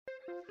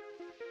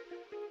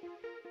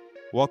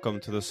Welcome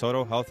to the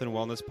Soto Health and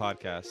Wellness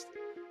Podcast.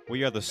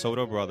 We are the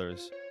Soto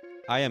Brothers.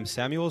 I am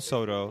Samuel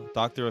Soto,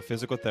 Doctor of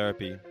Physical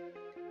Therapy.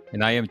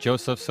 And I am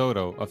Joseph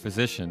Soto, a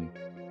physician.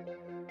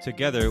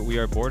 Together, we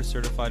are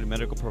board-certified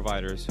medical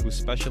providers who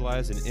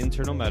specialize in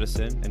internal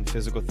medicine and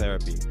physical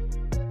therapy.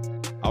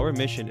 Our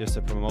mission is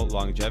to promote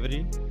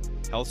longevity,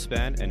 health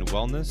span, and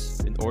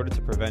wellness in order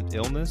to prevent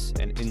illness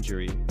and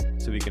injury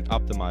so we can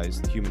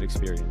optimize the human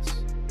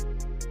experience.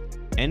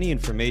 Any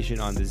information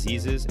on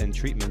diseases and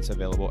treatments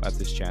available at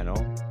this channel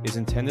is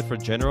intended for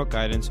general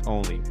guidance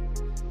only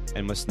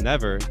and must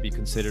never be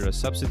considered a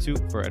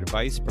substitute for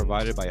advice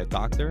provided by a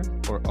doctor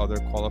or other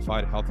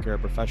qualified healthcare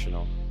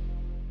professional.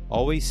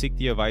 Always seek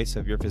the advice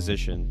of your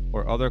physician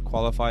or other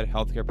qualified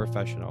healthcare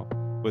professional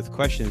with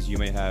questions you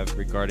may have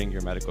regarding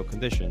your medical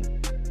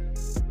condition.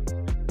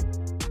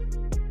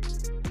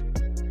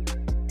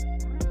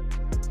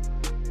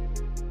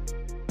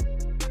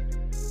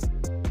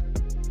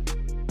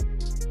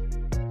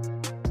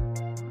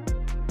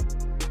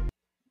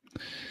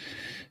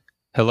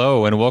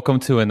 Hello, and welcome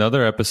to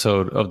another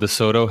episode of the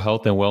Soto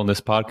Health and Wellness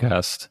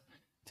Podcast.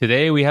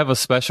 Today, we have a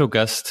special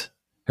guest.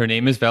 Her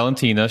name is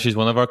Valentina. She's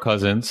one of our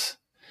cousins.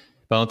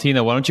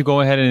 Valentina, why don't you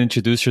go ahead and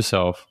introduce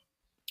yourself?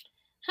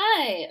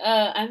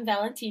 Hi, I'm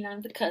Valentina.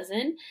 I'm the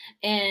cousin,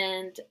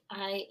 and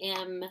I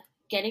am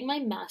getting my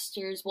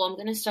master's. Well, I'm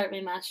going to start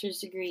my master's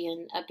degree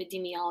in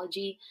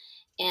epidemiology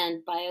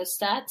and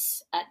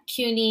biostats at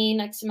CUNY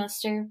next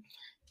semester.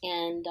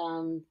 And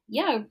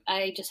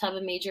I just have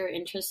a major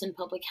interest in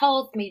public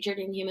health, majored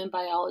in human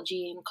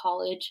biology in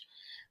college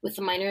with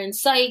a minor in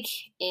psych,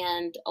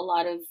 and a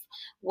lot of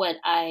what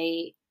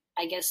I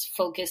guess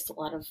focused a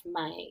lot of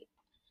my,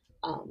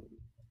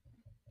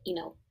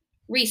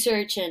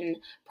 research and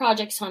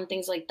projects on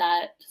things like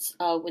that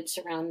would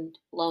surround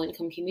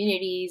low-income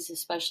communities,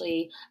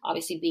 especially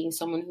obviously being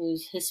someone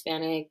who's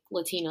Hispanic,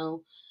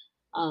 Latino.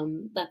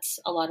 That's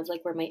a lot of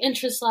like where my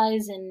interest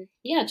lies, and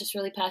just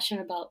really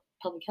passionate about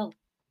public health.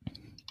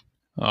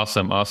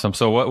 Awesome.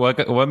 So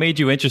what made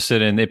you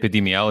interested in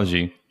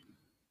epidemiology?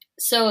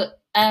 So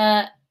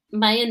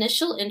my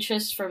initial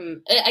interest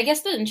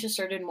the interest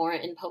started more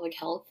in public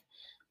health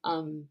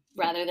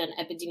rather than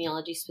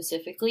epidemiology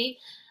specifically.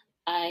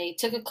 I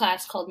took a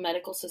class called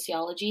medical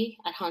sociology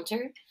at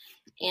Hunter,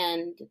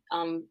 and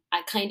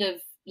I kind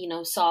of,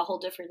 saw a whole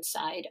different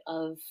side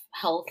of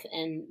health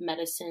and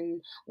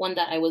medicine, one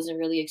that I wasn't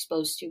really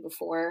exposed to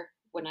before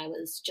when I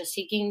was just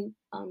taking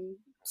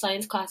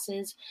science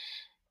classes.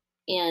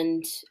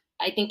 And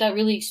I think that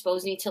really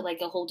exposed me to like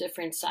a whole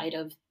different side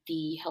of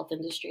the health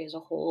industry as a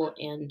whole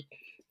and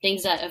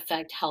things that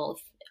affect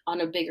health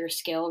on a bigger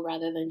scale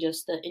rather than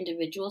just the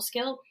individual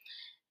scale.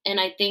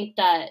 And I think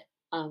that,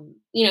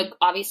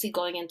 obviously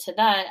going into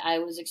that, I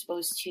was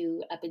exposed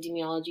to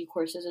epidemiology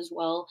courses as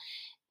well.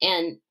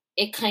 And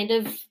it kind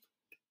of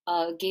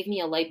gave me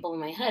a light bulb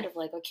in my head of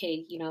like,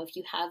 okay, if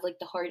you have like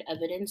the hard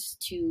evidence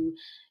to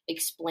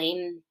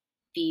explain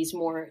these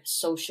more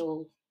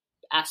social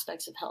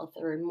aspects of health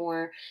or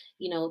more,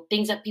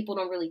 things that people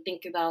don't really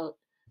think about,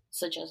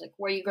 such as like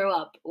where you grow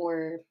up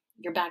or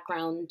your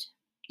background,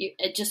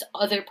 just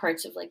other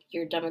parts of like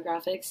your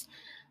demographics.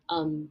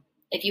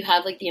 If you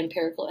have like the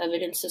empirical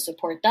evidence to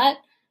support that,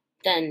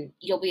 then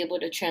you'll be able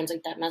to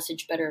translate that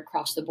message better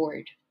across the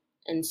board.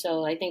 And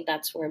so I think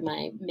that's where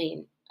my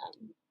main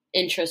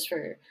interest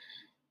for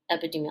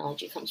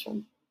epidemiology comes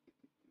from.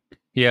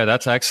 Yeah,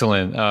 that's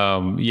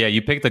excellent.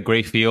 You picked a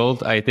great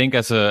field. I think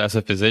as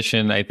a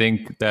physician, I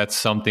think that's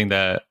something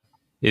that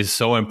is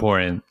so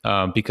important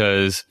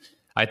because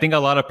I think a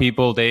lot of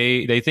people,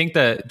 they think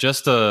that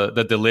just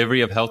the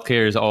delivery of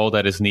healthcare is all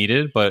that is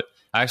needed, but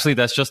actually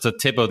that's just the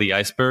tip of the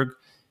iceberg.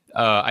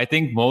 I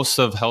think most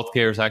of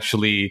healthcare is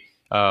actually,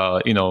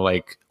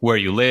 like where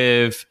you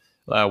live,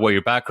 what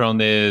your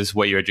background is,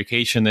 what your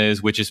education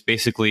is, which is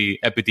basically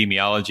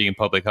epidemiology and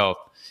public health.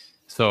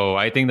 So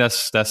I think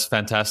that's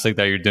fantastic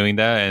that you're doing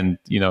that, and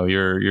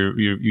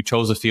you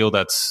chose a field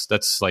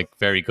that's like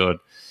very good.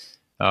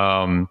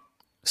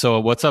 So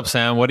what's up,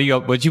 Sam? What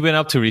you been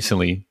up to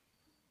recently?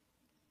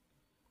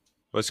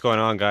 What's going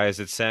on, guys?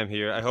 It's Sam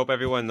here. I hope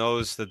everyone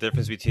knows the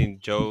difference between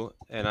Joe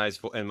and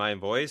my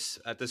voice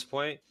at this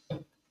point.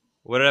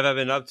 What have I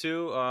been up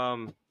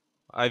to?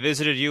 I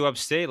visited you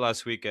upstate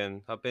last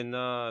weekend, up in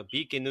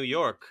Beacon, New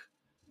York.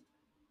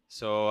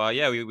 So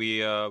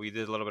we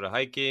did a little bit of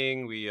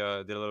hiking. We did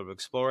a little bit of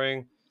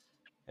exploring,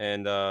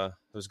 and it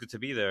was good to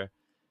be there.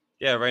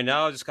 Yeah, right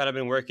now I've just kind of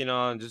been working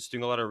on just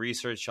doing a lot of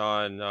research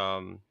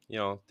on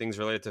things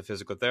related to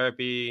physical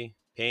therapy,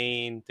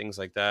 pain, things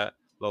like that,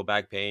 low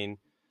back pain.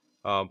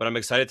 But I'm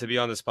excited to be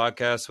on this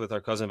podcast with our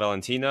cousin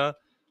Valentina.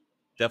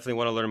 Definitely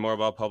want to learn more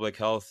about public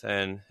health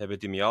and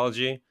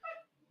epidemiology.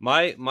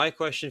 My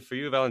question for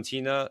you,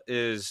 Valentina,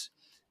 is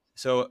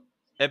so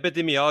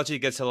epidemiology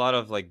gets a lot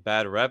of like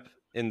bad rep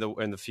in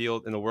the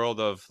field, in the world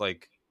of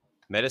like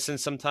medicine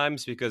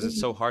sometimes, because it's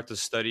so hard to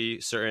study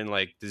certain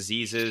like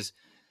diseases,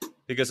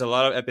 because a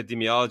lot of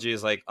epidemiology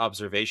is like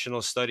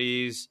observational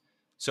studies.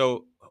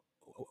 So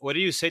what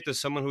do you say to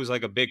someone who's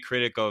like a big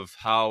critic of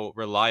how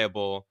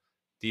reliable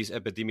these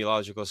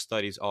epidemiological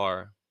studies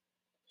are?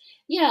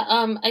 Yeah,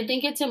 I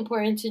think it's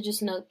important to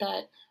just note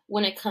that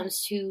when it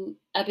comes to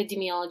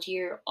epidemiology,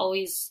 you're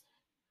always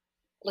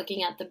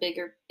looking at the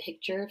bigger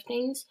picture of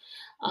things,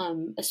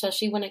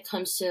 especially when it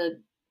comes to,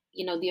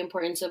 the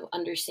importance of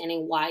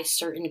understanding why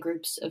certain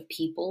groups of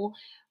people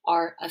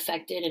are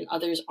affected and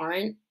others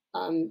aren't.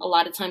 A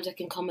lot of times it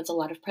can come with a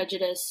lot of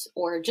prejudice,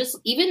 or just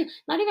even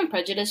not even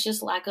prejudice,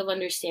 just lack of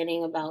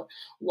understanding about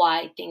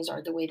why things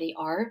are the way they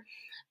are.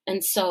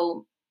 And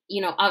so,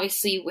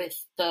 obviously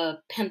with the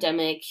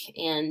pandemic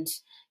and,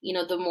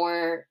 the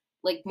more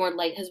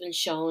light has been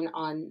shown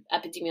on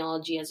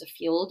epidemiology as a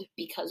field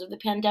because of the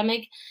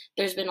pandemic,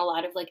 there's been a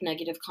lot of like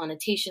negative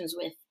connotations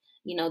with,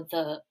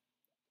 the,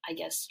 I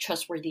guess,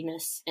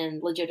 trustworthiness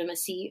and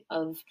legitimacy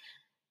of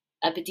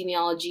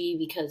epidemiology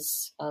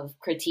because of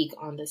critique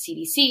on the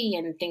CDC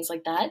and things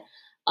like that.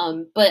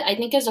 But I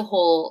think as a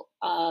whole,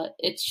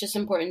 it's just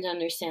important to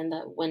understand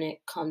that when it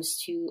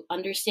comes to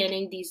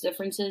understanding these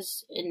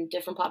differences in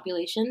different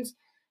populations,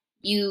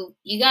 you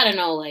got to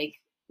know like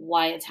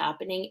why it's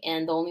happening,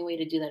 and the only way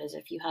to do that is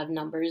if you have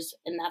numbers,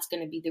 and that's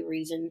going to be the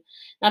reason,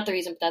 not the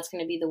reason, but that's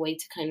going to be the way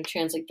to kind of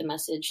translate the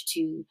message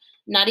to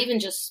not even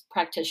just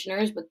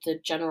practitioners, but the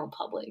general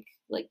public.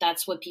 Like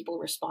that's what people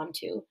respond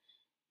to,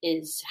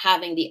 is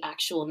having the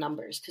actual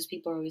numbers, because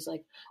people are always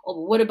like, oh,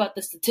 but what about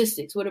the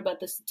statistics? What about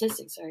the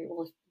statistics? All right,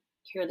 well,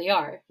 here they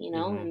are,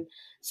 Mm-hmm. and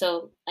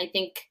so I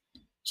think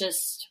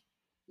just,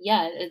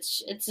 yeah,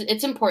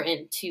 it's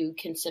important to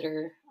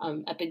consider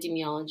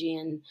epidemiology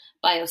and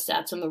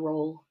biostats and the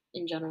role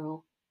in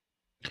general.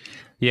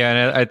 Yeah,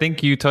 and I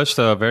think you touched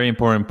a very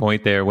important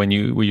point there when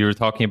you were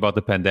talking about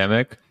the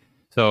pandemic.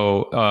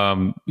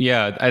 So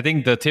yeah, I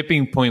think the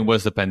tipping point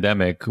was the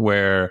pandemic,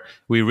 where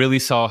we really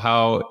saw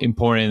how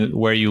important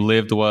where you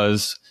lived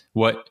was.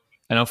 And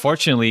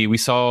unfortunately, we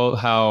saw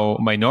how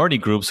minority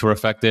groups were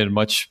affected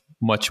much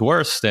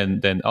worse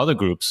than other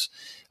groups.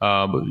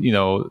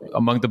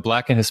 Among the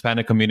Black and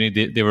Hispanic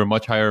community, there were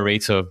much higher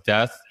rates of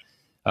death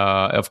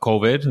of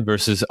COVID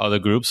versus other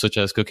groups such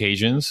as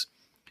Caucasians.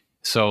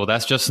 So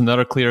that's just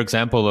another clear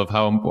example of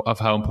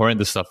how important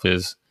this stuff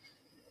is.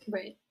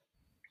 Right.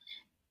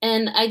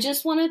 And I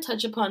just want to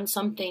touch upon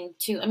something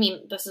too. I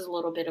mean, this is a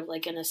little bit of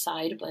like an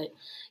aside, but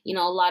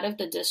a lot of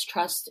the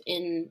distrust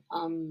in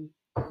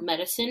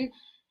medicine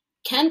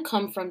can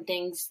come from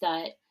things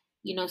that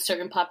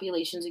certain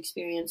populations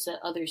experience that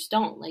others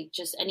don't. Like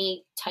just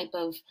any type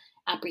of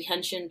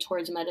apprehension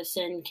towards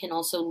medicine can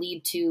also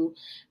lead to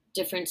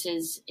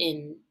differences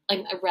in,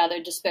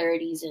 rather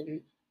disparities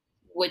in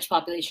which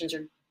populations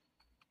are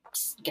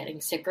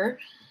getting sicker.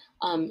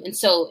 And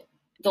so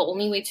the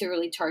only way to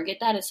really target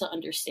that is to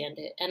understand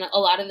it. And a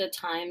lot of the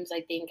times,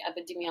 I think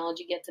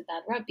epidemiology gets a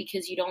bad rep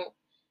because you don't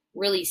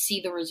really see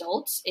the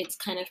results. It's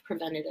kind of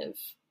preventative.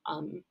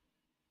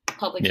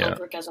 Public Yeah. health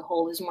work as a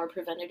whole is more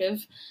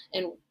preventative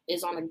and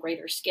is on a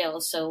greater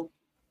scale. So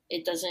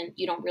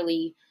you don't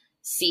really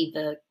see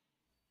the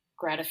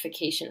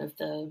gratification of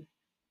the,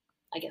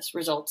 I guess,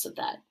 results of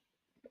that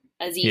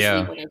as easily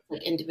Yeah. when it's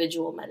like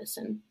individual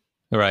medicine.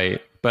 Right.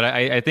 But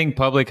I think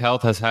public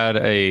health has had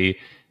a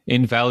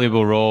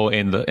invaluable role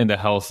in the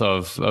health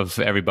of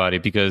everybody,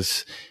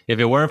 because if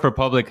it weren't for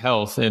public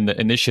health and the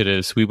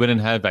initiatives, we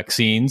wouldn't have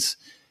vaccines.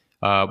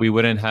 We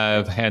wouldn't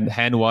have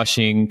hand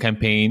washing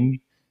campaign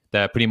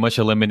that pretty much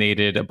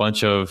eliminated a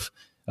bunch of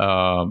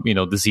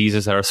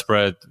diseases that are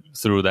spread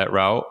through that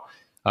route.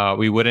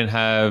 We wouldn't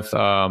have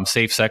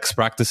safe sex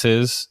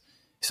practices.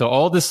 So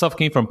all this stuff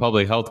came from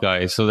public health,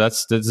 guys. So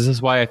this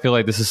is why I feel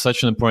like this is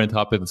such an important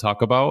topic to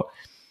talk about,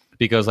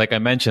 because like I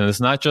mentioned, it's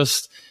not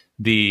just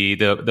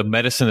the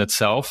medicine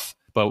itself,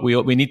 but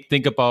we need to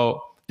think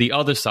about the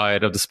other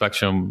side of the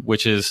spectrum,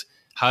 which is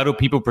how do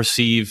people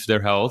perceive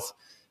their health,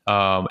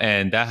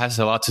 and that has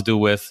a lot to do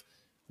with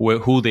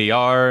who they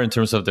are in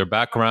terms of their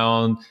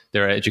background,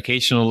 their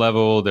educational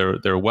level,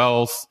 their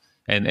wealth,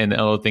 and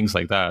other things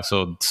like that.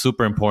 So it's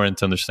super important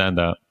to understand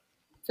that.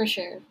 For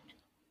sure.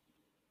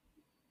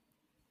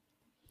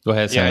 Go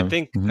ahead, Yeah, I Sam.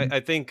 think Mhm.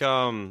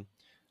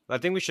 I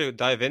think we should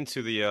dive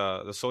into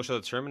the social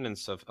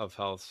determinants of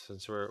health,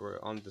 since we're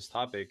on this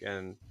topic.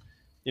 And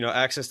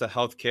access to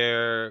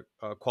healthcare,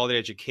 quality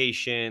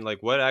education.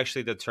 Like, what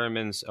actually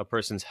determines a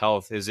person's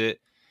health? Is it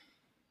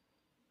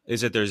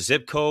their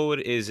zip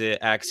code? Is it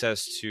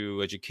access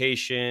to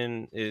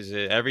education? Is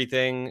it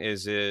everything?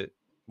 Is it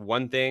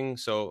one thing?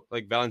 So,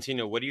 like,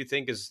 Valentino, what do you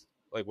think is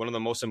like one of the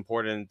most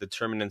important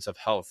determinants of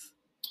health?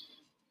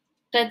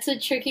 That's a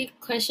tricky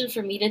question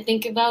for me to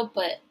think about,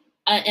 but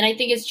and I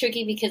think it's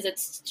tricky because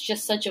it's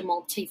just such a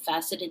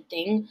multifaceted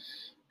thing.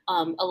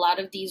 A lot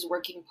of these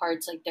working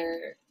parts, like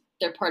they're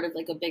part of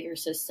like a bigger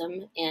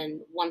system,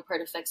 and one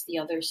part affects the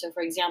other. So,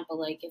 for example,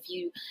 like if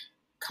you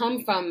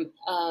come from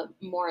a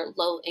more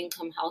low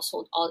income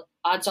household,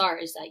 odds are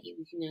is that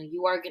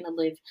you are going to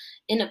live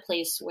in a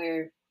place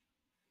where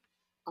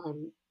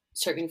um,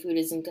 certain food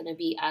isn't going to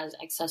be as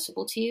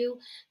accessible to you,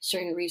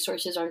 certain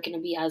resources aren't going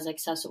to be as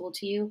accessible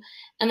to you.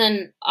 And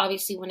then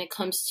obviously when it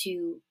comes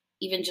to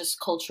even just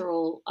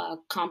cultural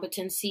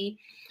competency,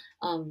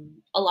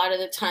 A lot of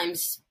the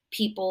times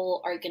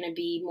people are going to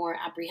be more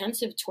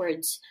apprehensive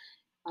towards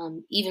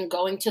even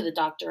going to the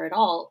doctor at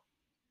all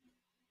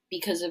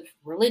because of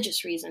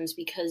religious reasons,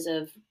 because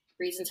of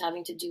reasons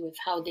having to do with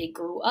how they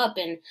grew up,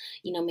 and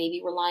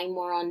maybe relying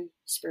more on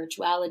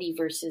spirituality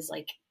versus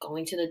like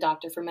going to the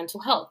doctor for mental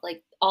health.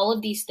 Like all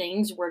of these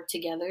things work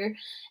together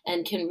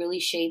and can really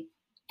shape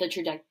the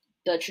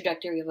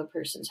trajectory of a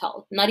person's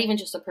health, not even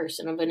just a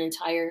person, of an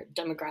entire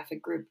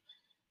demographic group.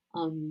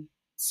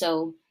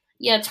 So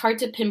yeah, it's hard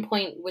to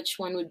pinpoint which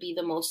one would be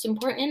the most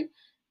important,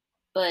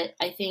 but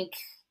I think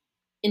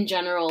in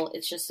general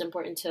it's just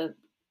important to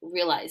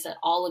realize that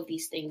all of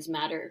these things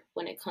matter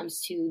when it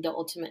comes to the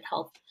ultimate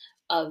health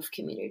of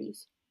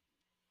communities.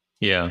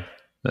 Yeah,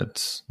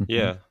 that's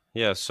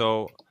Yeah.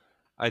 So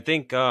I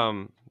think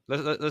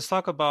let's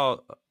talk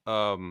about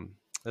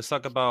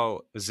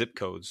zip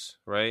codes,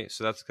 right?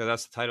 So that's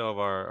the title of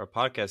our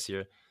podcast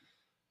here.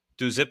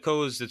 Do zip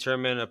codes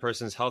determine a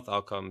person's health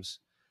outcomes?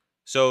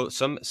 So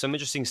some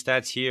interesting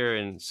stats here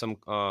in some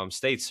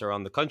states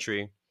around the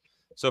country.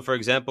 So for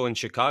example, in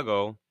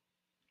Chicago,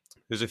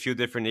 there's a few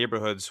different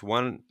neighborhoods.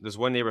 There's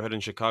one neighborhood in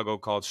Chicago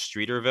called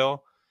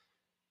Streeterville,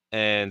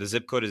 and the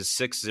zip code is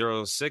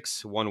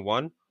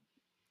 60611.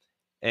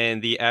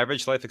 And the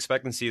average life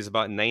expectancy is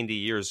about 90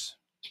 years.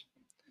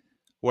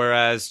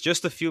 Whereas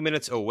just a few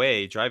minutes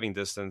away, driving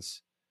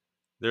distance,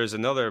 there's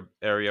another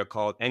area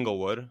called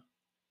Englewood,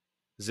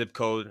 zip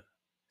code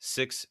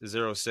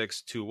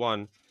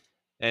 60621,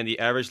 and the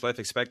average life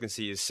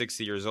expectancy is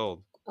 60 years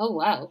old. Oh,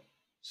 wow.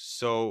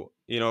 So,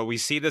 we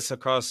see this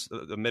across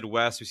the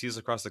Midwest, we see this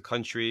across the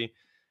country,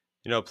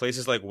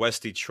 places like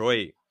West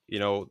Detroit,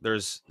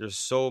 there's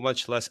so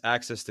much less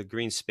access to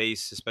green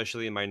space,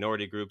 especially in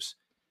minority groups.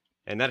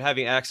 And not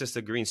having access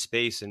to green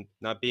space and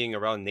not being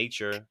around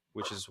nature,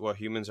 which is what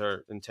humans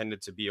are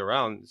intended to be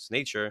around, it's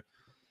nature,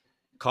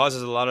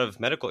 causes a lot of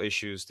medical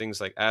issues, things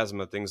like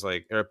asthma, things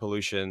like air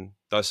pollution,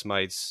 dust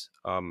mites,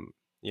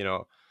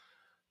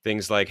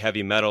 things like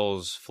heavy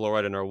metals,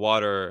 fluoride in our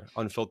water,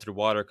 unfiltered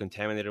water,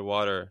 contaminated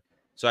water.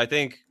 So I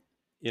think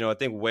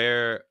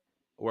where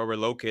we're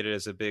located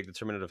is a big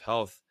determinant of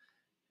health.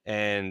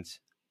 And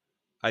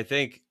I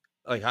think,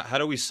 like, how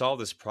do we solve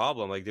this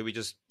problem? Like, do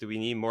we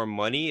need more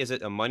money? Is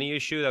it a money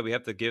issue that we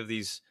have to give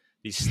these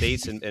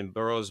states and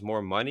boroughs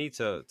more money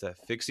to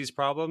fix these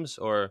problems?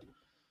 Or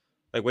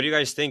like, what do you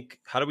guys think?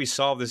 How do we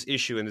solve this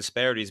issue and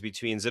disparities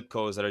between zip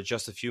codes that are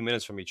just a few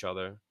minutes from each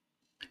other?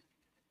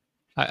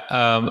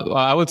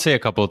 I would say a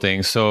couple of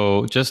things.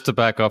 So just to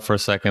back up for a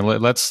second,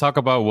 let's talk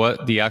about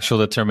what the actual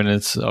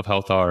determinants of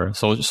health are,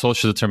 so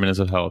social determinants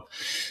of health.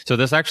 So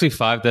there's actually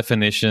 5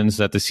 definitions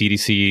that the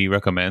CDC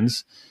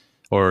recommends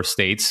or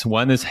states.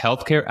 One is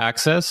healthcare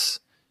access,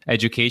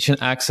 education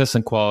access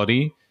and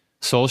quality,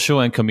 social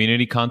and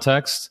community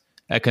context,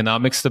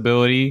 economic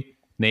stability,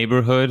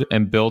 neighborhood,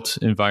 and built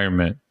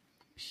environment.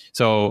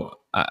 So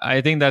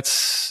I think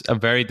that's a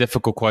very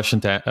difficult question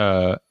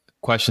to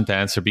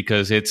answer,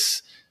 because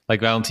it's, like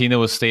Valentina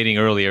was stating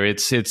earlier,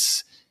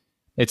 it's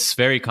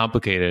very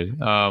complicated.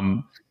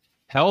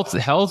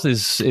 Health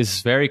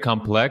is very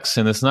complex,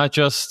 and it's not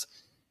just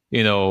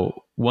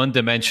one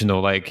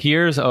dimensional. Like,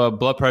 here's a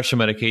blood pressure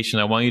medication,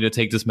 I want you to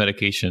take this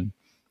medication.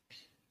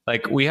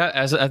 Like,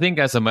 I think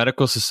as a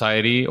medical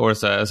society, or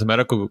as a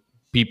medical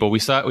people, we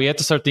had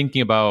to start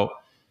thinking about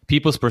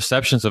people's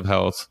perceptions of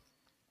health,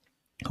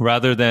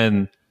 rather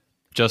than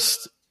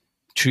just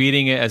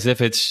treating it as if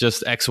it's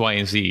just X, Y,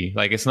 and Z.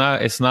 Like, it's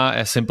not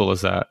as simple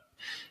as that.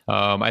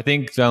 I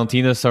think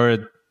Valentina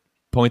started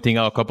pointing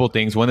out a couple of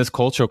things. One is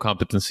cultural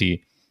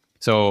competency.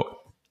 So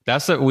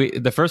that's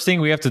the first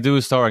thing we have to do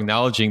is start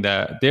acknowledging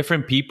that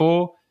different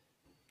people,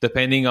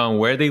 depending on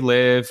where they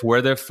live,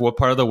 what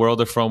part of the world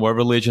they're from, what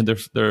religion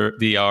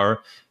they are,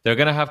 they're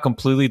going to have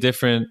completely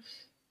different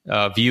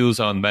views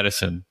on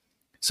medicine.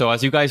 So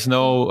as you guys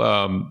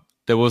know,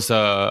 there was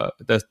the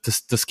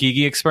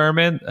Tuskegee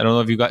experiment. I don't know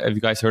if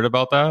you guys heard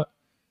about that.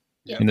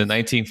 Yeah. In the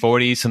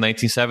 1940s and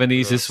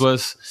 1970s, this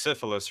was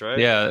syphilis, right?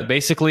 Yeah,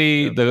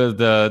 basically,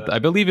 I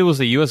believe it was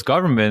the U.S.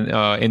 government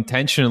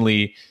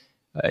intentionally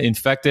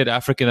infected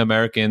African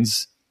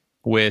Americans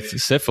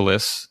with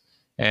syphilis,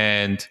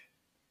 and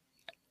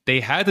they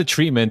had the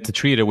treatment to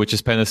treat it, which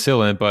is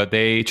penicillin, but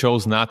they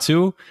chose not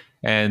to.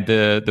 And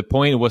the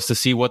point was to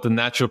see what the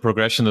natural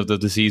progression of the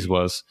disease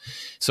was.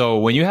 So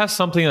when you have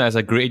something as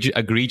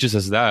egregious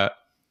as that,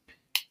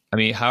 I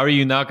mean, how are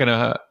you not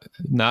gonna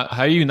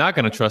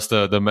trust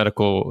the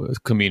medical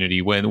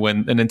community when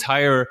an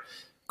entire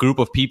group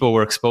of people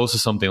were exposed to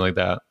something like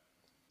that?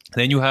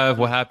 Then you have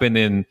what happened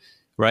in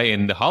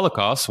the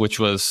Holocaust, which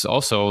was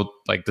also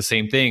like the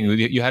same thing.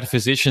 You had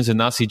physicians in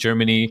Nazi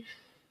Germany,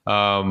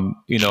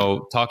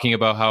 talking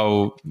about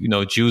how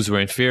Jews were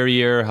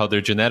inferior, how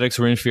their genetics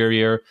were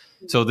inferior.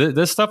 So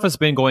this stuff has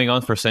been going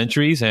on for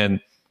centuries,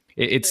 and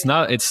it's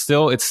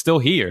still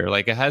here.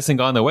 Like, it hasn't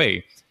gone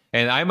away.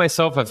 And I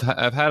myself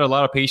have had a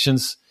lot of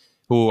patients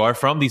who are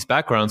from these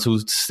backgrounds who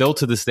still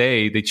to this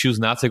day, they choose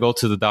not to go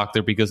to the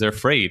doctor because they're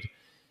afraid.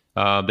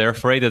 They're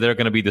afraid that they're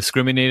going to be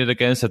discriminated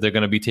against, that they're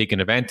going to be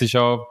taken advantage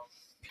of.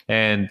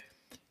 And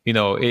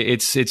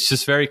It's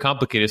just very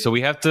complicated. So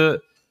we have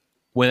to,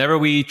 whenever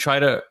we're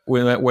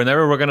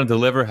going to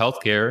deliver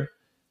healthcare,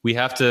 we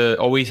have to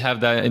always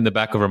have that in the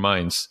back of our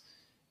minds.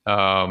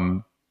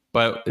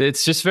 But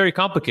it's just very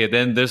complicated.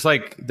 Then there's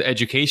like the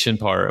education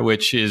part,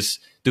 which is,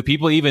 do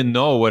people even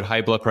know what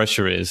high blood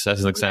pressure is,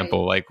 as an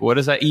example? Right. Like, what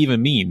does that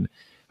even mean?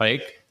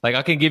 Like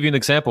I can give you an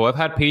example. I've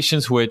had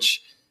patients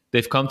which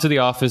they've come to the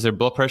office, their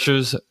blood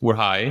pressures were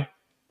high.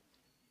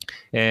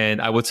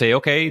 And I would say,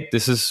 okay,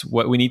 this is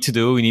what we need to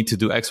do. We need to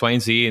do X, Y,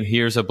 and Z. And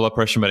here's a blood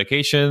pressure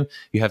medication.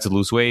 You have to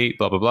lose weight,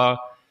 blah, blah, blah.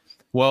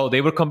 Well,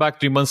 they would come back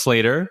 3 months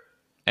later.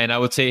 And I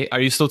would say, are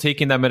you still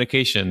taking that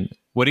medication?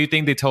 What do you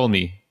think they told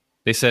me?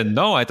 They said,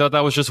 no, I thought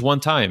that was just one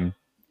time.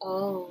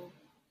 Oh,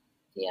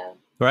 yeah.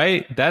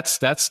 Right?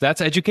 That's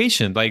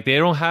education. Like they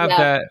don't have Yeah.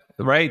 that,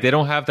 right? They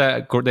don't have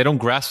that. They don't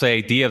grasp the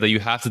idea that you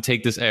have to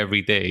take this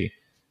every day.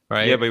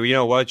 Right? Yeah, but you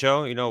know what,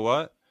 Joe? You know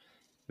what?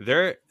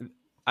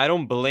 I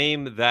don't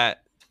blame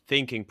that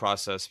thinking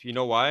process. You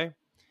know why?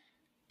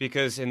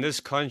 Because in this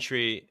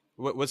country,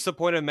 what's the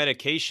point of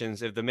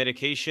medications if the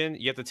medication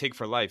you have to take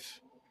for life?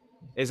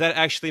 Is that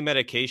actually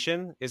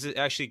medication? Is it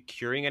actually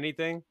curing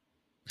anything?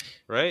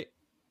 Right?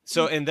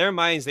 So in their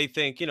minds, they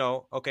think,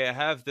 okay, I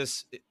have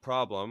this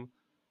problem.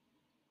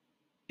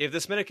 If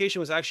this medication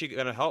was actually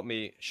going to help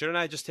me, shouldn't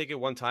I just take it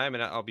one time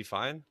and I'll be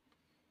fine?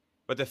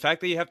 But the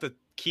fact that you have to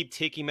keep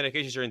taking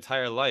medications your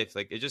entire life,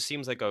 like it just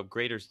seems like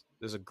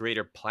there's a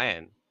greater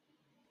plan.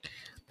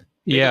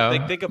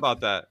 Yeah. Think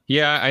about that.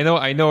 Yeah,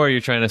 I know what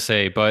you're trying to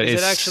say, but Is it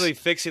it's actually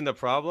fixing the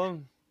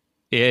problem?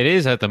 it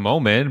is at the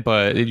moment,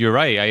 but you're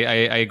right.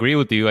 I agree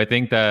with you. I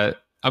think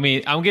that, I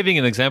mean, I'm giving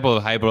an example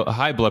of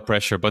high blood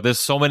pressure, but there's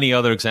so many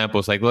other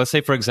examples. Like, let's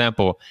say, for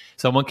example,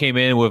 someone came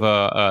in with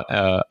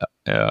a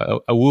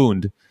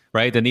wound,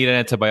 right? That needed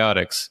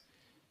antibiotics.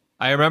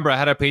 I remember I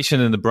had a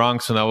patient in the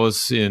Bronx when I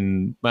was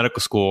in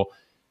medical school.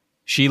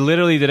 She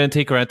literally didn't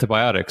take her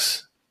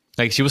antibiotics.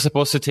 Like, she was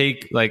supposed to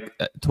take like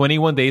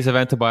 21 days of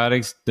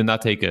antibiotics, did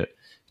not take it.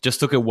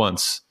 Just took it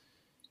once.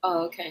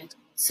 Oh, okay.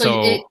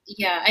 So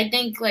Yeah, I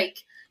think like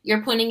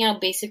you're pointing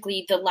out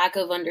basically the lack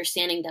of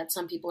understanding that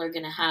some people are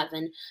going to have.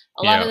 And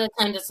a lot of yeah,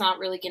 the times it's not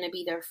really going to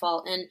be their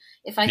fault. And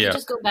if I could yeah.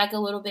 just go back a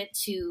little bit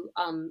to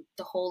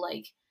the whole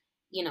like,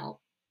 you know,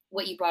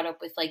 what you brought up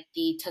with like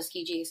the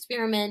Tuskegee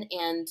experiment.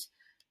 And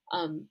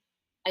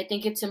I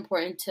think it's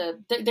important to,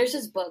 there's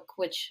this book,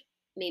 which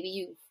maybe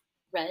you've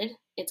read.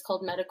 It's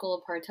called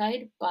Medical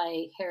Apartheid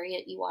by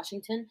Harriet E.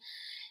 Washington.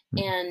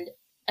 And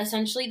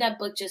essentially that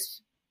book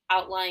just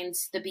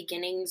outlines the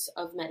beginnings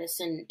of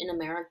medicine in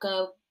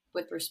America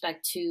with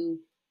respect to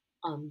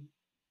um,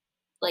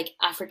 like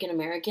African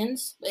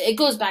Americans. It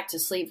goes back to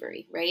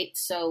slavery, right?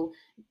 So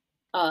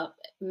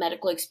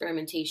medical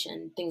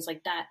experimentation, things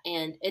like that,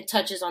 and it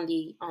touches on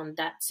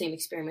that same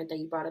experiment that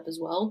you brought up as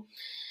well.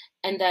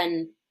 And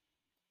then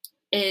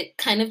it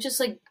kind of just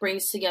like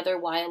brings together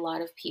why a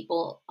lot of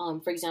people,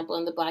 for example,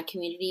 in the Black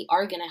community,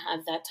 are going to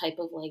have that type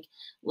of like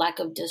lack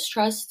of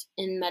distrust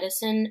in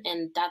medicine.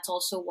 And that's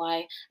also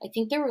why I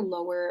think there were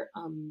lower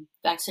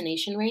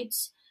vaccination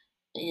rates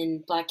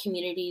in Black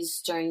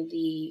communities during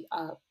the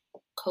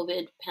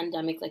COVID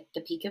pandemic, like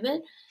the peak of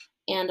it.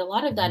 And a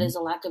lot of that is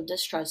a lack of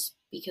distrust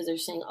because they're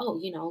saying,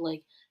 oh,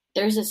 like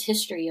there's this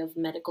history of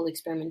medical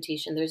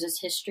experimentation. There's this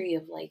history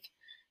of like,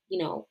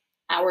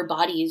 our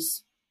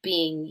bodies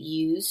being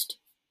used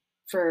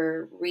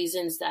for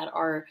reasons that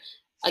are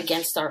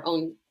against our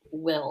own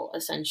will,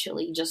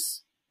 essentially,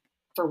 just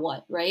for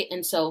what, right?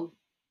 And so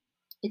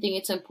I think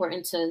it's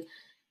important to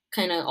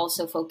kind of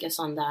also focus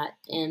on that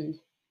and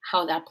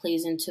how that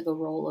plays into the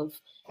role of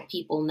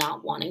people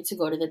not wanting to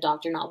go to the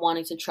doctor, not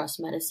wanting to trust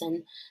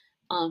medicine.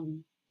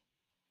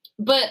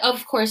 But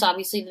of course,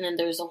 obviously, then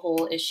there's a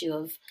whole issue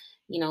of,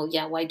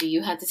 why do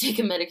you have to take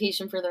a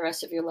medication for the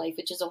rest of your life,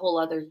 which is a whole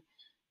other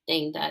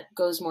thing that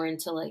goes more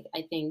into like,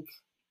 I think,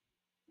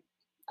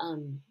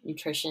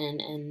 nutrition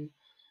and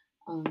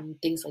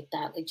things like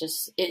that, like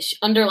just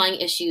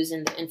underlying issues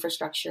in the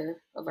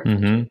infrastructure of our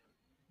country.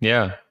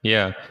 Yeah,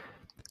 yeah.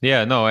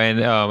 Yeah, no,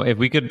 and if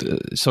we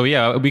could, so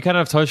yeah, we kind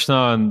of touched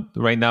on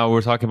right now,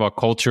 we're talking about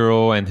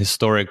cultural and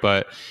historic,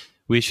 but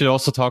we should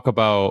also talk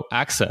about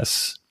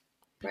access.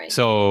 Right.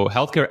 So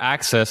healthcare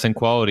access and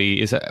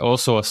quality is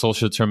also a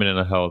social determinant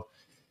of health.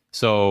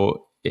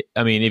 So,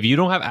 I mean, if you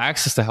don't have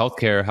access to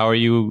healthcare, how are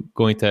you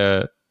going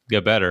to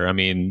get better? I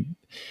mean,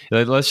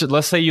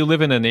 let's say you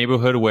live in a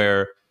neighborhood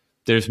where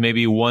there's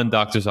maybe one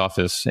doctor's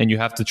office and you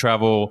have to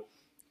travel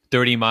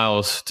 30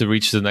 miles to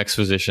reach the next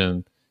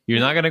physician. You're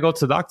not going to go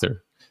to the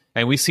doctor.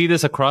 And we see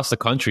this across the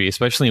country,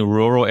 especially in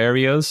rural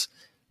areas,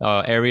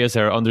 areas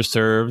that are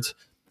underserved.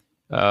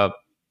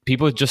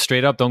 People just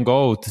straight up don't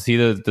go to see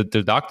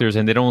the doctors,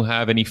 and they don't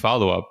have any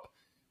follow up,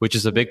 which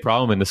is a big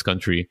problem in this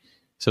country.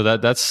 So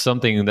that's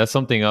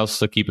something else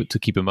to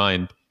keep in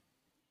mind.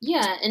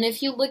 Yeah, and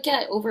if you look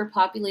at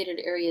overpopulated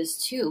areas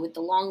too, with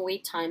the long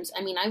wait times,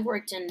 I mean, I've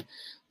worked in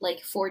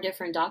like three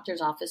different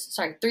doctors'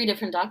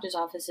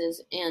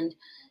 offices, and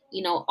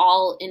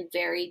all in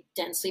very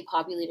densely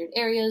populated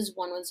areas.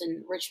 One was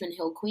in Richmond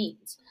Hill,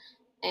 Queens,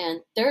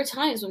 And there are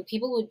times when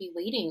people would be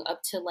waiting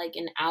up to like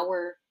an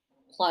hour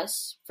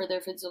plus for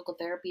their physical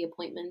therapy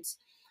appointments.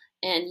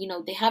 And,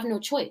 they have no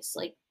choice.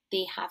 Like,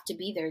 they have to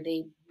be there.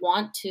 They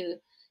want to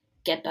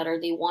get better.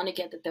 They want to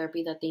get the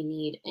therapy that they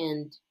need.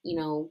 And,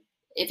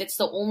 if it's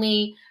the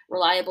only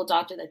reliable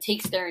doctor that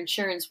takes their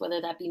insurance,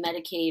 whether that be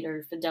Medicaid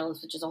or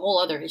Fidelis, which is a whole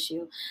other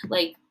issue,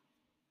 like,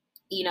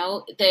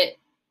 that,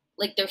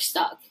 like, they're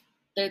stuck.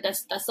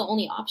 That's the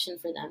only option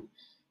for them.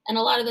 And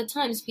a lot of the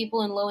times,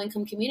 people in low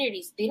income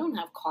communities, they don't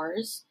have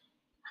cars.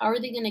 How are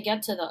they going to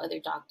get to the other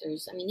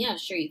doctors? I mean, yeah,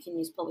 sure, you can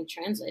use public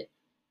transit,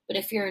 but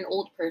if you're an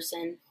old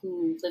person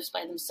who lives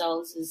by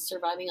themselves, is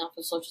surviving off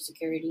of Social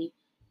Security,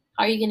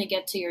 how are you going to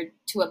get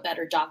to a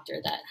better doctor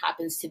that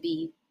happens to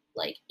be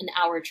like an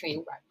hour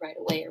train right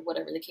away, or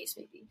whatever the case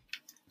may be?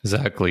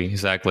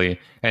 Exactly.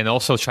 And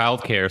also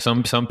childcare.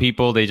 Some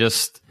people, they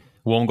just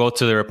won't go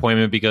to their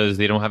appointment because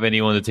they don't have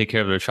anyone to take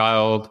care of their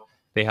child.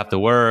 They have to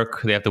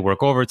work. They have to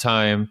work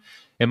overtime.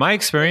 In my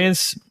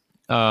experience,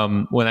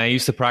 when I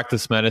used to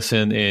practice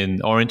medicine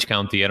in Orange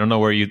County, I don't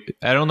know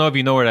if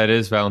you know where that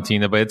is,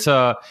 Valentina, but it's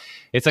a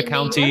In New York?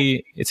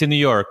 county. It's in New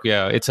York.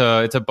 Yeah, it's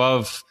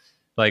above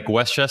like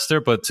Westchester,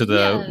 but to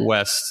the Yeah.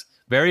 west.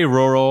 Very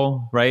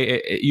rural,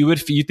 right? You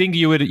think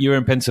you're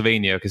in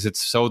Pennsylvania because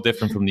it's so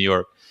different from New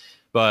York.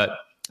 But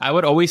I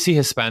would always see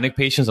Hispanic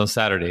patients on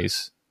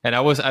Saturdays, and I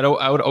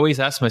would always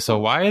ask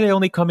myself, why are they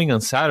only coming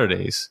on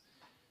Saturdays?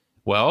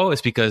 Well,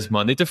 it's because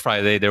Monday to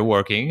Friday they're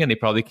working, and they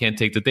probably can't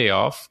take the day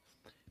off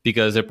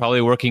because they're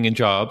probably working in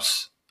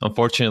jobs,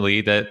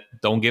 unfortunately, that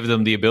don't give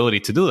them the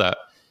ability to do that.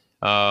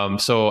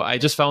 So I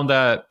just found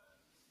that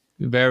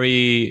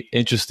very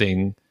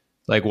interesting,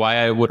 like why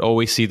I would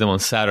always see them on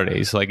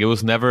Saturdays. Like it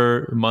was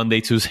never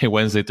Monday, Tuesday,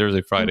 Wednesday,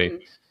 Thursday, Friday.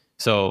 Mhm.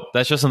 So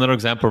that's just another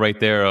example right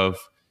there of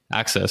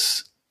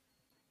access.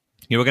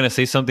 You were going to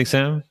say something,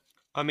 Sam?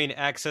 I mean,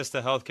 access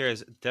to healthcare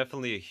is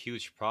definitely a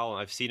huge problem.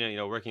 I've seen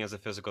it, working as a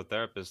physical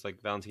therapist,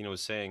 like Valentina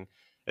was saying,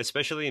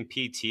 especially in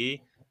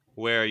PT,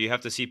 where you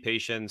have to see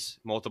patients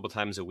multiple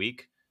times a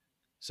week.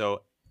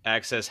 So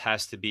access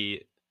has to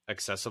be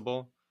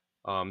accessible.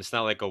 It's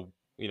not like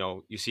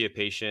you see a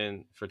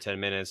patient for 10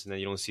 minutes and then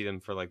you don't see them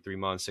for like 3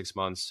 months, 6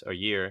 months, a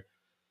year,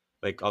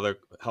 like other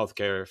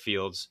healthcare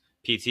fields.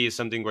 PT is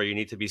something where you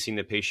need to be seeing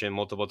the patient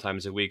multiple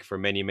times a week for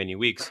many, many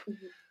weeks. Mhm.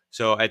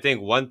 So I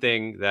think one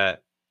thing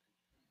that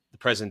the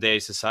present day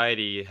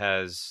society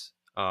has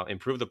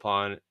improved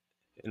upon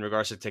in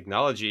regards to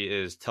technology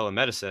is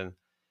telemedicine.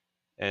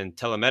 And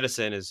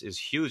telemedicine is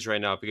huge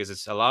right now because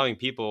it's allowing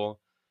people,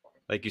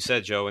 like you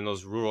said, Joe, in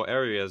those rural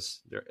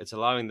areas, it's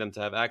allowing them to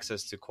have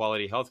access to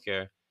quality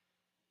healthcare.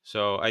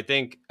 So I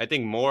think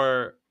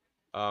more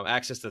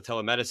access to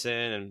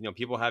telemedicine and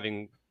people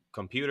having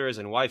computers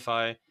and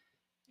Wi-Fi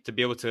to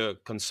be able to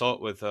consult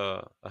with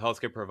a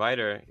healthcare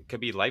provider, it could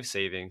be life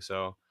saving.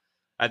 So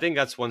I think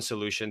that's one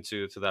solution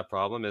to that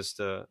problem is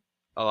to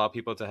allow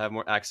people to have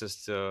more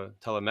access to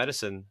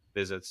telemedicine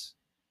visits.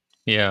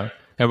 Yeah.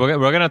 And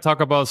we're gonna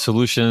talk about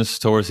solutions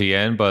towards the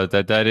end, but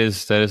that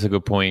is a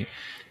good point.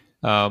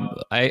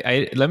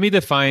 I let me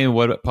define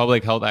what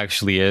public health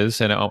actually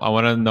is, and I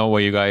want to know what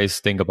you guys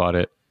think about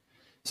it.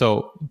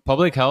 So,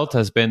 public health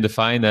has been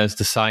defined as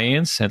the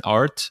science and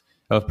art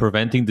of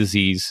preventing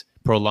disease,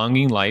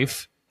 prolonging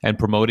life, and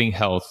promoting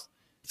health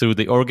through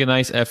the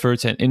organized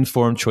efforts and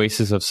informed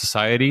choices of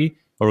society,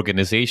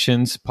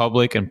 organizations,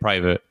 public and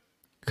private,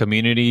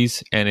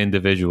 communities, and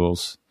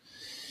individuals.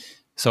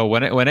 So,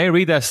 when I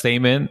read that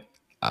statement,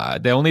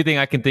 the only thing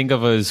I can think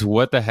of is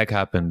what the heck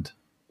happened?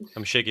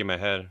 I'm shaking my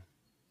head.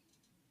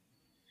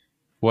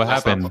 What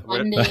That's not happened?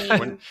 when,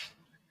 Funding.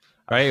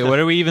 Right? Where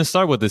do we even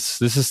start with this?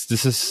 This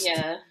is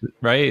Yeah.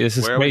 right. This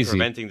is where are we crazy,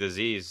 preventing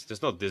disease?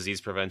 There's no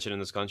disease prevention in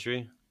this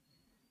country.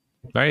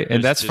 right?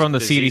 And There's that's from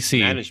just the disease CDC.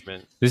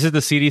 management. This is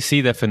the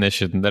CDC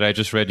definition that I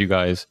just read you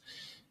guys.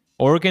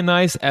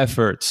 Organized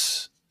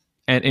efforts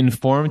and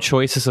informed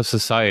choices of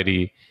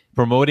society,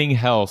 promoting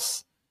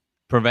health,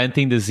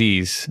 preventing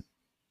disease.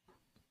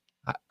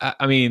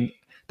 I mean,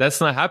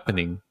 that's not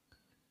happening,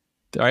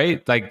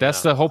 right? Like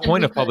that's No. the whole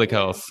point Simply of public put, yeah.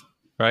 health,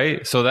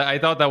 right? So I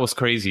thought that was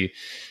crazy.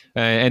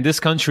 And this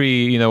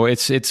country,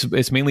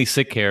 it's mainly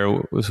sick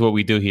care is what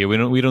we do here.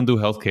 We don't do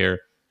healthcare.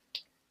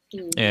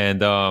 Mm.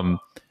 And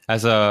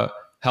as a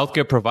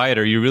healthcare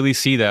provider, you really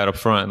see that up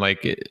front.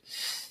 Like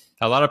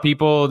a lot of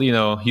people,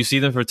 you see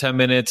them for 10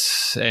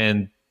 minutes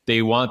and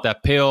they want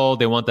that pill,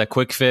 they want that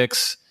quick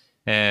fix.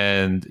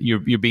 And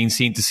you're being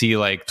seen to see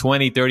like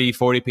 20, 30,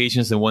 40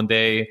 patients in one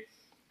day.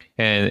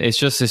 And it's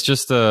just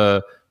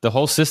the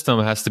whole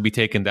system has to be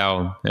taken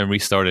down and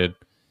restarted.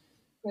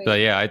 Right. But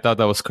yeah, I thought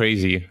that was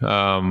crazy.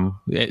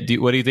 What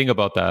do you think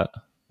about that,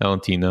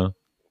 Valentina?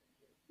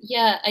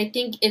 Yeah, I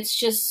think it's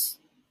just,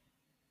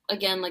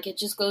 again, like, it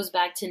just goes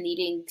back to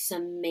needing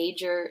some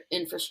major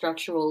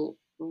infrastructural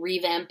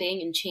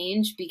revamping and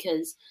change,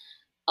 because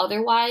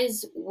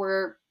otherwise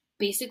we're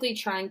basically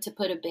trying to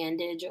put a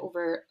bandage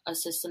over a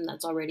system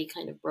that's already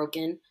kind of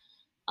broken.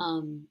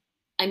 Um,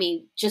 I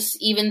mean,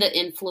 just even the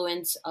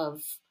influence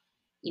of,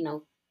 you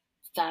know,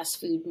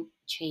 fast food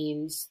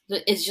chains.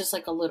 It's just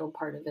like a little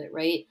part of it,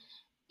 right?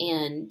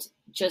 And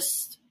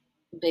just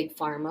big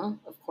pharma,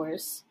 of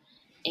course,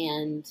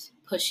 and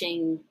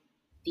pushing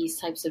these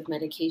types of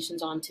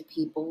medications onto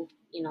people.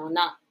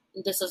 Not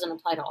this doesn't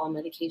apply to all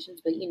medications,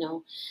 but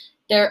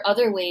there are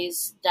other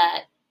ways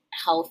that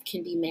health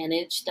can be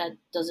managed that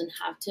doesn't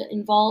have to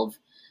involve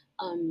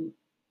um,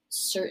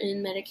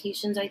 certain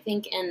medications, I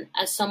think. And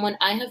as someone,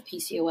 I have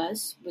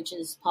PCOS, which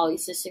is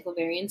polycystic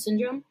ovarian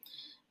syndrome.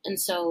 And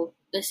so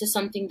this is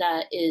something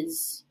that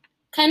is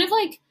kind of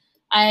like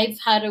I've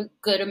had a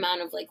good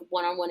amount of like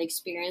one-on-one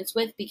experience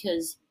with,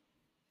 because,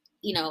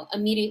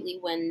 immediately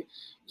when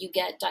you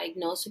get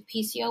diagnosed with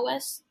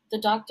PCOS, the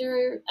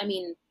doctor, I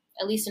mean,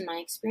 at least in my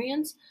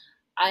experience,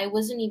 I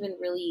wasn't even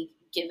really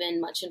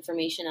given much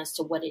information as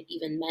to what it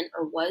even meant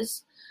or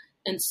was.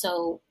 And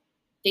so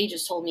they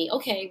just told me,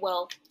 okay,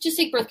 well, just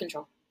take birth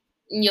control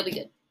and you'll be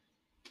good.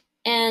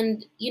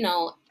 And,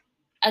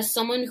 as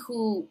someone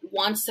who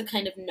wants to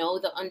kind of know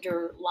the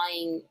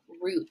underlying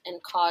root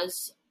and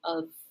cause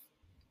of,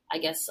 I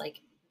guess, like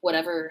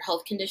whatever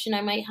health condition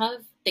I might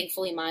have,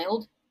 thankfully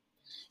mild,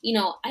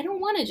 I don't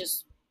want to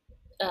just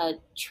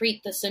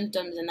treat the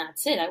symptoms and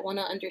that's it. I want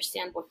to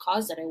understand what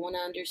caused it. I want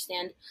to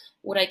understand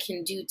what I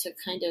can do to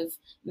kind of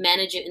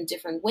manage it in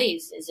different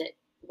ways. Is it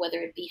whether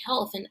it be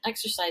health and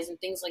exercise and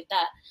things like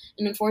that?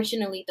 And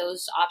unfortunately,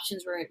 those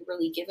options weren't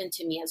really given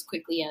to me as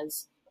quickly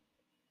as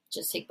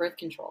just take birth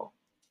control.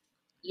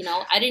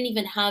 I didn't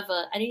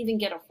even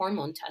get a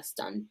hormone test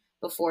done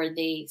before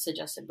they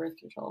suggested birth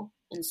control.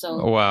 And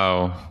so,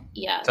 Wow.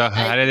 yeah. So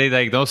how did they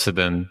diagnose it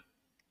then?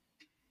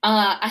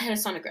 I had a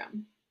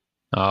sonogram.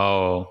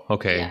 Oh,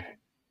 okay. Yeah.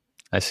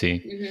 I see.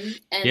 Mm-hmm.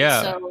 And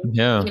Yeah. so,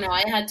 Yeah.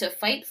 I had to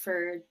fight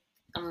for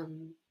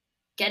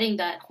getting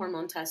that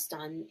hormone test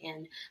done,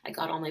 and I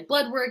got all my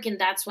blood work, and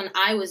that's when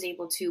I was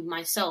able to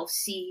myself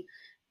see,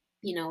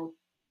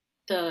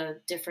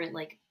 the different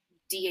like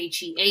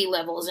DHEA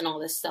levels and all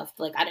this stuff.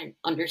 Like I didn't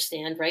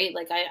understand, right?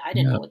 Like I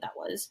didn't know what that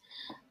was.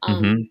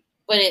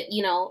 But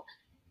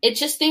it's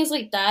just things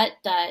like that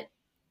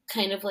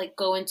kind of like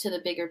go into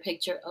the bigger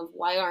picture of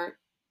why aren't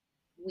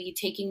we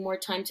taking more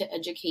time to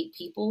educate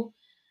people?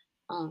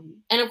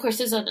 And of course,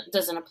 this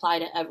doesn't apply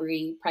to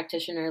every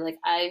practitioner. Like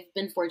I've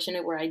been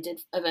fortunate where I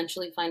did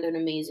eventually find an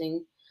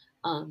amazing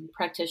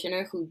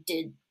practitioner who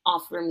did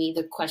offer me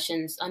the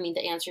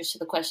answers to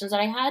the questions that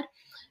I had.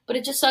 But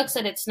it just sucks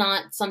that it's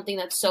not something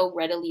that's so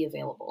readily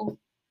available.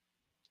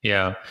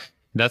 Yeah,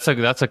 that's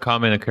a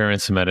common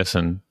occurrence in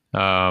medicine.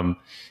 I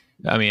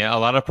mean, a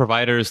lot of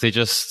providers,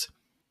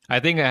 I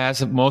think it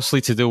has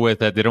mostly to do with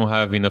that they don't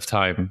have enough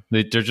time.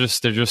 They're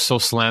just so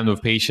slammed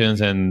with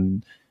patients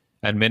and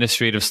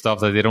administrative stuff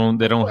that they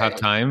don't have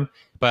time.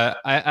 But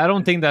I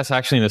don't think that's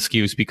actually an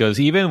excuse, because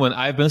even when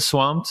I've been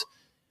swamped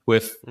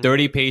with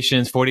 30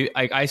 patients, 40,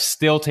 I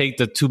still take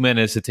the 2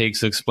 minutes it takes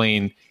to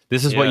explain,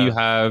 this is what you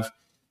have.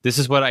 This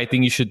is what I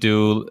think you should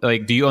do.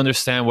 Like, do you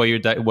understand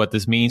what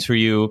this means for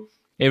you?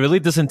 It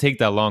really doesn't take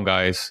that long,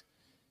 guys.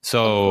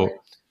 So,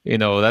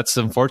 that's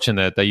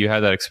unfortunate that you had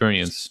that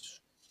experience.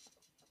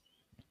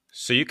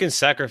 So you can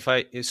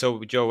sacrifice.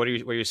 So Joe, what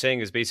you're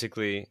saying is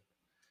basically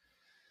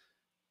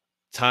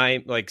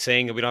time, like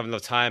saying that we don't have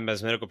enough time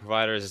as medical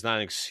providers is not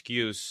an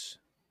excuse.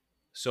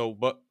 So,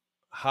 but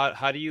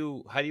how do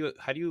you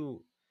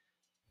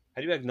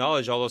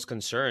acknowledge all those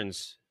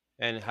concerns,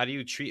 and how do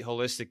you treat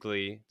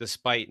holistically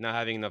despite not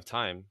having enough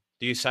time?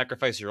 Do you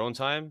sacrifice your own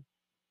time?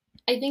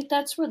 I think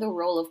that's where the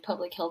role of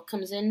public health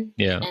comes in,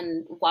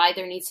 and why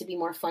there needs to be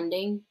more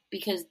funding,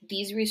 because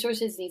these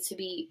resources need to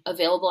be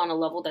available on a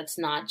level that's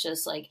not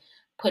just like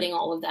putting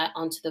all of that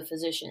onto the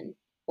physician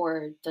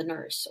or the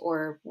nurse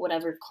or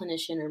whatever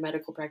clinician or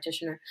medical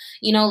practitioner.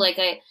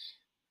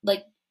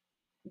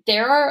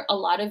 There are a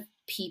lot of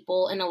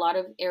people in a lot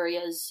of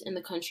areas in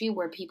the country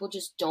where people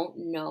just don't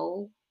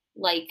know,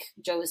 like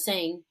Joe was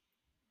saying,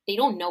 they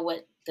don't know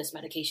what this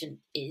medication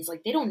is.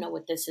 Like, they don't know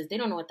what this is. They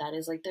don't know what that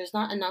is. Like, there's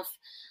not enough,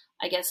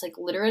 I guess, like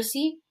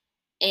literacy.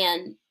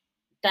 And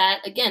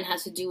that, again,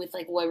 has to do with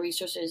like what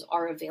resources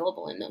are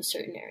available in those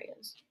certain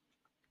areas.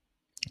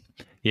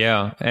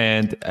 Yeah.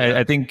 And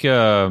I think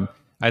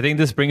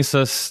this brings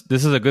us,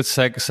 this is a good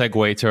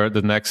segue to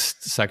the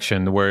next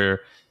section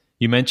where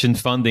you mentioned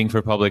funding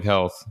for public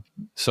health.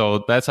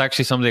 So that's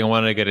actually something I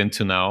wanted to get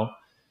into now.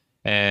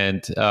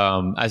 And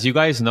as you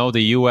guys know,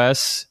 the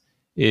U.S.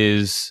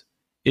 is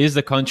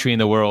the country in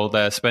the world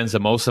that spends the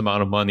most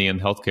amount of money in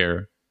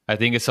healthcare. I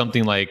think it's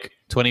something like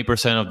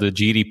 20% of the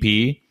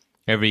GDP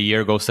every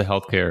year goes to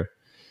healthcare.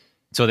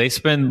 So they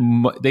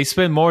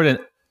spend more than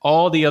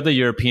all the other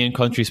European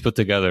countries put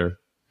together.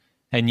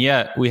 And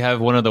yet we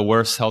have one of the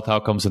worst health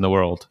outcomes in the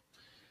world.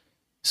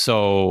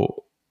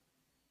 So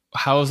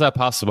how is that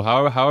possible?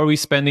 How are we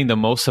spending the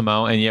most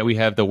amount and yet we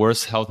have the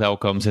worst health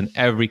outcomes in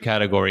every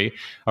category?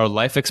 Our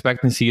life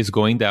expectancy is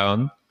going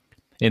down.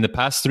 In the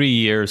past 3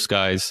 years,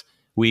 guys,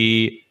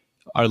 we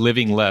are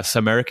living less.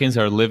 Americans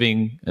are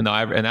living an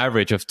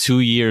average of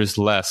 2 years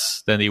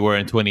less than they were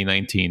in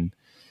 2019.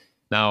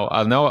 Now,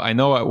 I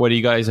know what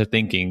you guys are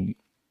thinking.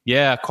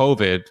 Yeah,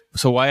 COVID.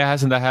 So why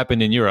hasn't that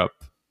happened in Europe?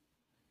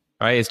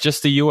 right? It's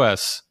just the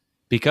US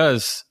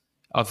because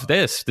of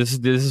this. This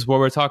is what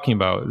we're talking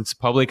about. It's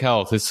public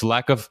health. It's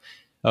lack of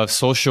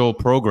social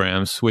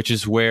programs, which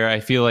is where I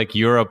feel like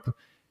Europe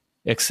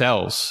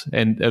excels.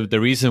 And the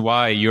reason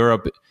why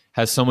Europe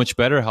has so much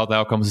better health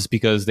outcomes is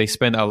because they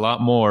spend a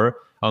lot more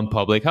on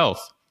public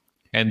health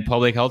and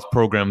public health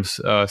programs,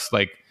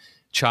 like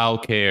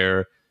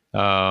childcare.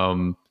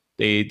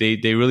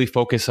 They really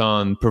focus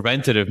on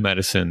preventative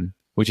medicine,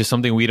 which is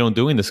something we don't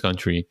do in this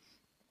country.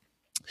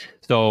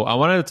 So I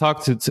wanted to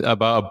talk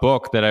about a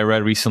book that I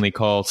read recently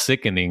called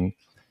Sickening,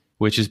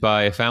 which is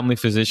by a family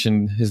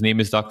physician. His name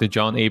is Dr.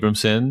 John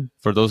Abramson.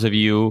 For those of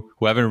you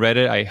who haven't read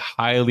it, I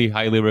highly,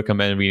 highly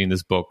recommend reading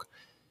this book.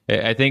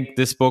 I think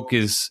this book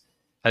has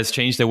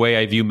changed the way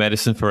I view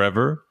medicine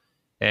forever.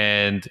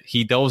 And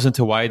he delves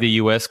into why the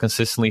U.S.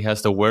 consistently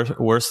has the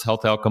worst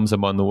health outcomes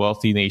among the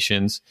wealthy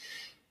nations.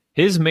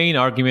 His main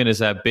argument is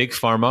that big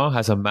pharma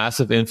has a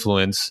massive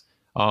influence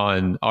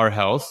on our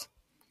health.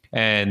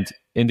 And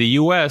in the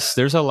U.S.,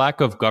 there's a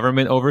lack of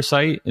government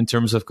oversight in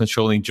terms of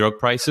controlling drug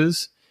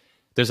prices.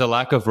 There's a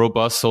lack of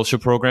robust social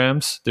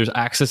programs. There's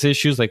access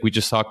issues like we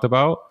just talked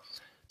about.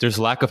 There's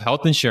lack of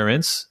health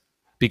insurance,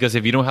 because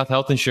if you don't have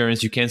health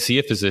insurance, you can't see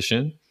a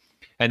physician.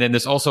 And then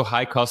there's also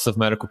high costs of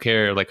medical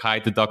care, like high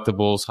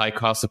deductibles, high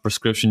costs of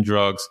prescription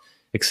drugs,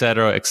 et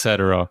cetera, et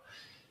cetera.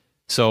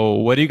 So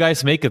what do you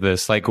guys make of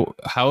this? Like,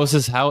 how is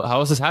this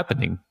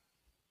happening?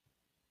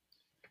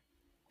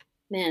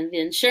 Man, the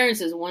insurance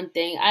is one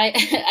thing.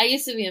 I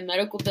used to be a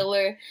medical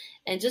biller,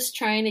 and just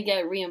trying to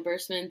get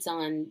reimbursements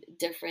on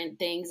different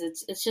things,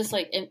 it's just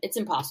like it's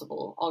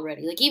impossible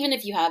already. Like, even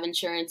if you have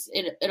insurance,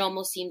 it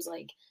almost seems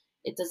like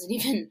it doesn't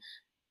even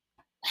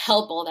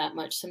help all that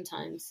much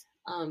sometimes.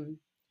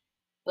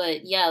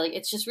 But yeah, like,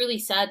 it's just really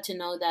sad to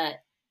know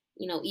that,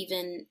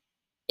 even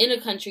in a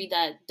country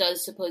that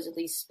does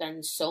supposedly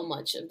spend so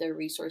much of their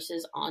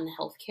resources on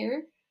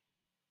healthcare,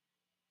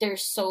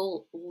 there's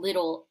so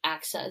little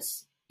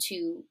access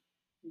to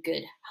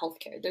good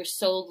healthcare. There's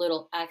so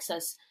little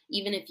access.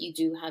 Even if you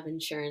do have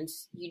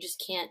insurance, you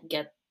just can't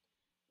get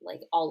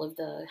like all of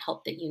the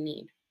help that you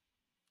need.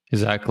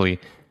 Exactly.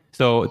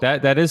 So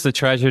that is the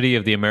tragedy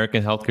of the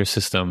American healthcare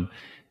system,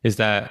 is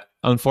that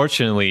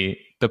unfortunately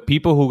the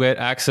people who get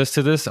access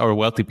to this are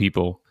wealthy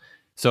people.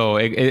 So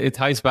it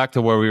ties back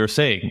to what we were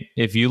saying.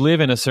 If you live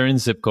in a certain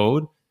zip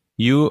code,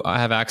 you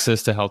have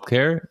access to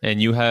healthcare,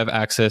 and you have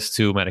access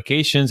to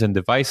medications and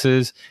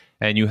devices,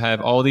 and you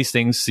have all these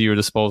things to your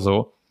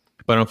disposal.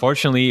 But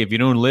unfortunately, if you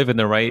don't live in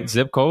the right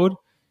zip code,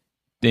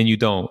 then you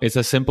don't. It's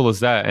as simple as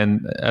that.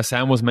 And as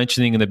Sam was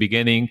mentioning in the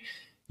beginning,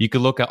 you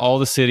could look at all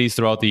the cities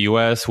throughout the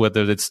US,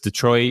 whether it's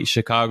Detroit,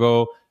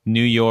 Chicago,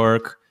 New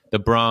York, the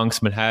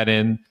Bronx,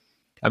 Manhattan.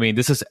 I mean,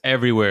 this is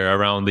everywhere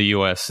around the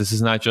US. This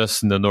is not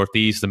just in the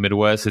Northeast, the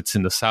Midwest, it's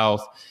in the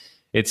South.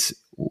 It's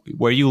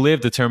where you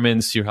live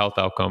determines your health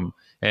outcome.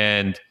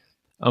 And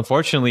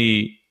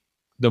unfortunately,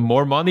 the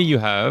more money you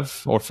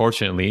have, or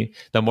fortunately,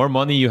 the more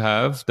money you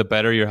have, the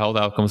better your health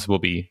outcomes will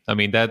be. I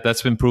mean,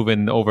 that's been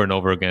proven over and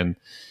over again.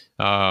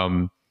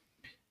 And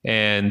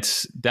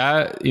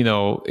that,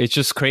 it's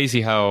just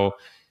crazy how,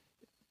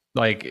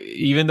 like,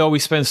 even though we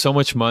spend so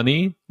much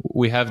money,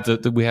 we have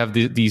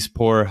these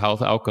poor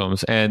health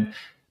outcomes. And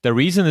the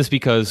reason is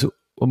because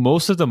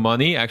most of the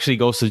money actually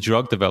goes to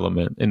drug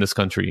development in this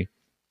country.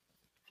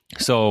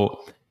 So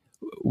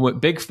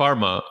big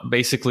pharma,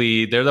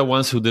 basically, they're the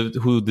ones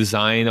who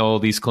design all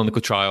these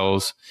clinical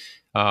trials.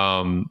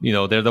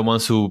 They're the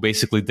ones who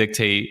basically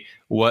dictate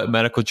what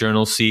medical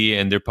journals see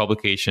in their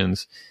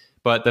publications.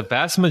 But the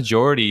vast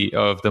majority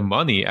of the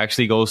money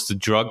actually goes to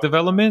drug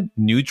development,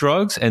 new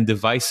drugs, and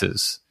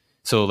devices.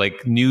 So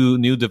like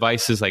new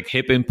devices like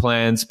hip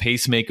implants,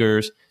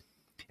 pacemakers.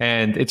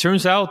 And it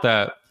turns out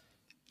that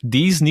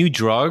these new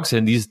drugs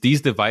and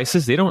these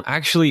devices, they don't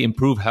actually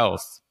improve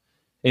health.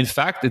 In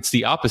fact, it's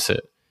the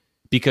opposite.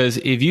 Because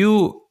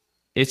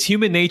it's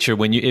human nature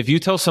if you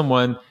tell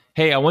someone,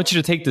 hey, I want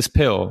you to take this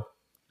pill,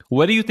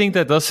 what do you think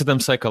that does to them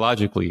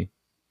psychologically?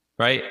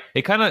 Right?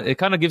 It kind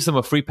of gives them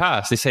a free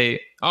pass. They say,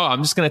 oh,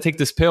 I'm just going to take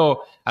this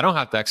pill. I don't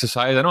have to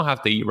exercise. I don't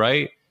have to eat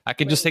right. I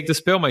can just take this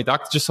pill. My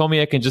doctor just told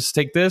me I can just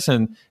take this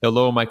and it'll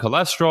lower my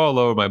cholesterol,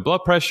 lower my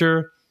blood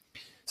pressure.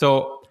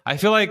 So I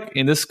feel like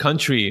in this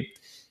country,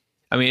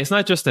 I mean, it's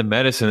not just in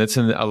medicine, it's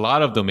in a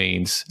lot of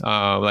domains,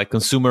 like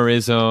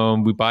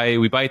consumerism.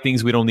 We buy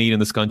things we don't need in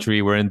this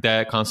country. We're in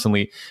debt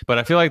constantly. But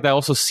I feel like that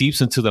also seeps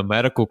into the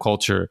medical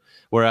culture,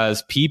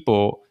 whereas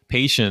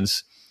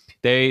patients,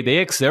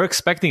 they're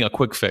expecting a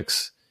quick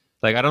fix.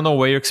 Like, I don't know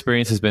where your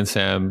experience has been,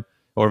 Sam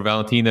or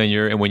Valentina,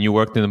 and when you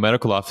worked in the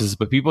medical offices,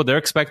 but people, they're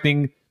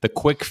expecting the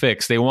quick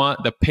fix. They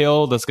want the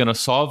pill that's going to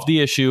solve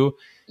the issue.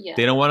 Yeah.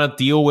 They don't want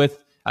to deal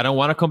with, I don't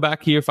want to come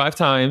back here 5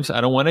 times.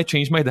 I don't want to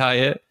change my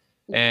diet.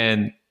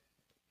 And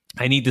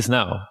I need this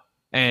now.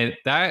 And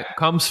that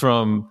comes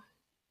from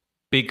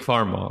big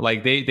pharma.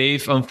 Like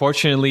they've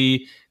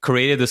unfortunately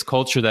created this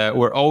culture that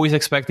we're always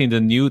expecting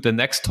the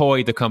next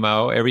toy to come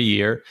out every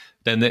year.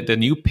 Then the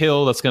new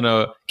pill that's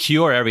gonna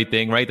cure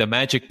everything, right? The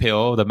magic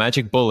pill, the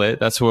magic bullet.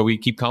 That's what we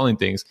keep calling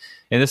things,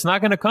 and it's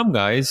not gonna come,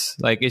 guys.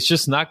 Like it's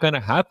just not gonna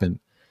happen.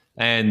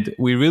 And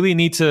we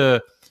need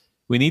to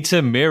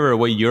mirror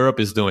what Europe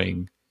is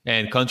doing,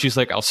 and countries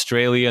like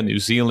Australia, New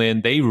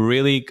Zealand. They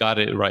really got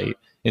it right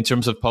in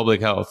terms of public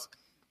health.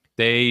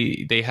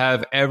 They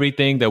have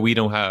everything that we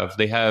don't have.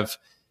 They have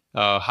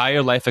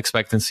higher life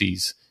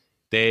expectancies.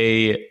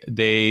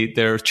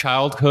 Their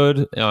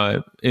childhood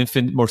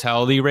infant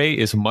mortality rate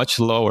is much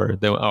lower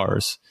than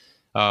ours.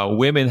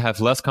 Women have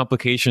less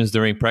complications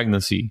during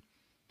pregnancy.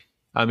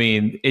 I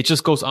mean, it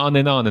just goes on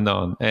and on and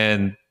on.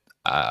 And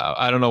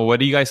I don't know.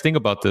 What do you guys think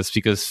about this?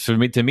 Because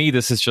to me,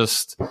 this is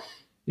just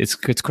it's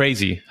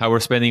crazy how we're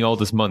spending all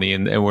this money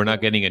and we're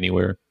not getting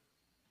anywhere.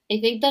 I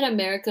think that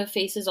America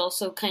faces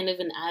also kind of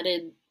an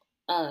added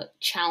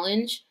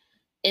challenge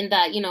in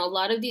that, a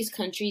lot of these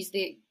countries,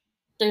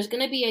 there's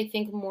going to be, I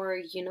think, more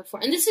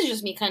uniform. And this is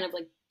just me kind of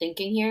like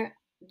thinking here.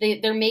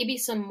 There may be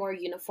some more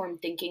uniform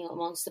thinking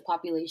amongst the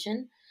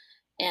population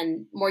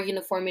and more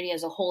uniformity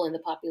as a whole in the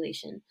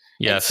population.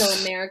 Yes. And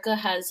so America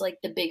has like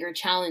the bigger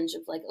challenge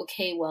of like,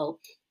 okay, well,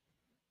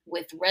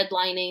 with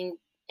redlining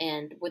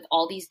and with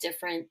all these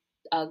different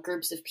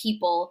groups of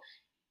people,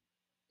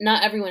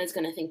 not everyone is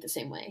going to think the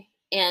same way.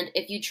 And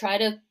if you try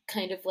to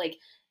kind of like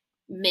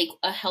make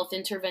a health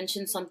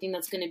intervention something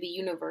that's going to be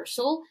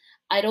universal,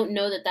 I don't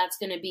know that that's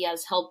going to be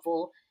as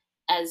helpful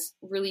as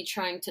really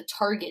trying to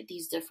target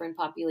these different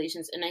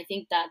populations. And I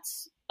think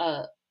that's,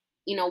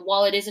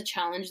 while it is a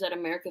challenge that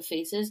America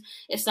faces,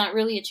 it's not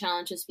really a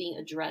challenge that's being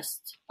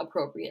addressed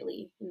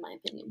appropriately, in my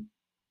opinion.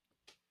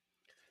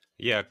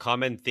 Yeah,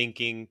 common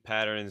thinking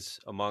patterns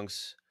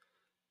amongst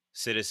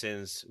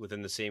citizens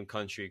within the same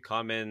country,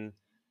 common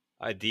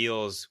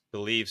ideals,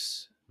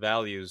 beliefs,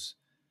 values.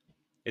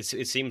 It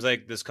seems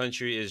like this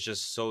country is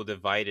just so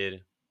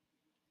divided,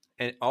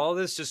 and all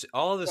this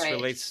Right.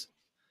 relates.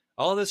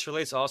 All of this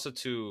relates also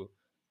to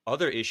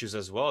other issues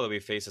as well that we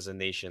face as a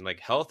nation. Like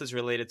health is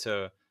related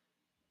to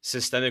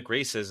systemic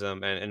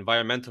racism and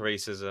environmental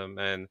racism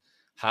and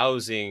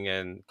housing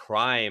and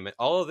crime.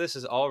 All of this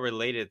is all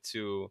related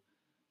to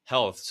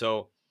health.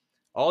 So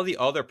all the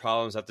other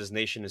problems that this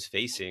nation is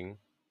facing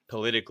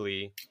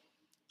politically,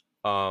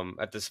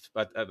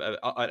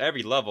 at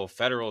every level,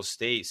 federal,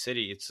 state,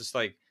 city, it's just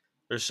like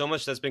there's so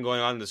much that's been going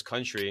on in this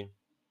country,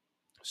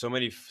 so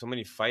much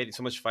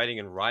fighting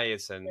and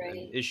riots and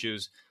Right.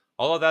 issues.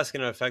 All of that's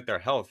going to affect our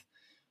health.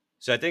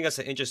 So I think that's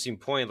an interesting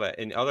point that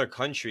in other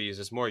countries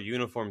there's more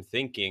uniform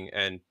thinking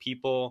and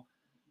people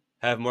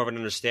have more of an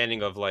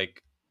understanding of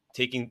like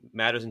taking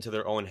matters into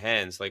their own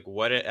hands, like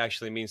what it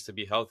actually means to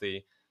be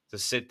healthy, to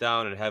sit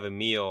down and have a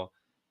meal,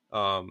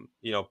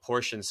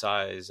 portion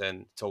size,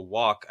 and to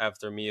walk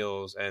after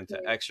meals and to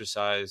Right.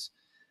 exercise.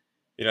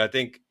 I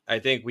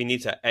think we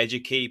need to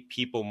educate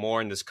people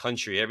more in this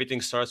country.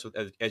 Everything starts with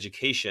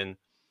education.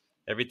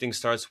 Everything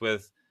starts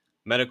with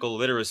medical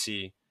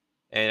literacy.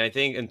 And I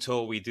think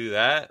until we do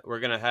that,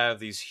 we're going to have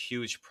these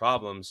huge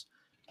problems.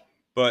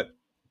 But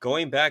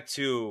going back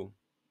to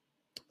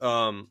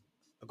um,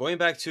 going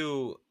back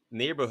to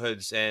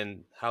neighborhoods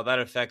and how that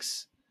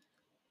affects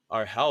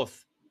our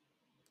health,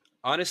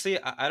 honestly,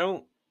 I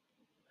don't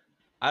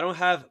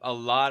have a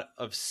lot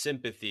of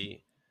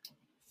sympathy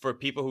for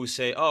people who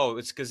say, "Oh,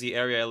 it's because the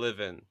area I live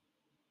in."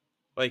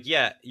 Like,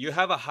 yeah, you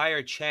have a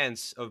higher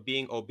chance of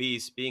being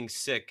obese, being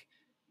sick,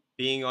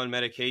 being on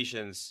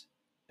medications,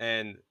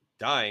 and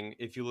dying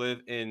if you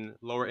live in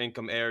lower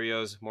income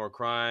areas, more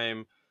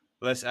crime,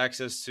 less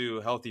access to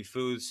healthy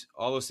foods,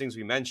 all those things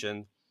we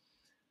mentioned.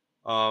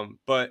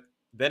 But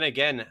then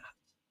again,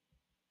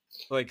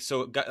 like,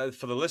 so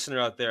for the listener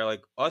out there,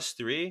 like us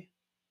three,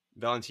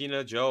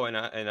 Valentina, Joe, and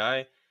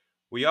I,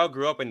 we all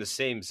grew up in the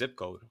same zip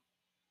code.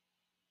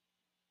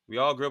 We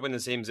all grew up in the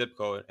same zip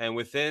code, and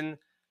within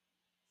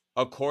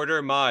a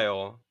quarter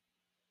mile,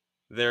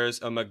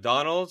 there's a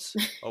McDonald's,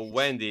 a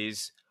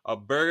Wendy's, a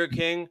Burger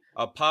King,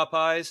 a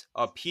Popeyes,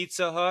 a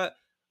Pizza Hut,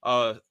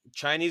 a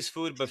Chinese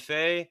food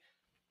buffet,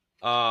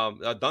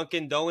 a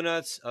Dunkin'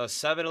 Donuts, a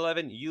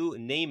 7-Eleven, you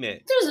name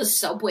it. There's a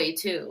Subway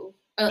too.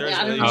 I There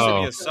don't know used if to it's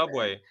be Oh, a still there.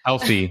 Subway.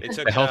 healthy, They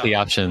took the it healthy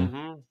out.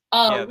 option.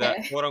 Oh, Yeah, that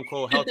okay. quote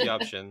unquote healthy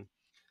option.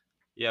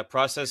 Yeah,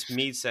 processed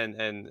meats and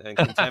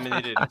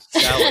contaminated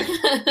salad.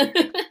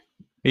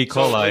 E.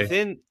 So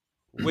coli.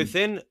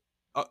 within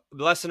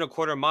less than a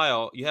quarter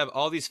mile, you have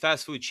all these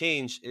fast food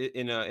chains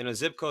in a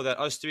zip code that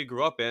us three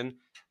grew up in.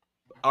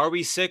 Are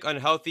we sick,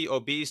 unhealthy,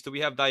 obese? Do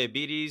we have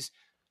diabetes?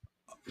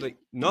 Like,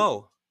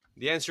 no.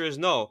 The answer is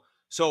no.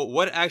 So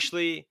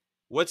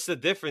what's the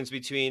difference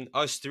between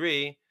us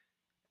three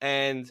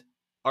and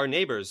our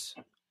neighbors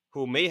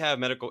who may have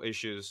medical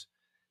issues?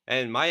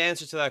 And my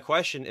answer to that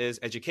question is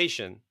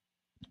education.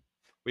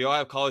 We all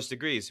have college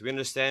degrees. We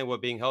understand what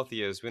being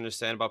healthy is. We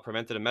understand about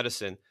preventative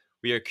medicine.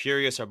 We are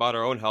curious about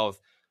our own health.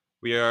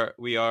 We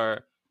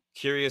are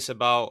curious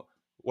about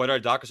what our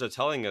doctors are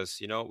telling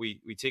us.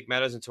 We take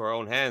matters into our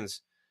own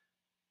hands.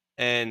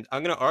 And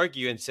I'm going to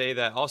argue and say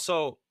that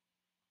also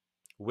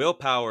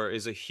willpower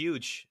is a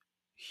huge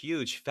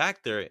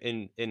factor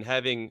in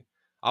having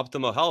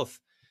optimal health,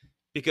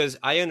 because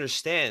I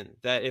understand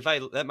that if I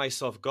let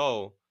myself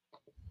go,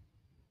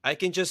 I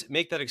can just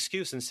make that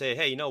excuse and say,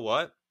 hey, you know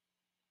what?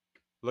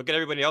 Look at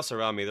everybody else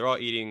around me. They're all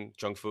eating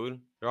junk food.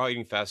 They're all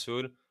eating fast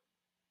food.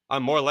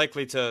 I'm more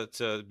likely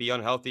to be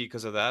unhealthy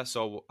because of that.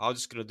 So I'm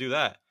just going to do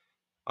that.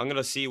 I'm going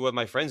to see what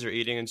my friends are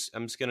eating and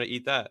I'm just going to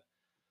eat that.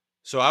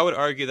 So I would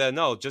argue that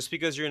no, just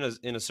because you're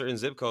in a certain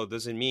zip code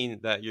doesn't mean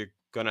that you're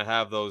going to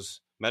have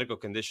those medical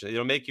conditions.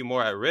 It'll make you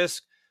more at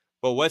risk.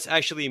 But what's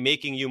actually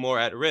making you more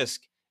at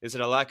risk? Is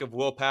it a lack of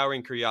willpower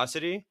and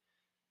curiosity?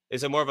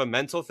 Is it more of a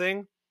mental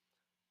thing?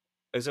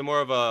 Is it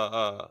more of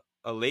a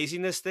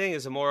laziness thing?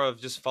 Is it more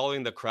of just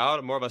following the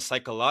crowd? More of a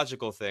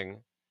psychological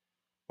thing?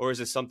 Or is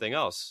it something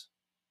else?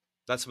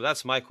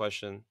 That's my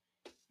question.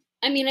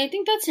 I mean, I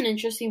think that's an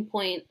interesting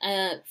point.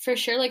 For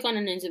sure, like on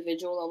an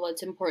individual level,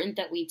 it's important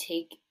that we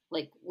take,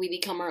 like, we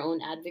become our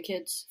own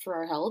advocates for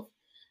our health.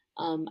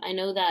 I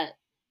know that,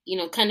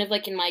 kind of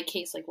like in my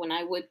case, like when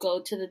I would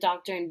go to the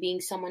doctor and being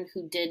someone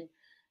who did,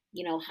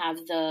 have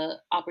the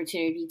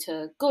opportunity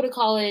to go to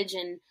college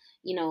and,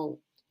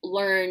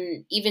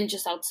 learn even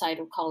just outside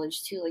of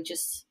college too, like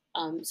just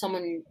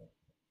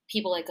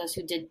people like us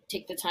who did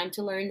take the time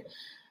to learn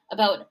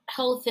about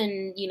health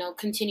and,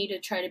 continue to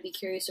try to be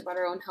curious about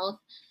our own health.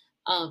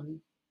 Um,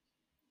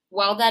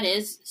 while that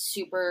is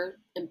super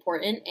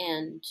important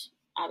and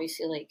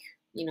obviously like,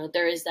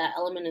 there is that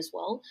element as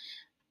well,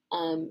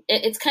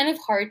 it's kind of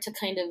hard to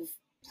kind of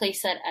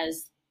place that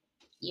as,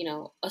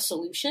 a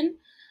solution,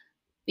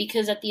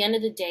 because at the end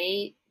of the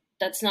day,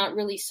 that's not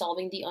really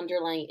solving the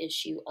underlying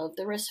issue of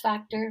the risk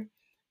factor.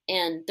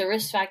 And the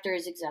risk factor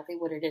is exactly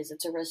what it is.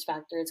 It's a risk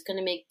factor. It's going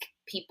to make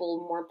people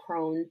more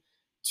prone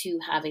to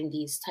having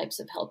these types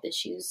of health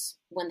issues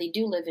when they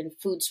do live in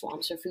food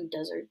swamps or food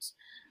deserts.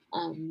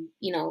 And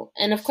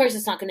of course,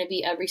 it's not going to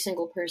be every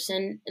single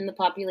person in the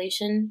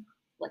population,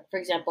 like, for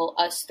example,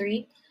 us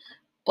three,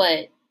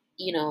 but,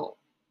 you know,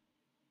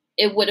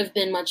 it would have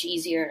been much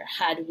easier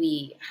had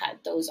we had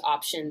those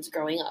options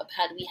growing up,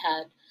 had we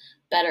had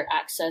better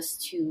access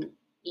to,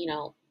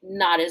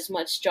 not as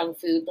much junk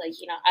food. Like,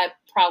 I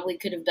probably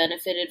could have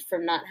benefited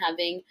from not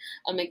having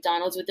a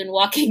McDonald's within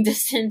walking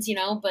distance,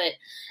 but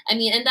I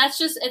mean, and that's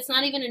just, it's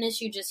not even an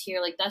issue just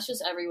here. Like, that's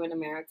just everywhere in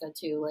America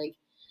too. Like,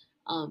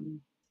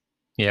 um,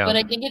 Yeah. but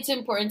I think it's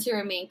important to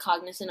remain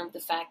cognizant of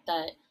the fact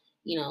that,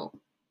 you know,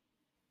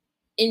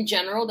 in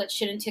general, that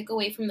shouldn't take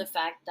away from the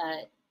fact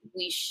that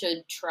we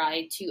should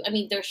try to, I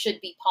mean, there should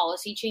be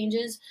policy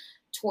changes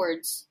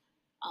towards,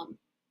 um,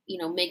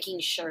 making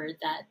sure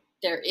that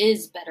there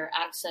is better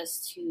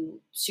access to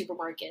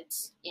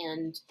supermarkets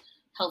and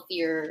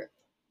healthier,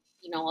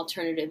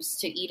 alternatives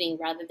to eating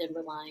rather than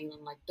relying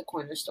on like the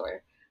corner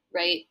store,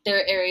 right? There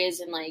are areas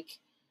in like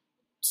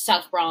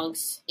South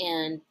Bronx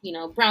and,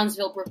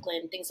 Brownsville,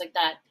 Brooklyn, things like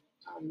that,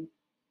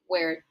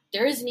 where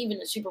there isn't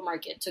even a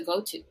supermarket to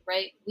go to,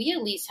 right? We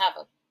at least have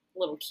a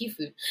little key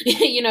food,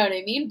 you know what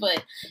I mean?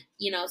 But,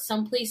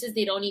 some places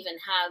they don't even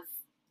have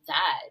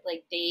that.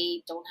 Like,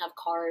 they don't have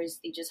cars.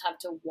 They just have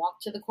to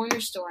walk to the corner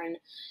store and,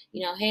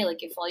 hey,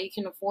 like, if all you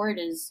can afford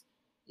is,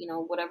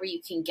 whatever you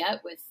can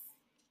get with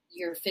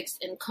your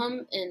fixed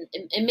income, and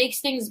it makes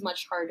things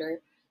much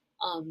harder.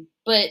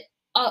 But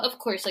of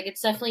course, like,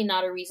 it's definitely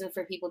not a reason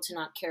for people to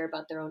not care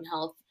about their own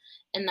health.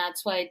 And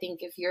that's why I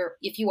think if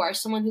you are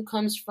someone who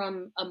comes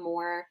from a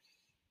more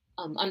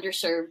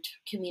underserved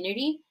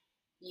community,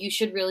 you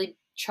should really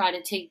try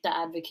to take the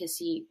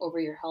advocacy over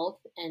your health.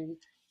 And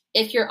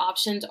if your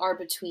options are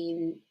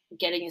between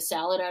getting a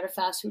salad at a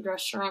fast food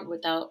restaurant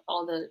without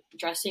all the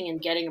dressing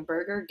and getting a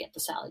burger, get the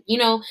salad.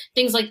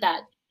 Things like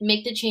that.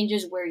 Make the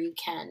changes where you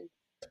can.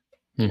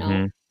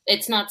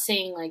 It's not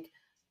saying like,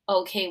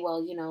 okay,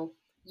 well,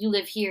 you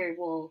live here,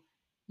 well,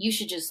 you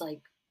should just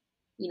like,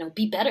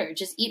 be better,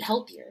 just eat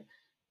healthier.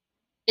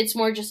 It's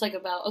more just like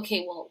about,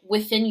 okay, well,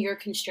 within your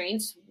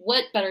constraints,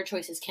 what better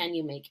choices can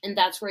you make? And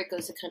that's where it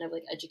goes to kind of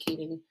like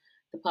educating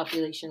the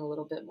population a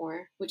little bit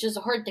more, which is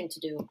a hard thing to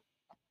do.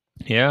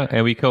 Yeah,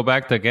 and we go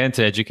back again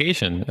to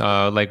education.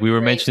 Like we were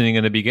Right. mentioning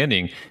in the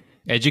beginning,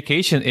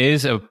 education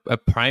is a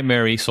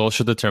primary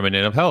social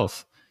determinant of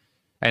health.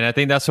 And I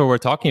think that's what we're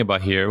talking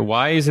about here.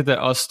 Why is it that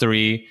us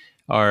three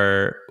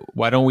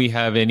why don't we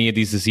have any of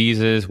these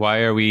diseases?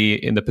 Why are we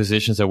in the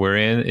positions that we're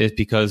in? Is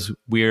because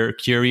we're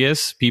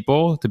curious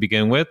people to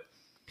begin with.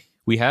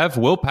 We have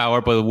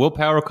willpower, but the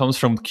willpower comes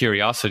from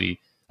curiosity.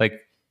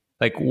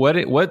 Like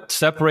what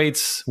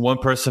separates one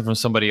person from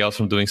somebody else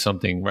from doing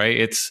something, right?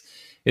 It's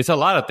a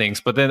lot of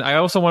things. But then I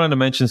also wanted to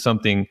mention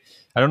something.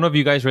 I don't know if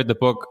you guys read the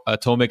book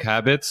Atomic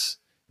Habits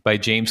by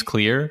James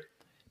Clear,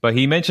 but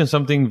he mentioned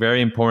something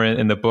very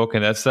important in the book,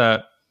 and that's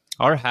that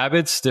our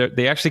habits,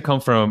 they actually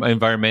come from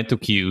environmental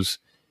cues.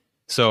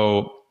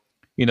 So,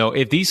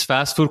 if these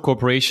fast food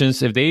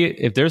corporations,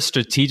 if they're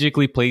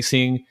strategically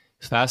placing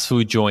fast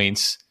food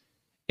joints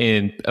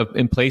in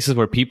places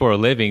where people are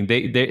living,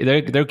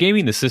 they're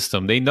gaming the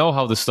system. They know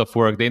how this stuff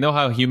works. They know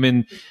how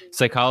human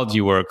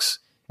psychology works.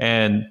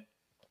 And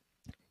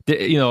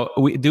you know,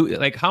 we do,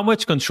 like, how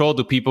much control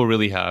do people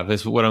really have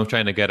is what I'm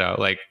trying to get at.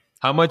 Like,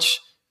 how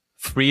much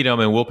freedom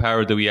and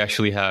willpower do we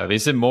actually have?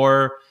 Is it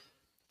more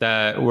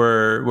that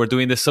we're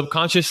doing this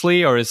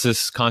subconsciously, or is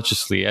this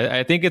consciously?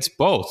 I think it's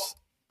both.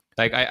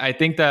 Like, I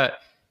think that,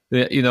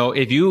 you know,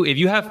 if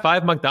you have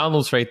 5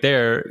 McDonald's right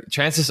there,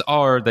 chances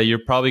are that you're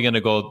probably going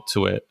to go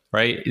to it,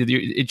 right?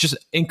 It just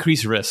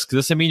increased risk. It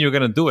doesn't mean you're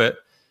going to do it,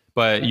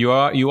 but you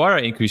are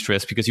at increased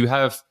risk because you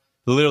have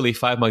literally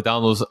 5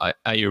 McDonald's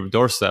at your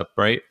doorstep,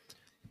 right?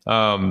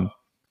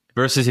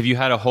 Versus if you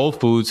had a Whole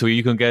Foods where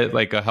you can get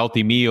like a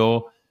healthy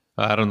meal,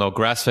 I don't know,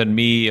 grass-fed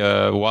meat,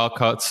 wild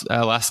caught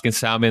Alaskan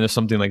salmon or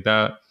something like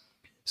that.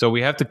 So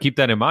we have to keep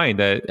that in mind,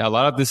 that a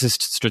lot of this is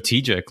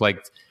strategic.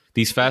 Like,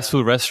 these fast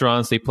food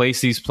restaurants, they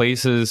place these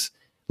places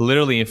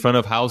literally in front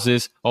of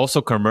houses, also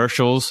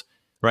commercials,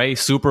 right?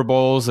 Super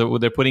Bowls,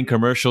 they're putting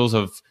commercials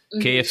of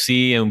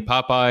KFC and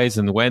Popeyes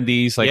and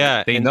Wendy's. Like,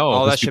 Yeah, they and know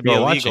all because that should be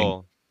people are watching.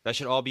 illegal. That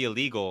should all be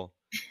illegal.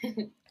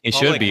 It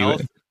should be.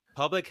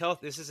 Public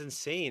health. This is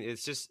insane.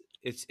 It's just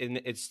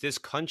it's this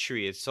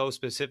country. It's so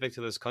specific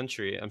to this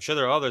country. I'm sure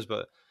there are others,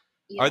 but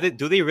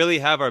do they really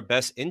have our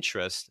best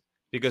interest?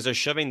 Because they're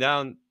shoving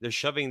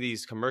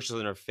these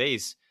commercials in our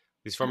face,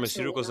 these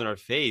pharmaceuticals in our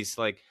face.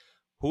 Like,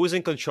 who's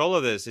in control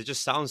of this? It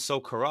just sounds so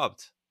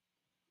corrupt.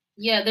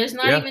 Yeah, there's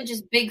not even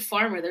just big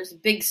pharma. There's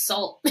big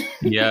salt.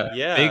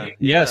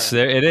 Yes,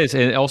 there it is.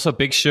 And also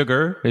big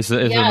sugar is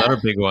another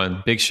big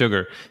one. Big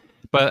sugar.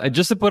 But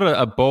just to put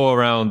a bow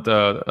around,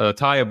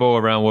 tie a bow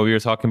around what we were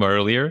talking about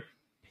earlier,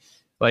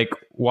 like,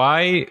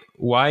 why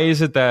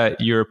is it that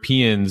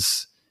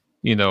Europeans,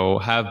 you know,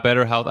 have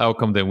better health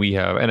outcome than we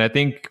have? And I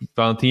think,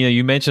 Valentina,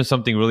 you mentioned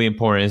something really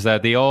important, is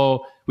that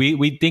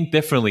we think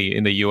differently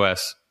in the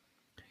US.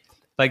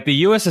 Like, the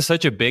US is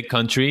such a big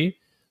country.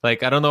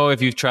 Like, I don't know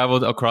if you've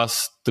traveled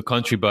across the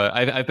country, but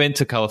I've been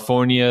to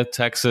California,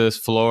 Texas,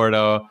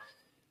 Florida.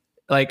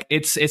 Like,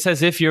 it's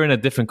as if you're in a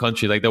different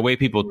country. Like, the way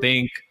people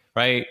think,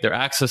 right? Their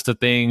access to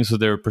things,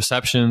 their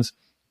perceptions.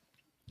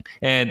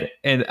 And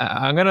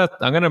I'm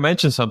gonna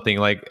mention something.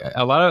 Like,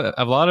 a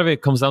lot of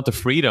it comes down to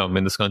freedom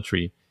in this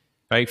country,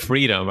 right?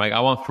 Freedom. Like, I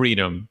want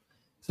freedom.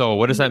 So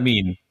what does that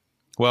mean?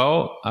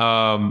 Well,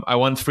 I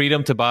want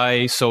freedom to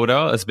buy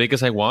soda as big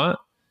as I want,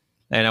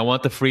 and I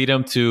want the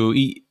freedom to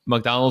eat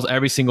McDonald's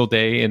every single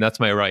day, and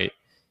that's my right.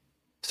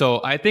 So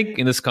I think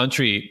in this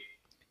country,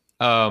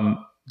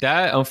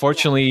 that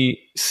unfortunately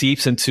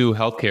seeps into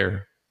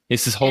healthcare.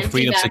 It's this whole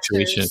freedom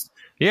situation.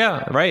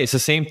 Yeah, right. It's the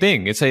same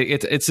thing. It's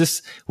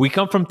this. We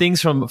come from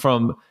things from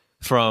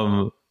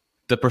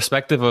the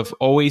perspective of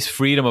always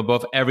freedom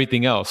above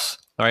everything else,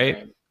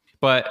 right?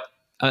 But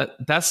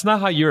that's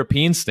not how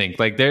Europeans think.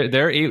 Like,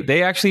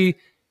 they actually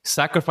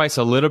sacrifice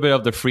a little bit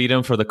of the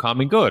freedom for the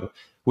common good,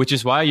 which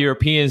is why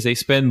Europeans, they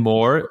pay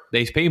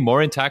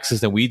more in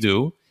taxes than we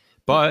do,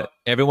 but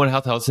everyone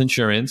has health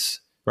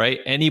insurance, right?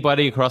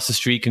 Anybody across the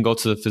street can go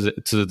to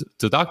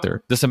the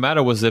doctor. Doesn't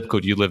matter what zip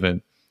code you live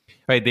in.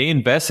 Right, they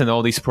invest in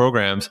all these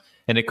programs,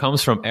 and it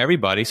comes from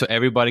everybody, so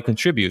everybody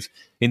contributes.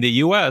 In the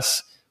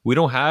U.S., we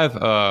don't have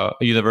a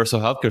universal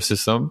healthcare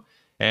system,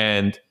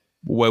 and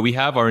what we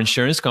have are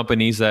insurance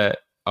companies that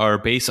are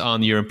based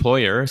on your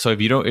employer. So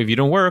if you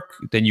don't work,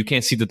 then you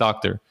can't see the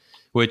doctor,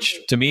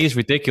 which to me is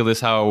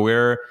ridiculous. How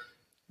we're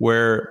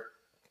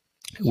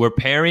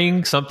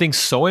pairing something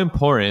so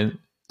important,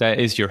 that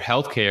is your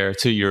healthcare,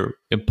 to your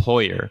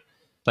employer.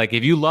 Like,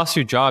 if you lost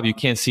your job, you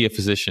can't see a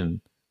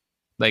physician.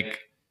 Like,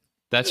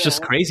 that's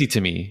just crazy to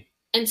me.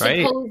 And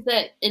suppose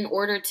that in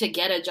order to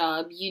get a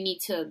job, you need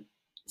to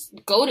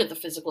go to the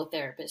physical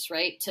therapist,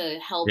 right? To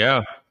help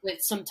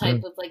with some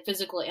type of like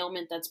physical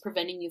ailment that's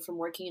preventing you from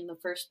working in the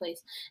first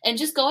place. And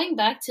just going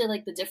back to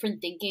like the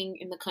different thinking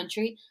in the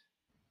country,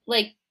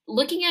 like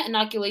looking at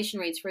inoculation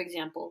rates, for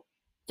example,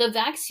 the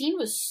vaccine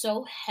was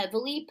so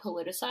heavily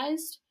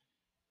politicized.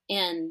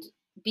 And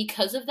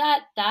because of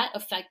that, that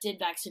affected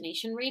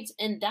vaccination rates.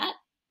 And that,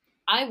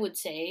 I would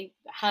say,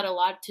 had a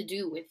lot to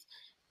do with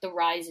the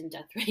rise in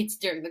death rates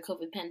during the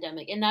COVID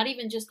pandemic. And not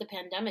even just the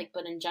pandemic,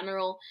 but in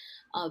general,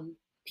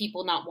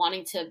 people not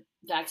wanting to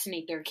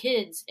vaccinate their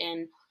kids.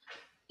 And,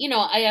 you know,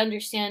 I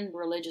understand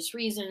religious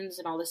reasons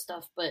and all this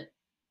stuff, but,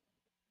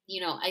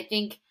 you know, I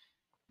think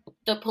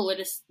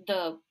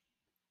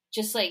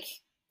just like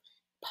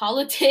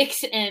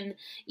politics and,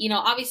 you know,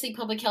 obviously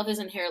public health is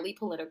inherently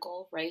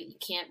political, right? You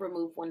can't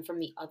remove one from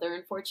the other,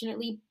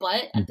 unfortunately.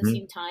 But at the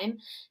same time,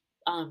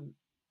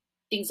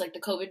 things like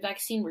the COVID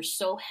vaccine were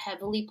so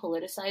heavily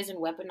politicized and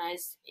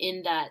weaponized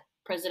in that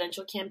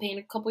presidential campaign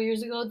a couple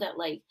years ago that,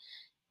 like,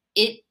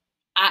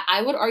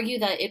 I would argue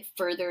that it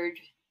furthered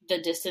the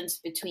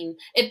distrust between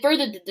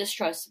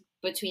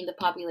the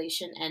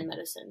population and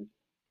medicine.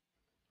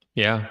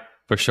 Yeah,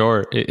 for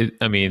sure.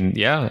 I mean,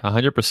 yeah,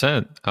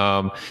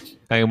 100%.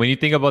 And when you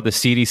think about the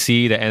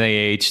CDC, the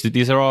NIH,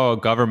 these are all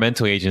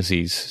governmental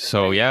agencies.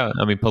 So yeah,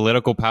 I mean,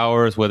 political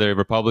powers, whether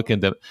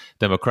Republican,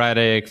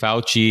 Democratic,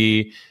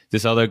 Fauci,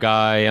 this other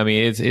guy. I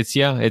mean,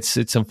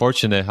 it's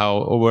unfortunate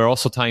how we're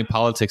also tying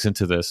politics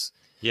into this.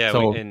 Yeah,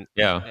 we So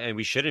yeah, and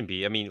we shouldn't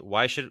be. I mean,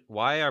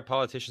 why are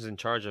politicians in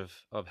charge of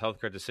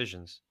healthcare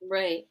decisions?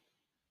 Right.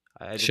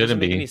 It doesn't shouldn't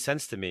make any be.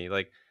 sense to me.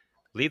 Like,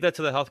 leave that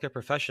to the healthcare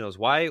professionals.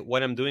 Why,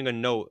 when I'm doing a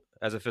note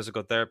as a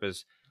physical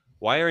therapist,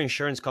 why are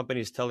insurance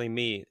companies telling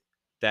me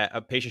that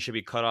a patient should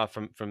be cut off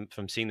from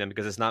seeing them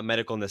because it's not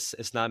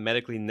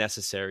medically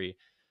necessary?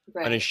 An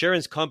Right.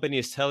 insurance company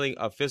is telling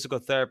a physical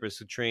therapist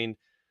who trained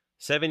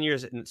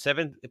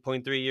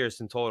 7.3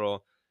 years in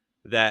total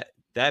that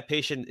that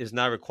patient is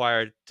not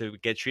required to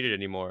get treated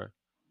anymore.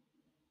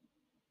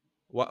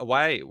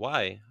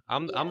 Why?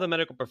 I'm Yeah. the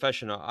medical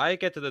professional. I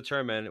get to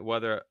determine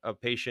whether a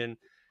patient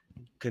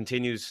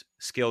continues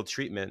skilled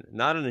treatment,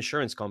 not an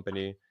insurance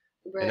company.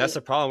 And that's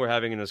Right. the problem we're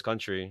having in this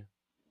country.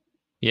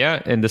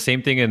 Yeah, and the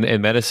same thing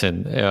in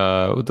medicine.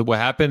 What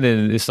happened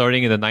in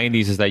starting in the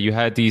 '90s is that you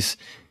had these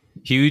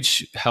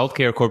huge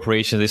healthcare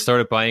corporations. They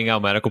started buying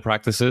out medical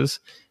practices,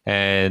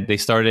 and they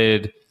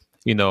started,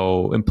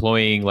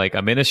 employing like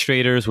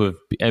administrators with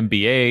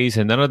MBAs,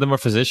 and none of them are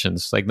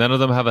physicians. Like none of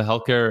them have a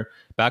healthcare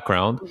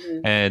background,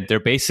 Hmm. and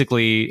they're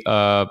basically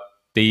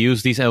they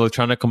use these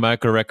electronic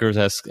medical records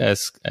as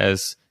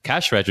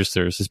cash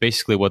registers. Is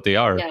basically what they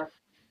are,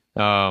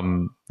 Yeah.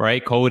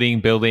 right? Coding,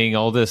 building,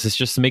 all this. It's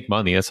just to make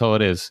money. That's all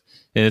it is,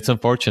 and it's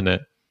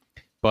unfortunate.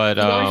 If But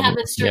you don't have a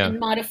yeah, certain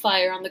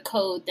modifier on the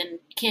code, then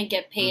you can't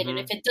get paid. And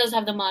if Mm-hmm. it does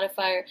have the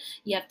modifier,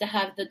 you have to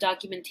have the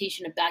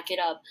documentation to back it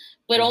up.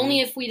 But Mm-hmm.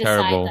 only if we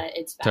decide terrible, that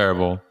it's valid.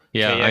 terrible.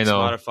 Yeah, I KX know.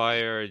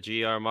 modifier,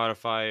 GR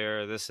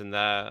modifier, this and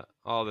that,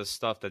 all this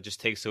stuff that just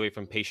takes away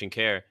from patient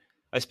care.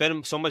 I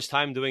spend so much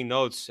time doing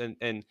notes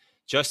and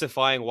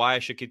justifying why I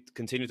should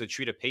continue to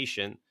treat a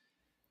patient,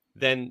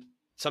 then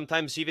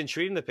sometimes even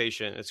treating the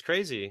patient. It's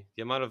crazy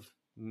the amount of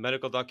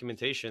medical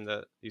documentation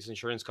that these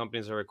insurance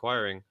companies are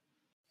requiring.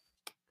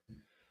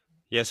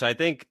 Yes, I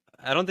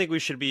don't think we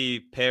should be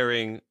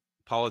pairing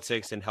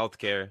politics and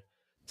healthcare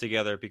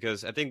together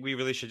because I think we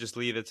really should just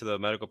leave it to the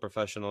medical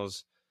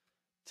professionals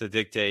to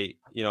dictate,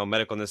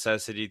 medical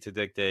necessity to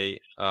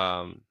dictate,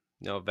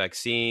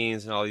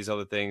 vaccines and all these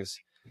other things.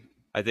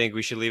 I think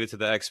we should leave it to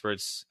the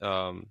experts. I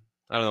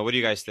don't know. What do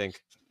you guys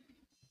think?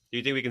 Do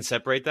you think we can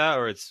separate that,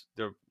 or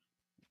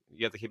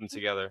you have to keep them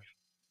together?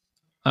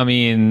 I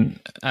mean,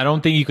 I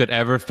don't think you could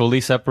ever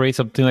fully separate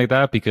something like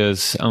that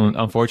because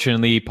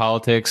unfortunately,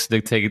 politics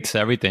dictates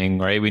everything,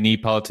 right? We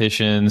need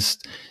politicians.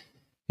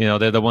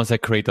 They're the ones that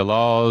create the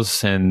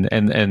laws, and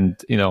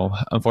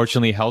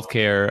unfortunately,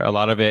 healthcare. A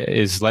lot of it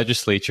is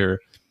legislature.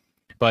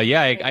 But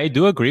yeah, I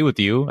do agree with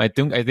you. I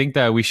think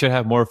that we should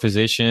have more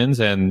physicians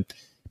and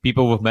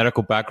people with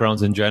medical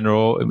backgrounds in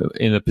general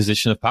in a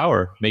position of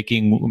power,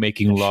 making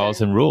For laws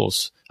sure. and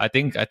rules. I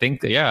think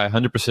yeah, I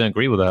 100%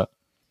 agree with that.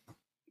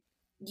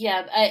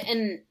 Yeah,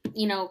 and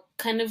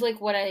kind of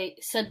like what I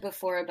said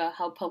before about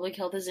how public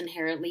health is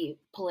inherently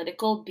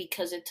political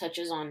because it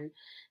touches on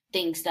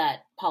things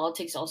that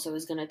politics also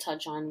is going to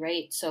touch on,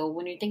 right? So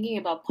when you're thinking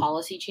about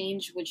policy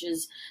change, which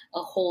is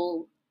a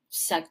whole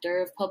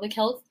sector of public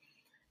health,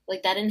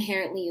 like that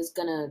inherently is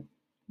going to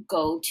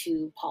go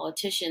to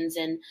politicians.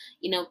 And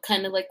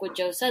kind of like what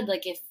Joe said,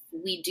 like if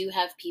we do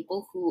have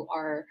people who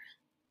are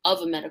of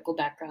a medical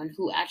background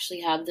who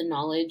actually have the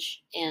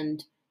knowledge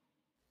and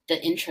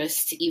the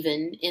interest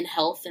even in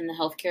health and the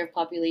healthcare of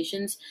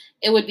populations,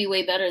 it would be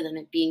way better than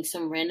it being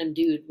some random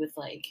dude with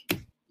like,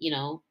 you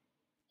know,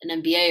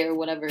 an MBA or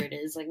whatever it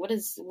is. Like what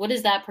is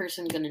that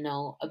person going to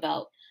know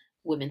about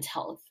women's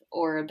health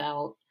or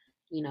about,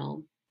 you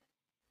know,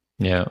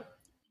 Yeah.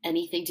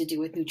 anything to do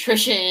with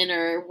nutrition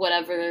or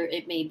whatever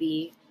it may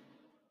be.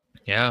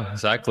 Yeah,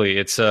 exactly.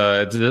 There's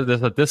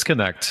a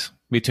disconnect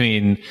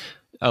between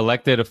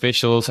elected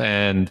officials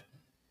and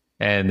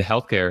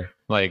healthcare.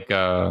 Like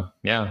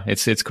yeah,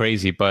 it's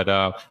crazy. But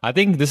I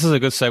think this is a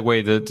good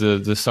segue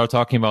to start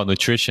talking about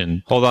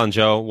nutrition. Hold on,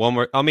 Joe. One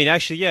more. I mean,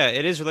 actually, yeah,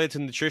 it is related to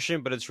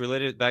nutrition, but it's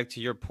related back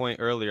to your point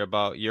earlier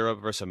about Europe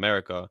versus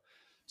America.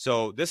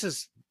 So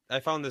I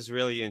found this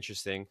really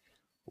interesting.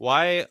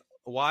 Why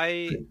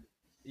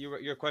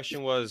your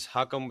question was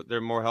how come they're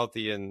more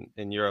healthy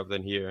in Europe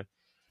than here?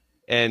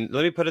 And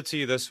let me put it to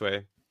you this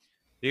way.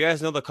 You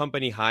guys know the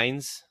company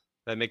Heinz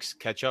that makes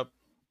ketchup?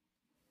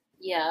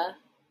 Yeah.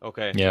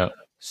 Okay. Yeah.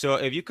 So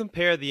if you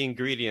compare the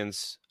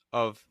ingredients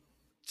of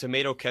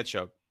tomato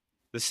ketchup,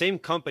 the same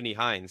company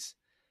Heinz,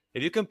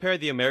 if you compare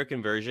the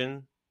American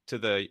version to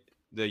the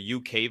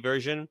UK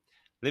version,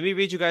 let me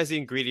read you guys the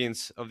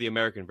ingredients of the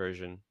American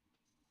version.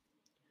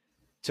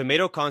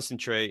 Tomato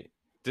concentrate,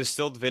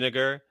 distilled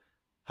vinegar,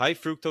 high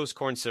fructose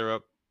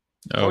Oh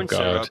corn God.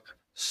 syrup,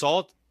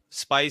 salt,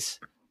 spice,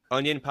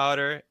 onion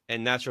powder,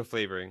 and natural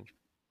flavoring.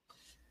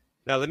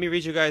 Now let me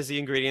read you guys the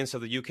ingredients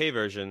of the UK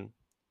version.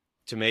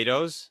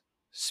 Tomatoes,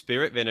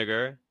 spirit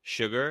vinegar,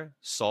 sugar,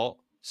 salt,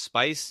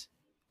 spice,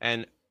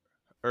 and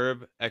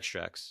herb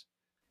extracts.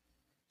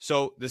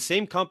 So the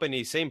same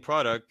company, same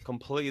product,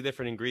 completely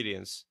different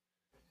ingredients.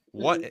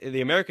 What Mm-hmm.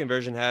 the American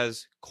version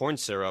has corn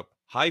syrup,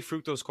 high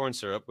fructose corn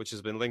syrup, which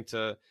has been linked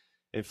to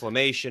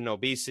inflammation,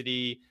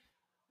 obesity,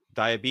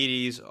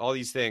 diabetes, all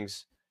these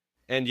things.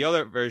 And the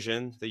other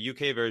version, the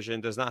UK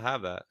version, does not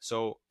have that.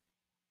 So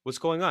What's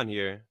going on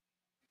here?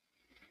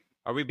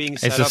 Are we being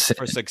It's set up the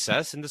for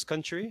success in this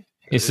country?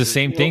 it's the Is it,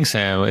 same thing,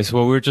 Sam. It's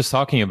what we were just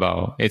talking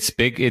about. It's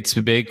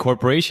big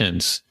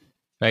corporations,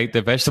 right?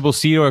 The vegetable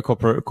seed oil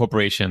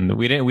corporation.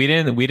 We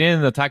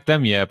didn't attack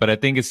them yet, but I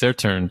think it's their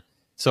turn.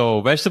 So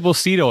vegetable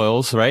seed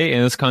oils, right,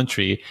 in this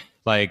country,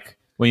 like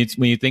when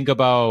you think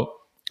about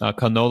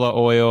canola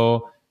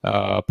oil,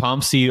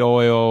 palm seed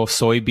oil,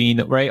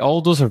 soybean, right?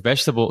 All those are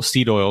vegetable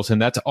seed oils, and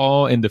that's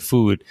all in the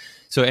food.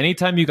 So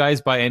anytime you guys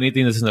buy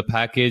anything that's in a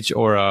package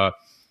or a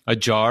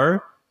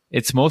jar,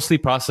 it's mostly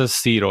processed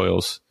seed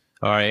oils.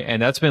 All right.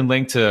 And that's been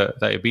linked to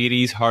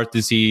diabetes, heart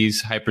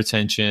disease,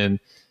 hypertension,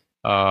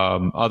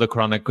 other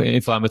chronic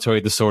inflammatory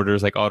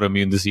disorders like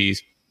autoimmune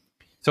disease.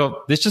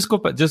 So this just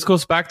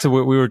goes back to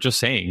what we were just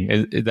saying,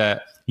 is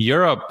that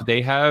Europe,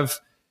 they have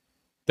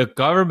the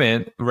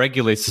government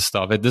regulates the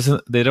stuff.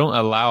 They don't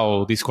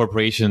allow these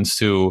corporations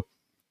to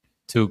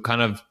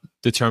kind of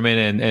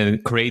determine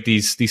and create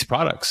these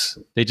products.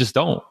 They just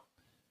don't.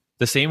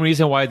 The same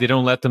reason why they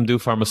don't let them do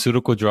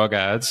pharmaceutical drug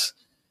ads.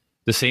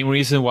 The same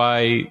reason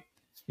why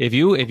if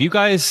you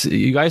guys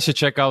should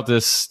check out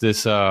this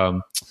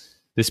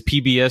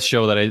PBS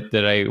show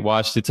that I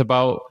watched. It's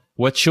about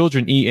what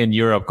children eat in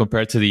Europe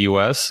compared to the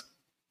US.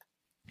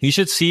 You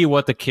should see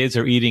what the kids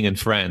are eating in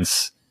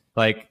France.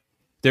 Like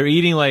they're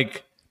eating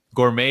like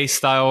gourmet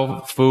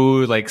style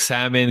food, like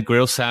salmon,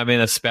 grilled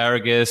salmon,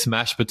 asparagus,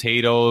 mashed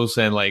potatoes,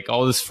 and like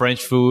all this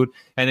French food.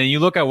 And then you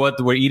look at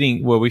what we're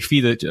eating, what we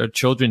feed our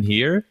children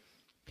here.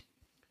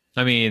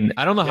 I mean,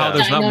 I don't know how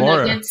there's not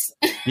more. Nuggets.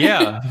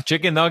 Yeah,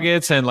 chicken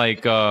nuggets and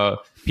like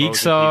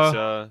pizza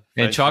and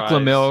French chocolate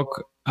fries.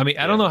 milk. I mean,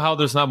 I don't know how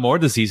there's not more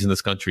disease in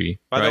this country.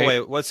 By the right? way,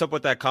 what's up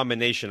with that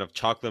combination of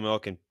chocolate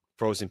milk and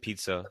frozen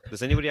pizza?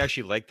 Does anybody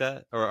actually like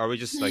that, or are we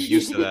just like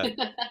used to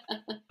that?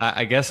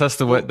 I guess that's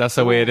the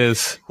way it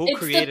is. Who It's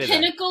created the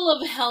pinnacle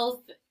of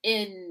health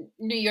in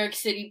New York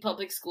City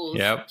public schools.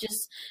 Yep.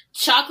 Just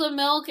chocolate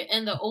milk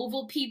and the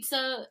oval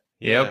pizza.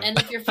 Yep. And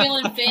if you're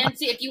feeling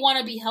fancy, if you want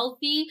to be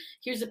healthy,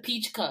 here's a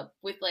peach cup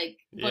with like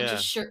a bunch of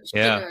sugar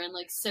and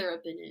like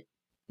syrup in it.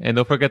 And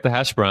don't forget the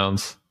hash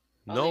browns.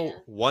 No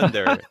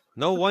wonder.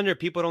 No wonder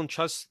people don't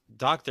trust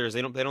doctors.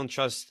 They don't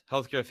trust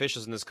healthcare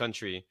officials in this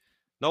country.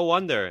 No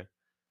wonder.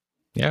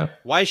 Yeah.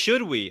 Why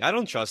should we? I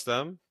don't trust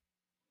them.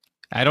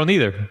 I don't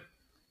either.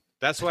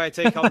 That's why I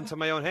take health into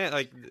my own hand.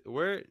 Like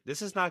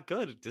this is not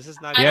good. This is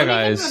not I good. don't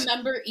guys. even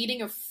remember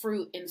eating a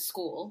fruit in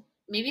school.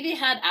 Maybe they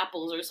had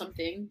apples or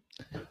something.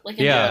 Like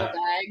in little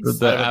bags.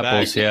 The Out of a bag.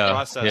 apples,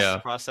 yeah.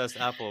 Processed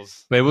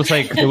apples. But it was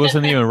like it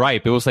wasn't even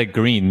ripe. It was like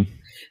green.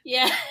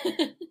 Yeah.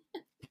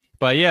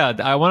 But yeah,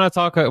 I want to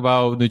talk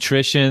about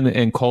nutrition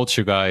and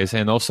culture, guys,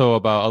 and also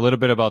about a little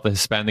bit about the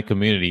Hispanic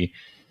community.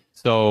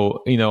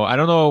 So, I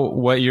don't know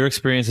what your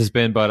experience has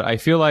been, but I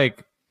feel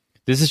like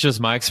this is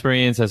just my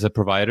experience as a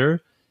provider.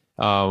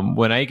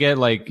 When I get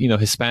like,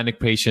 Hispanic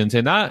patients,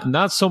 and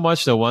not so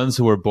much the ones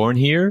who were born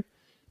here,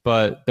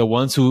 but the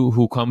ones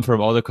who come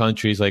from other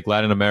countries like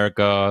Latin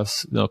America,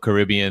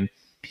 Caribbean,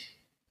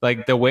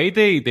 like the way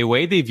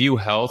they view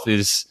health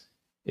is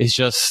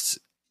just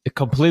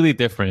completely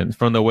different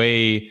from the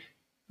way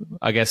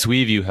I guess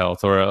we view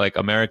health, or like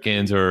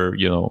Americans, or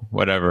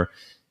whatever.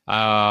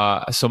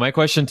 So my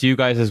question to you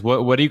guys is,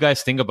 what do you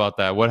guys think about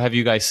that? What have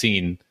you guys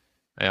seen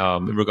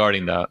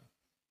regarding that?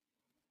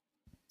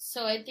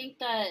 So I think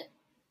that,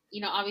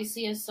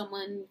 obviously as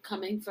someone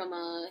coming from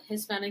a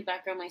Hispanic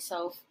background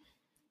myself,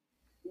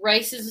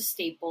 rice is a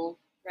staple,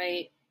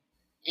 right?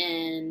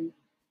 And,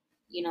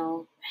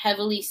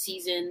 heavily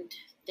seasoned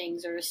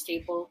things are a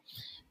staple.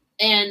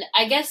 And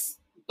I guess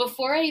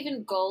before I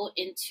even go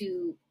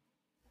into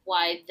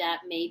why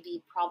that may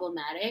be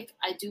problematic,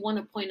 I do want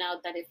to point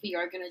out that if we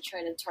are going to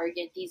try to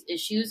target these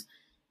issues,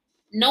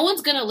 no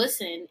one's going to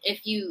listen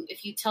if you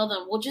tell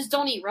them, well, just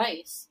don't eat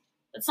rice.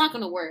 That's not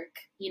going to work,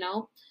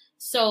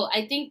 So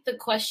I think the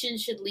question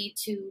should lead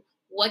to,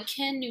 what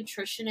can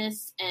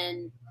nutritionists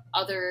and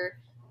other,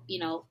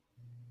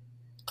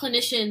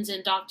 clinicians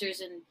and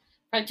doctors and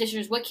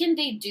practitioners, what can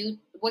they do?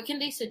 What can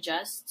they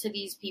suggest to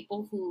these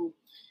people who,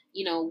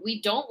 we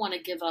don't want to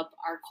give up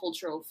our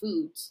cultural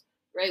foods,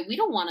 right? We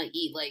don't want to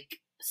eat like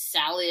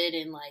salad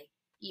and like,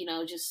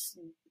 just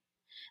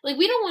like,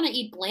 we don't want to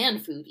eat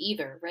bland food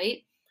either,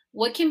 right?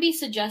 What can be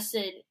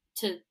suggested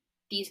to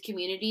these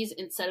communities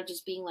instead of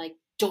just being like,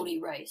 don't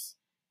eat rice?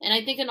 And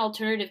I think an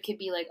alternative could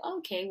be like,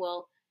 okay,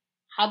 well,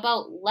 how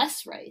about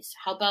less rice?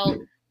 How about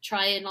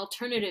try an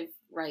alternative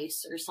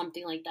rice or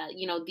something like that?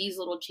 These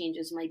little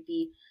changes might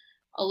be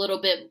a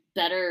little bit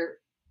better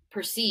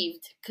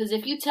perceived. Because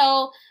if you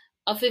tell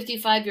a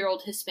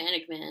 55-year-old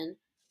Hispanic man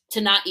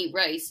to not eat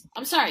rice,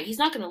 I'm sorry, he's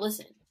not going to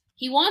listen.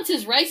 He wants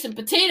his rice and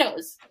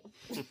potatoes.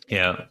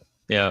 Yeah,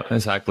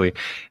 exactly.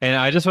 And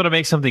I just want to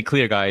make something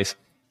clear, guys.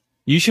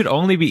 You should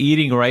only be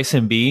eating rice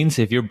and beans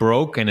if you're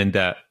broke and in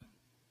debt.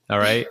 All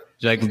right?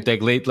 Like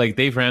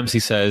Dave Ramsey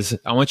says,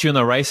 I want you on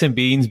a rice and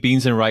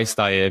beans and rice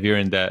diet if you're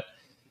in debt.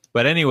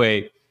 But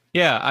anyway,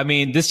 yeah, I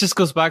mean, this just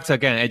goes back to,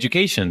 again,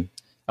 education.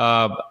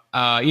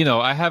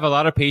 I have a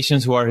lot of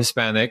patients who are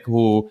Hispanic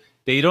who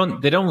they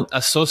don't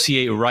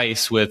associate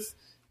rice with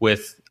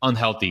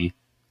unhealthy,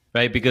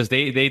 right? Because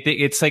they think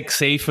it's like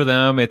safe for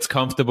them, it's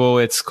comfortable,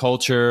 it's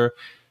culture,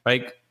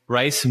 right?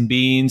 Rice and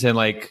beans and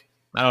like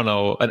I don't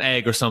know, an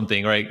egg or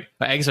something, right?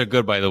 Eggs are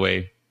good, by the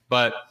way,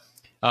 but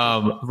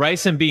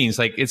rice and beans,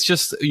 like it's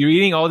just you're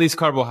eating all these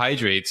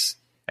carbohydrates,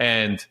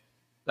 and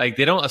like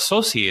they don't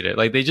associate it,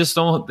 like they just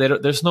don't,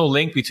 there's no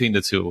link between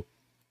the two.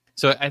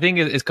 So I think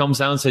it comes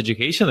down to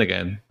education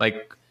again,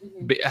 like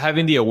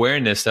having the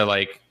awareness that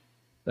like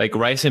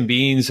rice and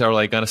beans are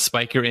like gonna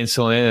spike your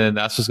insulin, and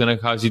that's what's gonna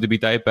cause you to be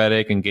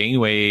diabetic and gain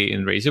weight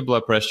and raise your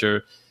blood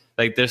pressure.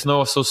 Like there's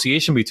no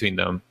association between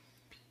them.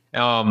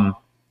 Um,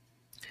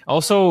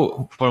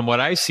 Also, from what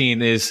I've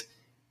seen, is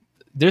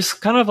there's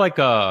kind of like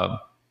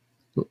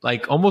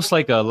almost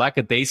like a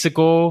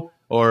lackadaisical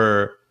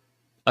or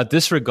a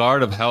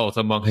disregard of health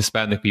among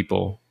Hispanic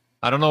people.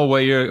 I don't know what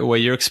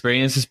your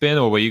experience has been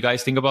or what you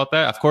guys think about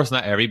that. Of course,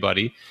 not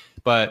everybody,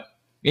 but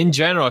in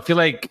general, I feel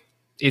like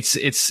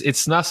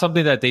it's not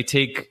something that they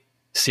take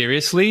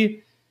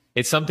seriously.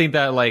 It's something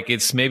that like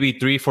it's maybe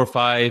 3, 4,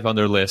 5 on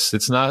their list.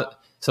 It's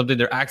not something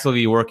they're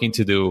actively working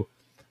to do.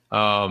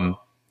 And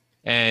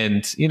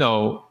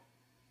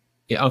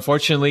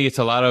unfortunately, it's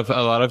a lot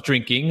of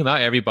drinking.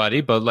 Not everybody,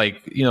 but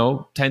like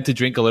tend to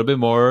drink a little bit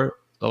more.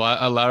 A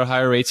lot of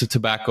higher rates of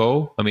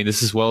tobacco. I mean,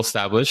 this is well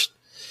established.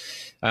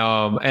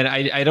 And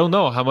I don't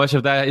know how much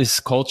of that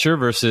is culture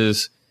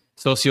versus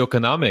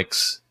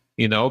socioeconomics.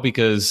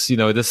 Because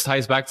this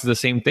ties back to the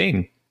same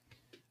thing.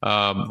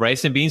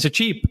 Rice and beans are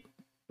cheap.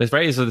 That's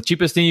right. It's the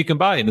cheapest thing you can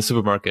buy in the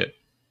supermarket.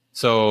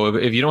 So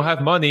if you don't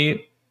have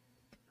money,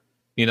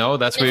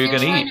 that's where you're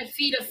going to eat. Trying to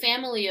feed a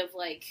family of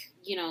like,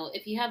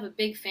 if you have a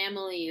big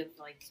family of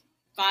like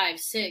 5,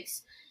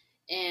 6,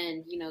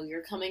 and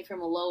you're coming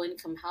from a low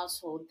income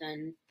household,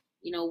 then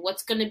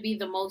what's going to be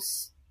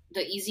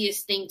the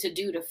easiest thing to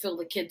do to fill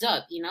the kids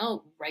up?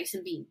 Rice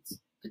and beans,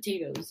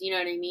 potatoes. You know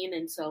what I mean?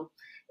 And so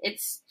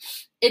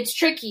it's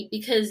tricky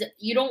because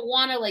you don't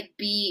want to like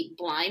be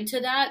blind to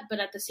that, but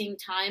at the same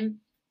time,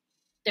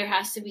 there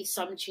has to be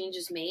some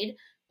changes made.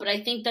 But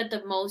I think that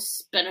the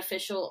most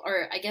beneficial,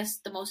 or I guess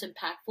the most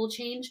impactful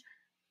change,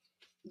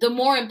 the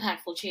more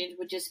impactful change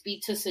would just be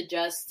to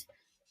suggest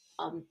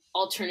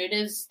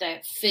alternatives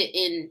that fit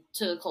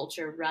into the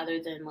culture rather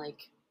than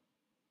like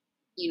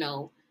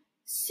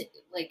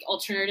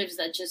alternatives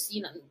that just,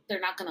 they're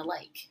not going to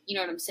like, you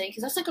know what I'm saying?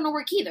 Because that's not going to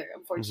work either,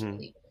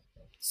 unfortunately. Mm-hmm.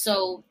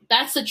 So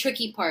that's the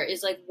tricky part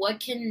is like,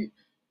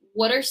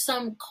 what are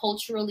some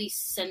culturally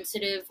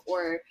sensitive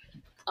or,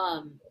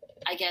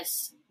 I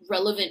guess,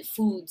 relevant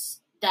foods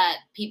that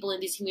people in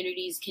these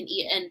communities can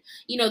eat? And,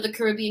 the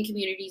Caribbean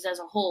communities as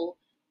a whole,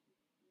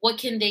 what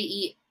can they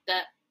eat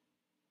that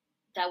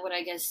would,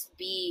 I guess,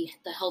 be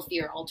the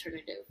healthier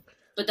alternative,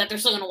 but that they're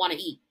still going to want to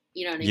eat?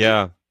 You know what I mean?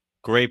 Yeah,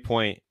 great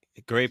point.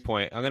 Great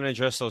point. I'm going to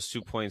address those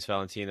 2 points,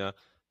 Valentina.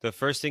 The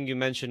first thing you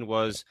mentioned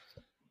was,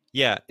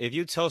 yeah, if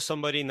you tell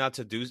somebody not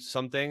to do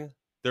something,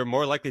 they're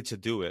more likely to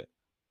do it.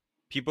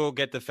 People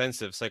get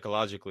defensive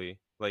psychologically.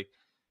 Like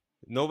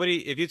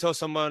if you tell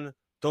someone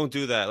don't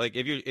do that, like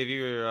if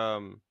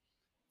you're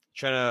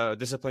trying to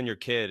discipline your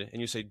kid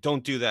and you say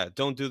don't do that,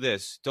 don't do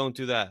this, don't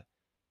do that,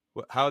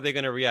 how are they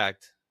going to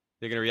react?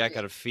 They're going to react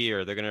out of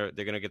fear. They're going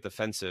to get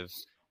defensive.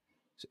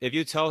 So if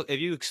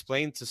you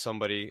explain to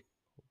somebody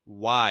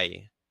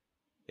why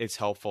it's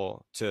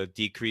helpful to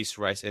decrease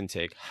rice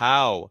intake,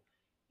 how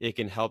it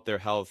can help their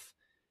health.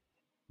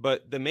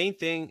 But the main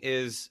thing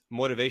is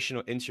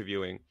motivational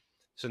interviewing.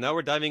 So now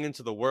we're diving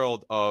into the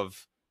world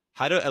of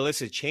how to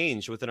elicit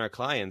change within our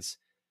clients.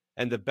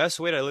 And the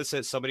best way to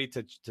elicit somebody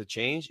to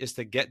change is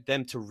to get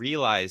them to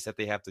realize that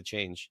they have to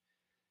change.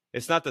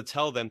 It's not to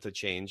tell them to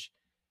change.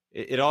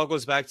 It all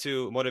goes back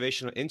to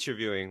motivational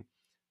interviewing.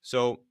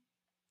 So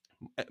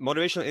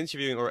motivational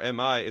interviewing, or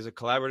MI, is a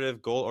collaborative,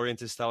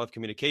 goal-oriented style of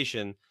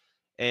communication.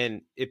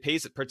 And it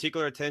pays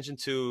particular attention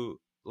to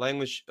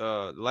language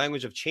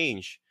of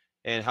change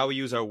and how we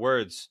use our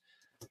words.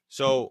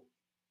 So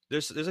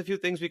there's a few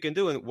things we can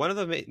do. And one of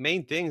the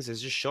main things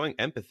is just showing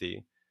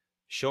empathy,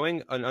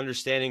 showing an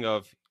understanding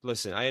of,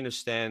 listen, I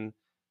understand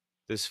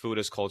this food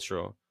is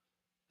cultural.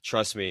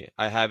 Trust me,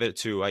 I have it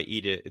too. I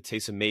eat it. It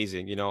tastes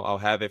amazing. I'll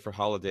have it for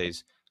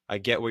holidays. I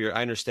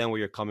understand where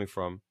you're coming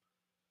from.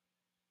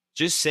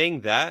 Just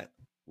saying that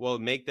will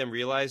make them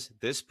realize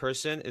this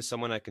person is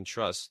someone I can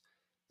trust.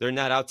 They're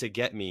not out to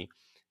get me.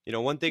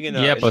 One thing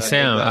but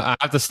Sam, I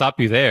have to stop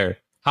you there.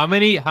 How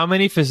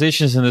many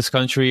physicians in this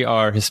country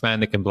are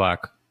Hispanic and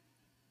Black?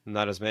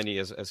 Not as many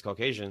as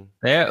Caucasian.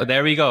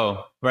 There we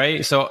go.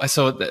 Right. So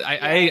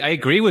I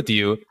agree with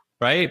you.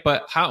 Right.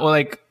 But how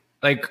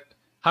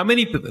how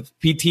many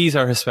PTs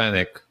are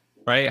Hispanic?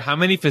 Right. How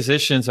many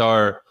physicians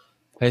are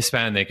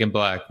Hispanic and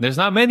Black? There's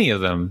not many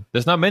of them.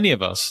 There's not many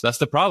of us. That's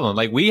the problem.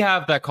 Like we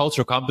have that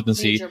cultural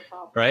competency,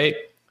 right?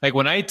 Like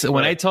when I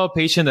tell a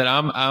patient that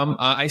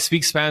I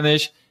speak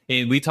Spanish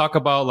and we talk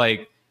about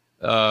like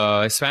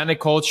Hispanic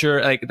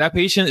culture, like that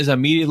patient is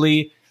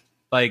immediately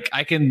like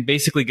I can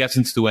basically get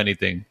into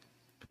anything.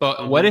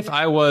 But what if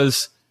I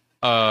was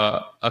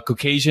a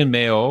Caucasian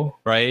male,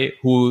 right,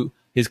 who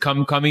is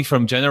coming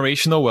from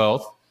generational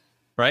wealth,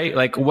 right?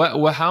 Like,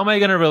 how am I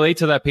going to relate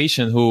to that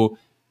patient who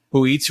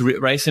eats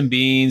rice and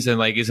beans and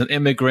like is an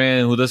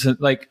immigrant who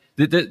doesn't like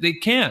they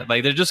can't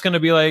like they're just going to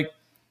be like,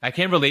 I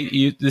can't relate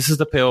you. This is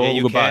the Yeah, pill.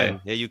 you Goodbye.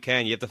 can. Yeah, you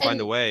can. You have to find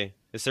a And way.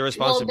 It's their well,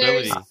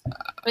 responsibility.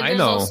 I there's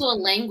know. also a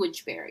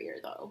language barrier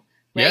though,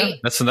 Yeah, right?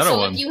 that's another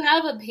So if one. you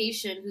have a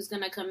patient who's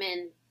going to come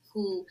in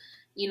who,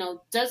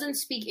 doesn't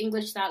speak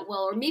English that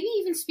well, or maybe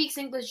even speaks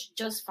English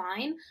just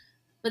fine,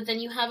 but then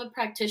you have a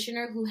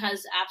practitioner who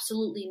has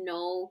absolutely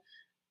no,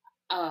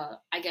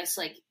 I guess,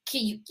 like,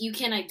 you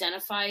can't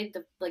identify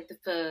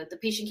the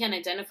patient can't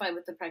identify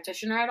with the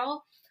practitioner at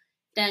all,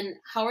 then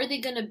how are they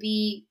going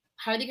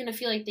to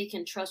feel like they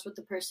can trust what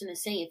the person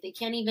is saying if they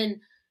can't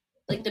even,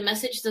 like, the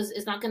message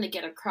is not going to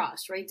get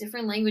across, right?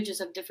 Different languages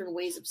have different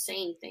ways of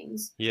saying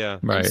things. Yeah.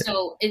 And Right.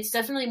 so it's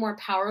definitely more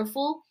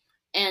powerful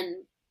and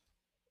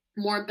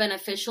more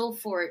beneficial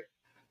for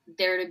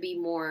there to be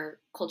more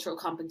cultural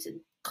competency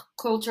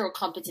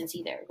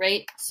there,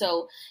 right?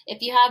 So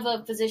if you have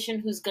a physician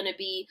who's going to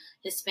be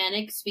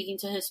Hispanic speaking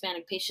to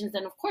Hispanic patients,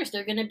 then of course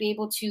they're going to be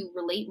able to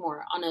relate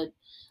more on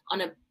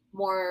a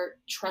more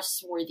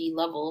trustworthy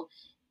level.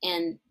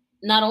 And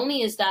not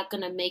only is that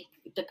going to make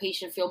the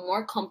patient feel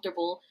more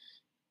comfortable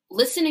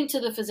listening to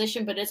the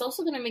physician, but it's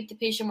also going to make the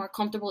patient more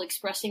comfortable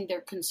expressing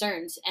their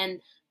concerns and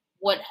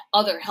what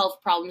other health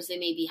problems they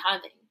may be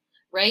having,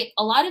 right?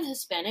 A lot of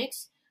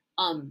Hispanics,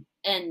 and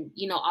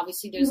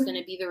obviously there's going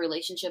to be the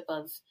relationship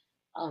of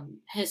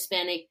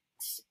Hispanics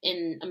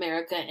in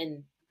America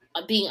and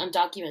being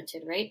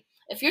undocumented, right?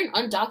 If you're an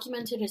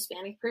undocumented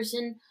Hispanic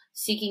person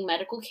seeking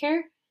medical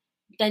care,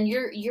 then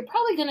you're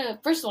probably gonna,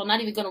 first of all,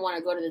 not even gonna want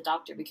to go to the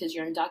doctor because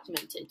you're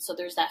undocumented. So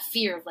there's that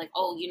fear of like,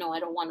 oh, I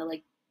don't want to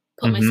like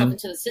put myself Mm-hmm.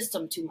 into the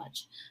system too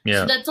much. So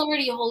Yeah. that's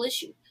already a whole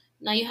issue.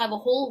 Now you have a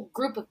whole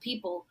group of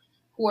people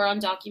who are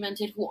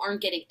undocumented who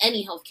aren't getting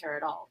any health care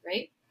at all,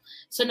 right?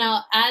 So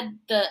now add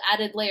the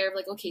added layer of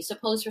like, okay,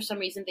 suppose for some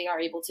reason they are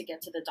able to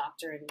get to the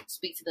doctor and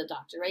speak to the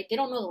doctor, right? They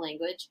don't know the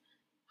language.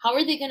 How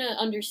are they going to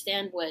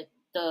understand what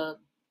the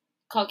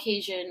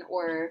Caucasian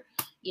or,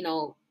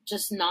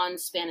 just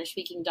non-Spanish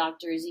speaking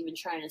doctor is even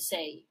trying to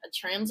say? A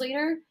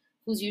translator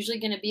who's usually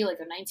going to be like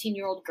a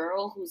 19-year-old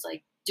girl who's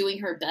like doing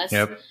her best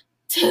Yep.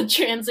 to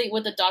translate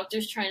what the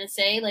doctor's trying to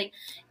say, like,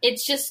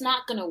 it's just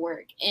not going to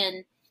work.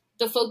 And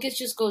the focus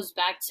just goes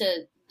back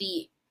to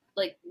the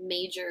like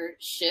major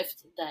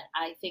shift that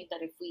I think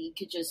that if we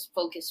could just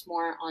focus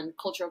more on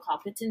cultural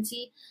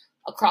competency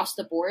across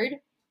the board,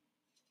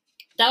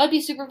 that would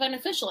be super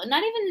beneficial. And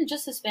not even in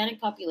just Hispanic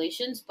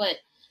populations, but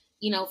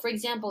for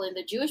example, in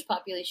the Jewish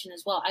population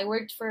as well. I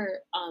worked for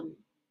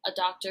a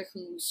doctor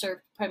who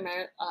served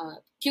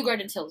Kew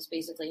Gardens Hills,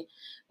 basically,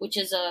 which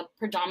is a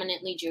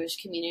predominantly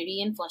Jewish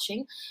community in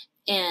Flushing.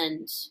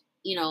 And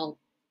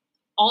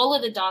all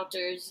of the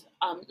doctors,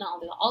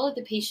 not all of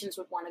the patients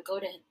would want to go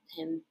to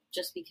him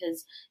just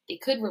because they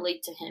could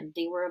relate to him.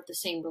 They were of the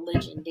same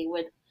religion. They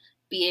would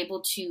be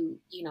able to,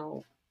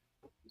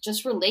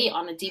 just relate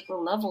on a deeper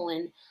level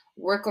and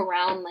work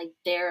around like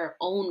their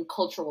own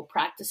cultural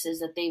practices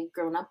that they've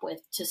grown up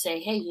with to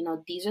say, hey,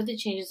 these are the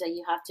changes that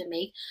you have to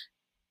make.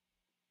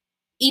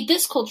 Eat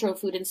this cultural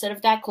food instead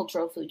of that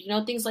cultural food,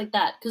 things like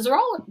that. Because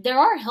there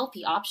are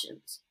healthy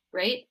options,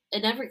 right,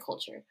 in every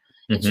culture.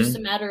 It's just a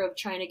Mm-hmm. matter of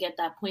trying to get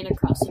that point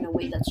across in a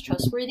way that's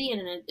trustworthy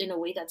and in a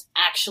way that's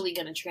actually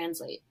going to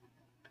translate.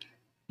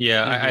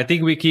 Yeah, I Hmm.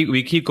 think we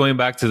keep going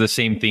back to the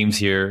same themes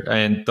here,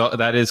 and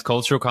that is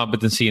cultural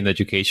competency in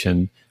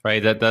education,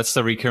 right? That's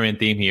the recurring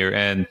theme here,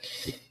 and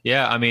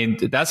yeah, I mean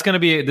that's going to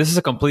be this is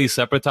a completely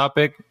separate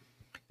topic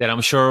that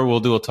I'm sure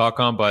we'll do a talk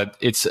on, but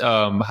it's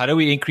how do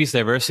we increase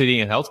diversity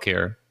in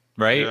healthcare,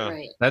 right? Yeah.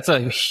 Right. That's a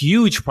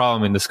huge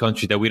problem in this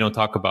country that we don't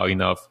talk about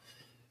enough.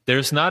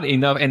 There's not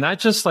enough, and not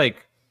just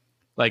like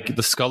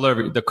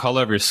the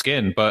color of your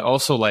skin, but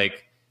also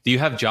like, do you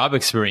have job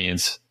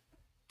experience?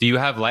 Do you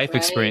have life Right.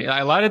 experience?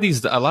 A lot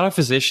of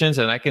physicians,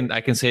 and I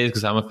can say this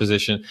because I'm a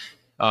physician.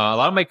 A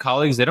lot of my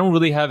colleagues, they don't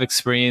really have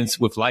experience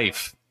with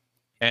life,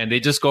 and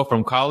they just go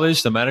from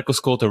college to medical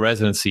school to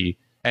residency.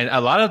 And a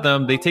lot of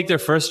them, they take their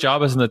first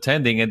job as an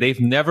attending, and they've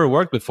never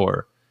worked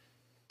before.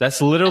 That's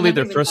I literally never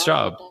their even first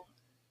thought about job,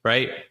 that.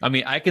 right? I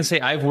mean, I can say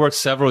I've worked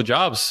several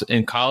jobs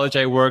in college.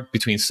 I worked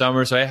between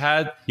summers, so I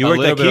had You a worked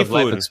little at bit Key of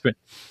life Food. experience.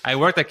 I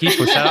worked at Key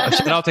Food.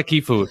 Shout out to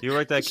Key Food. You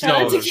worked at Key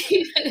Shout out to So Food.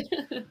 Keith.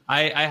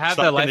 I have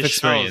that Stocking life the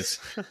shelves.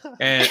 experience,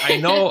 and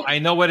I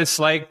know what it's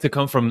like to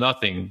come from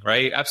nothing,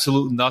 right?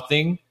 Absolute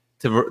nothing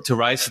to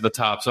rise to the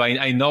top. So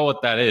I know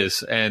what that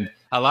is, and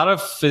a lot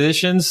of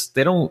physicians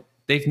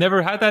they've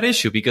never had that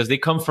issue because they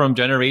come from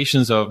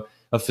generations of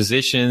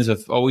physicians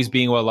of always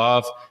being well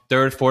off,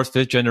 third, fourth,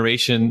 fifth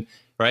generation,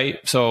 right?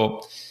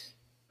 So,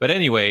 but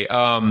anyway,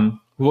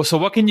 so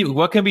what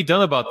can be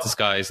done about this,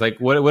 guys? Like,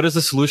 what is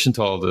the solution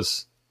to all of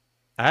this?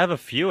 I have a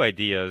few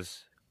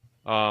ideas.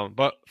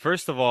 But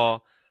first of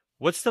all,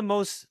 what's the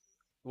most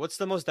what's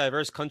the most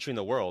diverse country in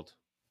the world?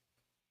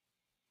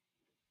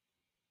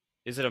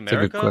 Is it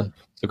America?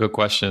 It's a good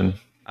question.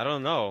 I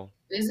don't know.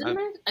 Isn't I,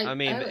 there? I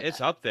mean,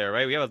 it's up there,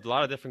 right? We have a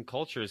lot of different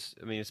cultures.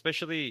 I mean,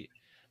 especially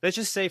let's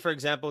just say, for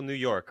example, New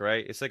York,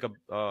 right? It's like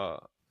a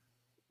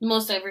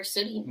most diverse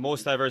city.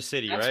 most diverse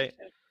city, That's for right?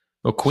 sure.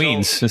 Or So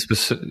Queens,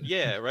 in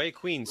yeah, right,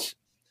 Queens.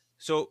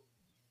 So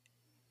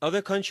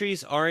other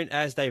countries aren't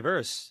as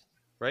diverse,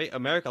 right?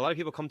 America, a lot of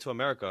people come to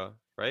America,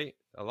 right?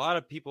 A lot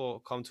of people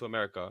come to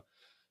America.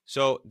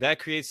 So that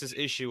creates this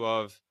issue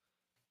of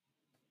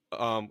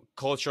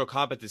cultural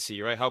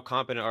competency, right? How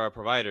competent are our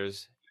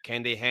providers?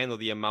 Can they handle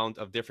the amount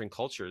of different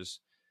cultures?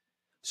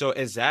 So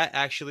is that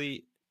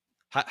actually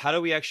how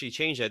do we actually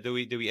change that? Do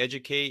we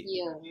educate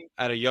Yeah.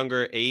 at a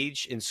younger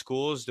age in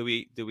schools? Do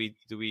we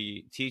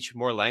teach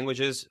more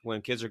languages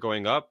when kids are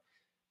growing up?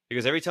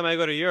 Because every time I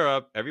go to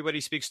Europe,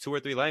 everybody speaks two or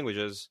three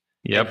languages,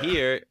 and Yep.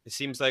 here it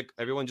seems like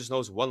everyone just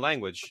knows one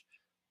language.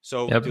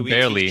 So Yep.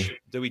 Barely.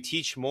 do we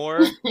teach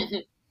more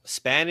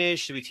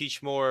Spanish? Do we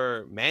teach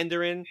more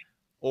Mandarin?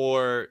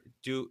 Or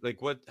do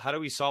like what? How do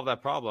we solve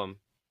that problem?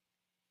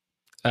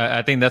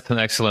 I think that's an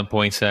excellent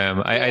point,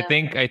 Sam. I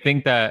Yeah.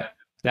 think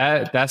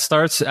that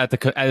starts at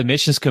the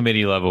admissions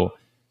committee level,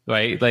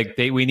 right? Like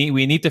we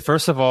need to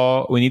first of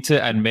all we need to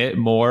admit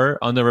more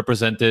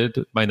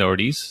underrepresented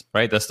minorities,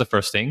 right? That's the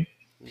first thing.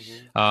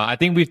 Hmm. I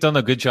think we've done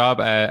a good job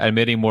at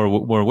admitting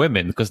more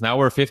women because now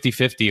we're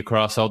 50-50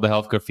 across all the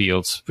healthcare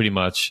fields, pretty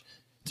much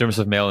in terms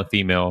of male and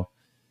female.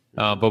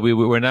 Hmm. But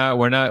we're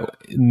not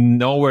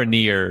nowhere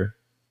near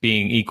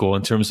being equal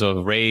in terms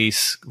of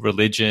race,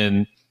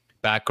 religion,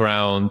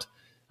 background.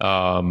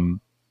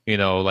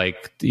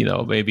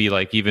 Maybe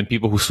like even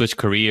people who switch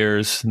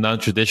careers,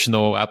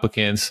 non-traditional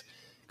applicants,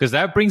 because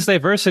that brings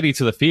diversity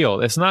to the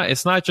field. It's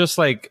not just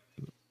like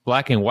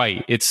black and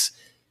white. It's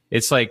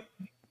like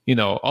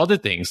other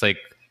things like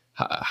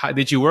how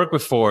did you work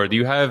before? Do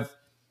you have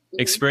Mhm.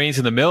 experience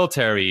in the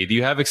military? Do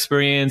you have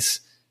experience?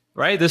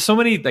 Right? There's so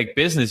many like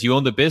business. You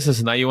own the business,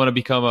 and now you want to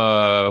become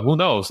a who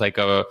knows, like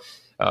a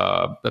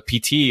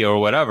PT or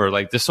whatever.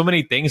 Like there's so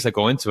many things that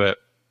go into it.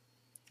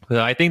 But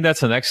I think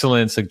that's an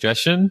excellent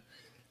suggestion.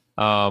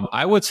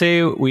 I would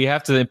say we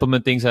have to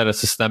implement things at a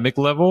systemic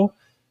level.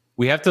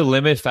 We have to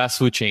limit fast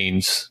food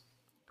chains,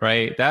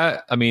 right?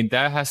 That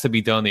has to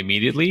be done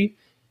immediately.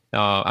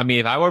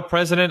 If I were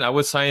president, I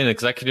would sign an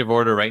executive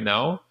order right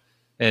now,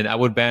 and I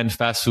would ban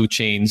fast food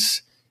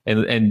chains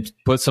and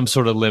put some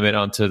sort of limit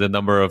onto the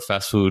number of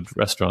fast food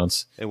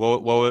restaurants. And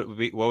what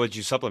would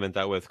you supplement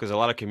that with? Because a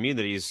lot of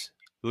communities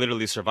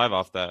literally survive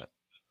off that.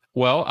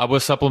 Well, I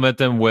would supplement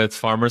them with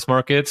farmers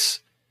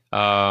markets.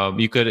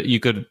 You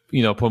could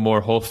put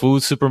more Whole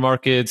Foods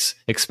supermarkets,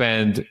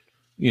 expand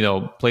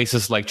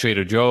places like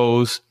Trader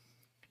Joe's.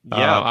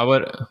 Yeah, I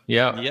would,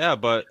 yeah. yeah,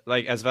 but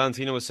like as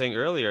Valentina was saying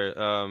earlier,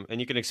 and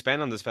you can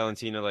expand on this,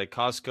 Valentina, like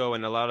Costco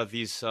and a lot of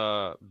these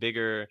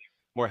bigger,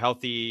 more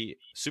healthy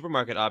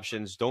supermarket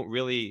options don't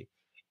really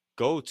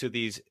go to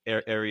these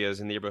areas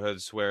and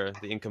neighborhoods where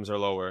the incomes are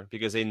lower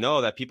because they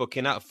know that people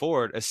cannot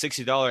afford a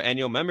 $60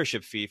 annual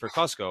membership fee for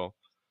Costco.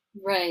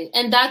 Right.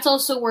 And that's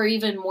also where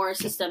even more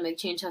systemic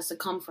change has to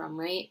come from,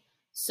 right?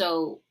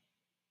 So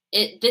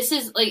this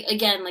is like,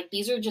 again, like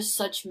these are just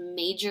such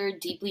major,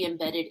 deeply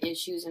embedded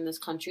issues in this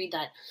country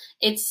that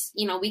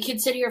we could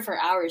sit here for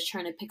hours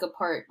trying to pick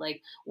apart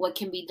like what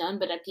can be done,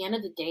 but at the end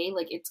of the day,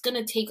 like it's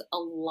gonna take a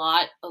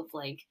lot of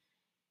like,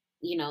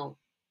 you know,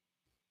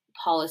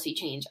 policy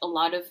change, a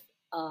lot of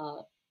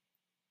uh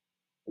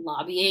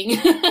lobbying,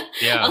 a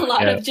Yeah,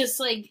 lot yeah. of just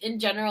like in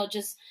general,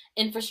 just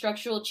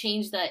infrastructural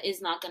change that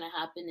is not going to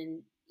happen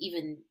in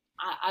even,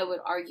 I would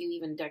argue,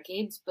 even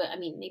decades. But I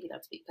mean, maybe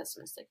that's being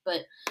pessimistic.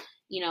 But,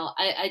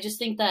 I just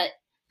think that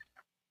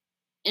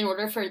in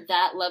order for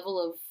that level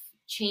of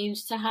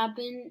change to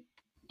happen,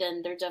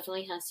 then there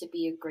definitely has to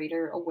be a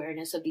greater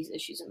awareness of these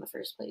issues in the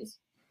first place.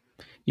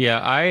 Yeah,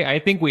 I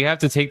think we have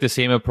to take the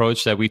same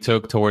approach that we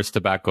took towards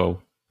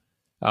tobacco.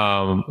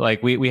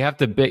 Like we have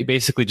to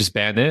basically just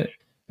ban it,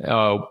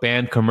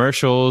 ban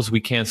commercials.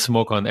 We can't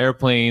smoke on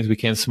airplanes. We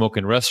can't smoke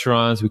in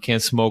restaurants. We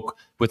can't smoke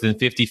within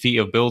 50 feet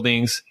of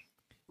buildings.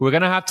 We're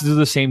going to have to do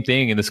the same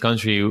thing in this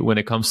country when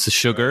it comes to Right.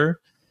 sugar,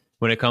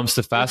 when it comes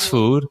to fast Mm-hmm.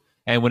 food,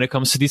 and when it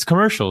comes to these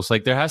commercials.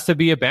 Like there has to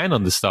be a ban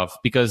on this stuff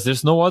because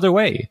there's no other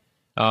way.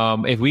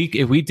 If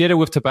we did it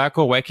with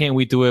tobacco, why can't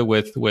we do it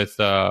with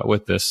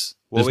this?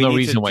 What There's we no need to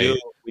reason do, why.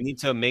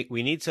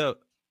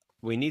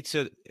 we need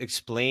to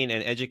explain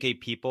and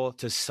educate people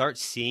to start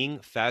seeing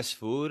fast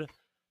food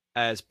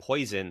as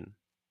poison,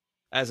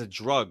 as a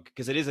drug,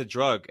 because it is a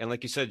drug. And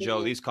like you said, Joe,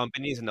 Mm-hmm. these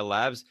companies and the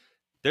labs,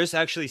 there's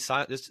actually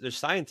there's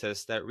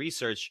scientists that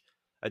research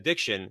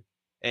addiction,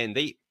 and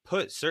they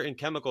put certain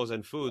chemicals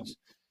and foods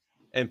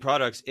and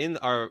products in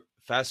our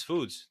fast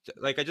foods.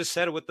 Like I just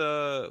said with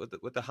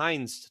the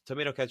Heinz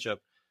tomato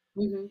ketchup.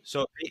 Mm-hmm.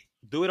 So they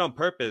do it on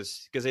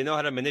purpose because they know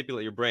how to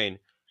manipulate your brain.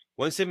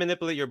 Once they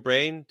manipulate your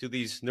brain to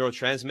these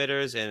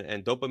neurotransmitters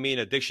and dopamine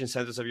addiction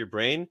centers of your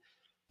brain,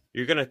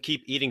 you're gonna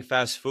keep eating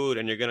fast food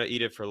and you're gonna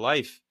eat it for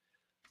life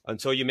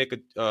until you make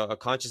a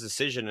conscious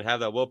decision and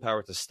have that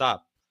willpower to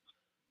stop.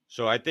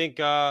 So I think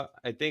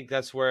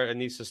that's where it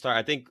needs to start.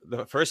 I think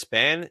the first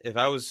ban, if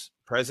I was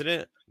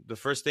president, the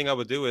first thing I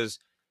would do is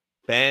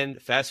ban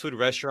fast food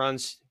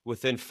restaurants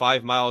within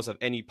 5 miles of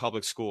any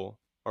public school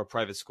or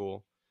private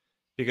school.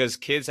 Because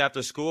kids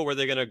after school, where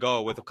they're gonna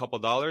go with a couple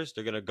dollars,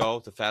 they're gonna go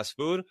to fast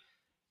food,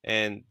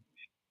 and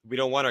we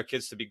don't want our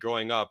kids to be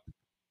growing up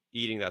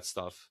eating that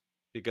stuff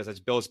because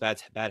it builds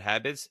bad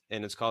habits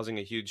and it's causing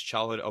a huge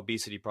childhood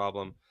obesity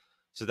problem.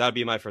 So that'd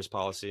be my first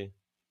policy.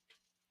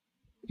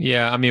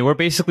 Yeah, I mean, we're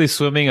basically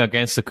swimming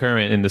against the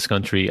current in this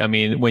country. I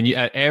mean, when you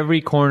at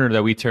every corner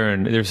that we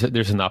turn,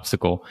 there's an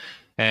obstacle,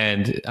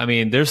 and I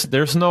mean, there's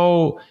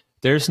no.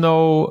 It's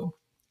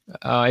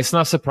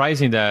not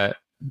surprising that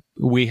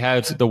we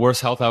had the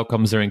worst health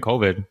outcomes during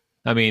COVID.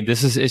 I mean,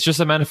 it's just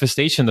a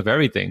manifestation of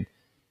everything.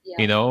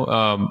 Yeah.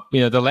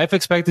 The life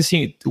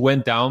expectancy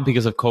went down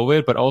because of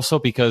COVID, but also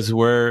because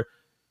we're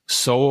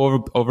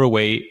so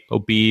overweight,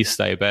 obese,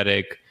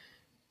 diabetic,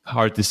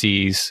 heart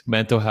disease,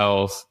 mental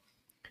health,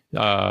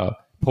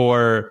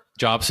 poor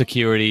job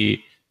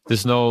security.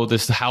 This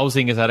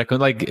housing is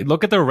like,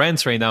 look at the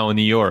rents right now in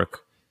New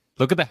York.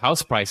 Look at the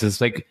house prices.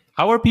 Like,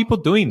 how are people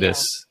doing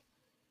this?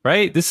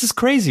 Right? This is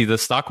crazy. The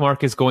stock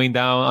market's going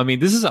down. I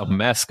mean, this is a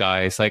mess,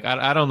 guys. Like,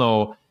 I don't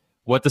know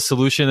what the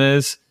solution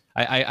is.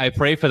 I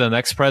pray for the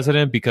next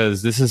president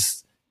because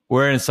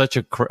we're in such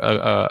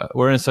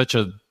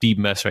a deep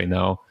mess right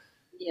now.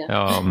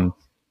 Yeah.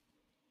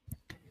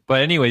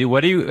 But anyway,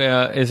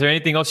 is there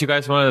anything else you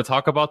guys wanted to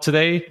talk about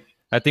today?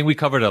 I think we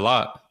covered a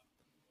lot.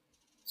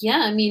 Yeah,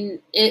 I mean,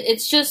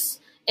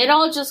 it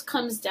all just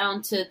comes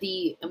down to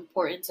the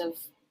importance of,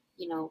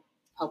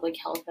 public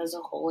health as a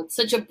whole. It's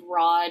such a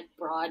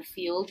broad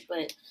field,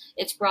 but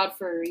it's broad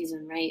for a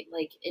reason, right?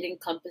 Like, it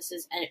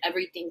encompasses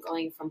everything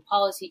going from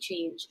policy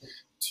change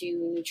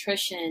to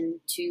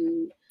nutrition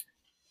to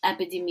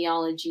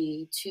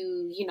epidemiology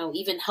to,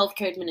 even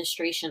healthcare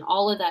administration.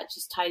 All of that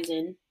just ties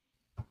in,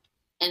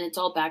 and it's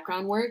all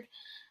background work.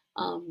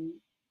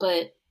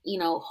 But,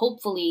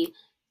 hopefully,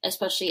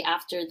 especially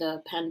after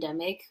the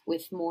pandemic,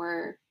 with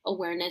more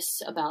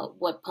awareness about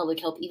what public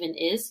health even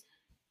is,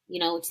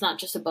 it's not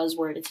just a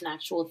buzzword, it's an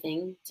actual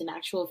thing, it's an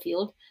actual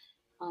field.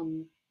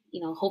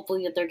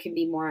 Hopefully that there can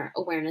be more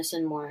awareness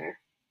and more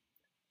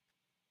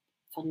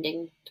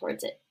funding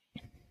towards it.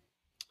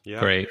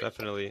 Yeah, Great.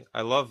 definitely.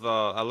 I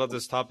love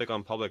this topic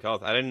on public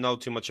health. I didn't know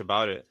too much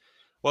about it.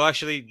 Well,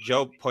 actually,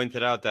 Joe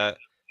pointed out that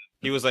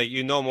he was like,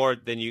 you know more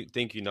than you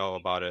think you know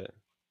about it.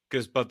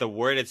 But the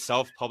word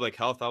itself, public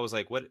health, I was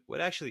like, what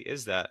actually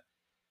is that?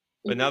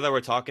 But now Mm-hmm. that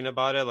we're talking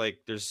about it, like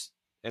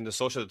and the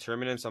social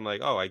determinants, I'm like,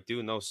 oh, I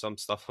do know some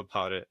stuff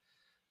about it.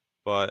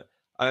 But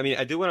I mean,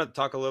 I do want to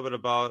talk a little bit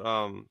about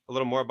a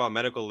little more about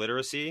medical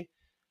literacy.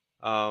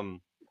 Um,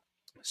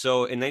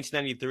 so in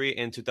 1993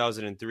 and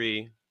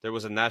 2003, there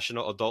was a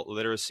national adult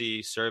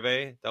literacy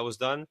survey that was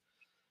done,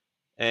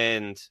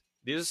 and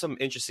these are some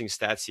interesting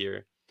stats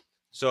here.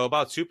 So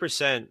about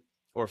 2%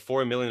 or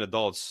 4 million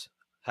adults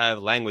have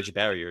language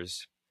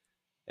barriers,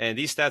 and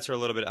these stats are a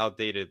little bit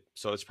outdated,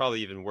 so it's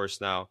probably even worse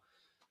now.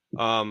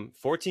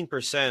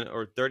 14%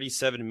 or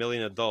 37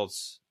 million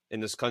adults in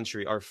this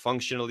country are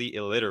functionally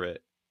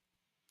illiterate.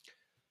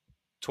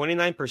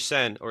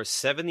 29% or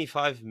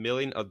 75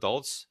 million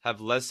adults have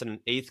less than an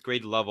eighth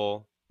grade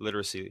level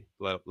literacy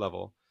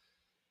level.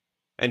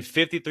 And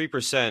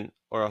 53%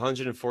 or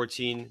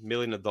 114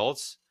 million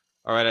adults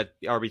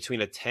are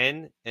between a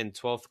 10 and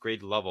 12th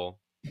grade level.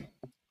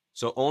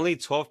 So only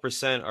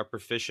 12% are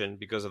proficient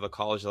because of a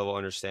college level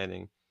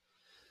understanding.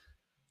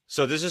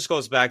 So this just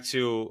goes back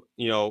to,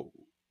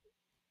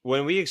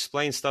 when we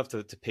explain stuff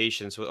to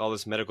patients with all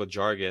this medical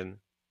jargon,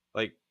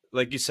 like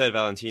like you said,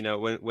 Valentina,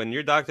 when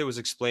your doctor was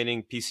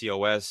explaining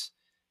PCOS,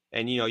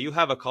 and you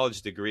have a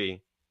college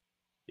degree,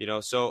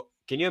 so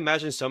can you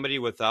imagine somebody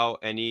without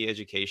any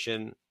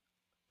education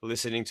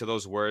listening to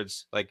those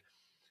words? Like,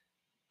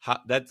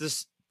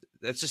 that's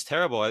just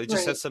terrible. It just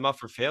Right. sets them up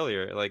for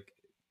failure. Like,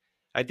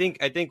 I think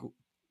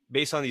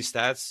based on these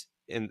stats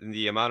and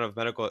the amount of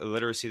medical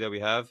illiteracy that we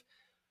have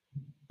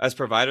as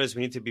providers,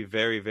 we need to be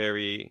very,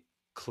 very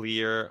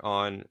clear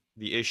on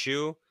the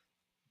issue,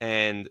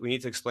 and we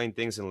need to explain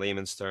things in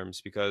layman's terms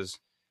because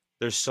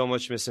there's so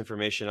much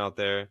misinformation out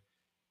there.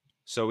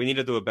 So we need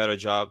to do a better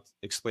job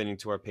explaining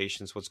to our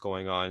patients what's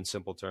going on in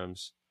simple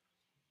terms.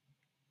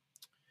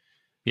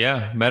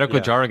 Yeah, medical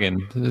Yeah,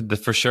 jargon,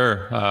 for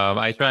sure.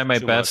 I try my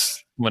too much.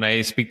 best when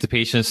I speak to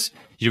patients.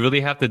 You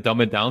really have to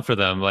dumb it down for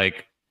them.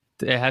 Like,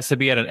 it has to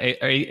be at an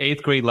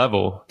eighth grade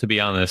level, to be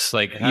honest.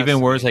 Like, It has even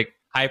to words be. like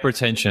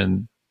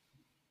hypertension,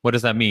 what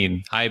does that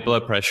mean? High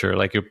blood pressure,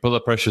 like your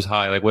blood pressure's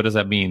high. Like, what does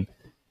that mean?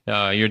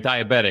 You're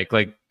diabetic.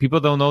 Like, people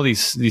don't know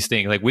these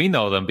things. Like, we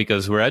know them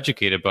because we're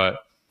educated, but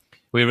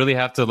we really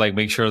have to like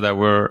make sure that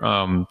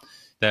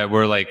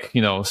we're like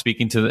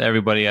speaking to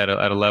everybody at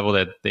a level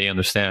that they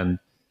understand.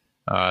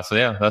 So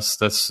yeah,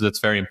 that's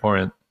very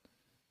important.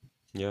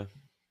 Yeah,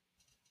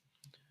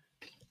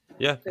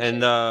 yeah, For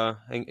and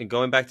sure.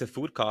 going back to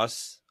food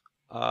costs,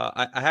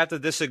 I have to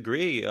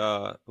disagree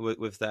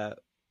with that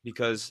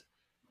because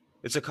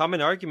it's a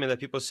common argument that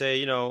people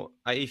say,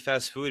 I eat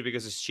fast food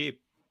because it's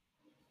cheap,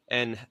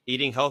 and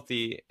eating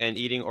healthy and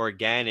eating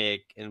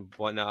organic and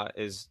whatnot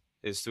is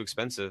too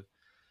expensive.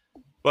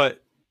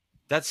 But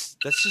that's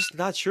just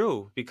not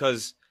true,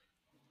 because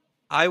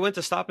I went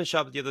to Stop and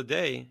Shop the other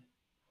day,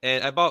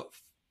 and I bought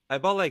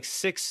like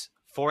 6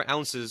 4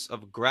 ounces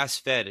of grass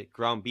fed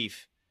ground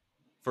beef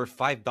for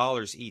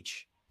 $5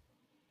 each.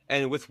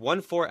 And with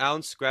one 4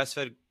 ounce grass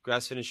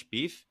finished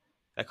beef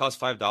that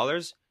costs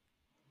 $5,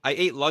 I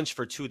ate lunch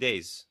for 2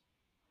 days.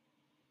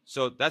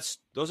 So that's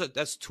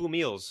 2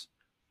 meals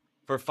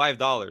for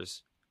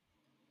 $5.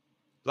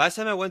 Last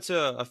time I went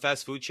to a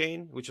fast food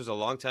chain, which was a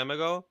long time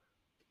ago,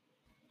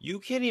 you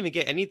can't even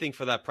get anything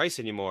for that price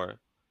anymore.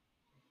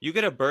 You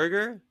get a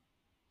burger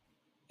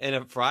and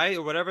a fry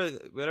or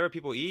whatever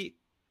people eat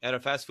at a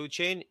fast food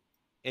chain,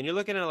 and you're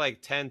looking at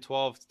like 10,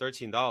 12,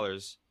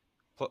 $13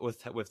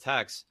 with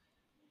tax.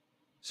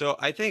 So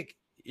I think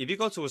if you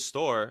go to a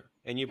store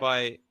and you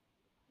buy,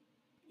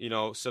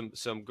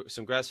 some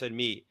grass fed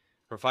meat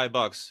for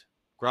 $5,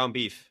 ground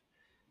beef,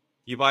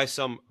 you buy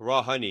some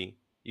raw honey,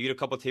 you eat a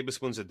couple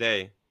tablespoons a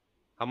day.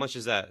 How much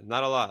is that?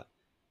 Not a lot.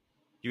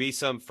 You eat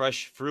some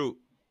fresh fruit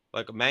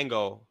like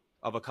mango,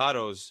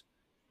 avocados.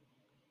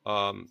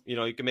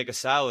 You can make a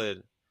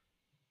salad.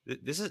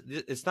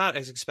 It's not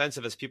as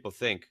expensive as people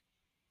think.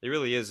 It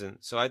really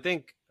isn't. So I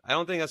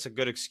don't think that's a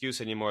good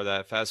excuse anymore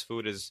that fast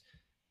food is,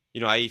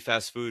 I eat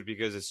fast food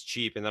because it's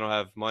cheap and I don't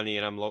have money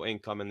and I'm low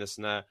income and this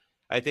and that.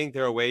 I think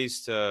there are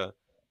ways to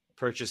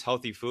purchase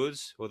healthy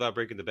foods without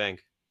breaking the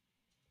bank.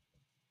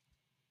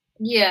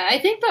 Yeah, I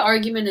think the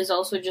argument is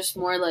also just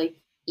more like,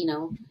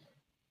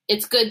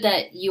 it's good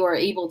that you are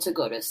able to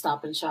go to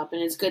Stop and Shop,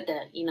 and it's good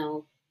that,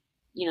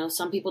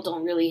 some people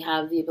don't really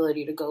have the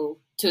ability to go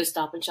to a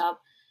Stop and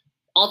Shop.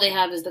 All they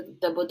have is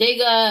the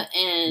bodega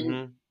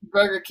and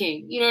Burger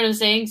King. You know what I'm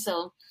saying?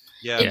 So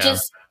Yeah.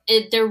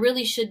 there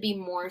really should be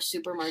more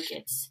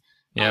supermarkets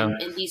Yeah.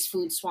 in these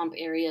food swamp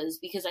areas,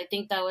 because I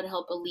think that would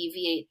help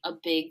alleviate a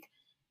big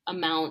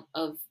amount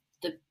of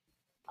the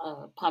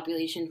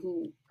population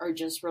who are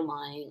just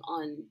relying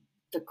on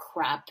the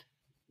crap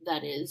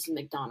that is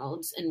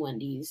McDonald's and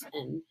Wendy's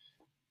and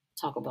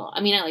Taco Bell. I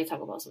mean, I like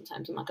Taco Bell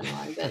sometimes, I'm not gonna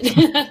lie, but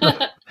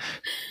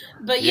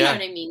but you know Yeah,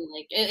 what I mean.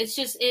 Like, it's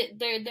just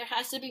there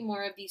has to be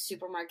more of these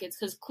supermarkets,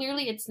 because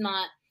clearly it's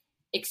not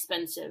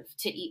expensive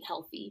to eat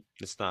healthy.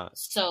 it's not.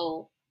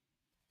 So,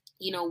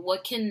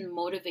 what can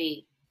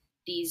motivate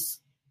these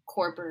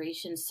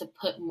corporations to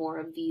put more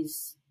of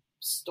these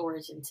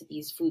stores into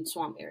these food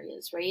swamp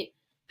areas, right?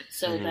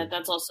 So Mhm.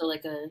 that's also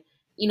like and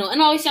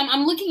obviously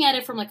I'm looking at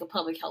it from like a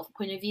public health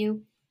point of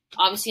view.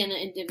 Obviously, on an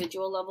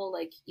individual level,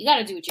 like, you got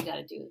to do what you got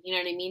to do. You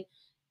know what I mean?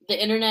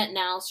 The internet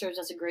now serves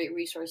as a great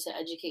resource to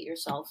educate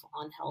yourself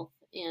on health,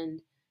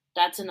 and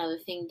that's another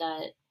thing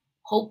that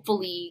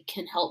hopefully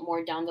can help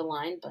more down the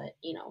line. But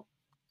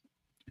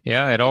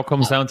Yeah, it all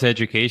comes down to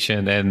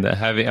education and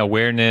having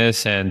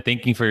awareness and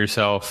thinking for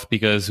yourself,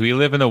 because we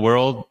live in a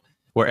world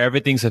where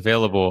everything's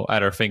available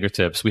at our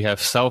fingertips. We have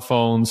cell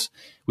phones,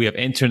 we have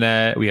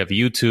internet, we have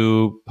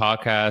YouTube,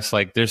 podcasts.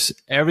 Like,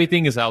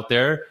 everything is out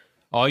there.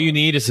 All you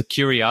need is a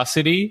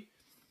curiosity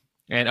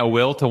and a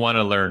will to want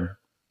to learn.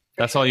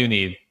 That's all you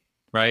need,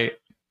 right?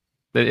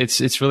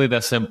 It's really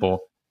that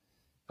simple.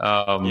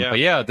 Yeah. But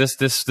yeah, this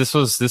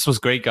was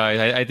great, guys.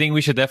 I think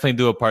we should definitely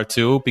do a part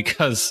 2,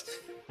 because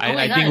Oh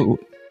my I God. think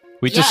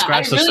we just I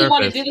scratched the really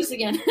want to surface. do this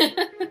again.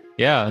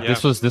 Yeah, Yeah.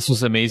 this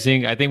was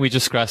amazing. I think we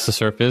just scratched the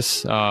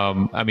surface.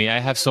 I mean, I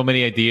have so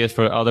many ideas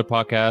for other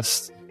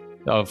podcasts.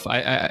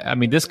 I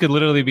mean, this could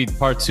literally be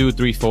part 2,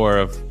 3, 4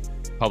 of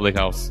public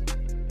health.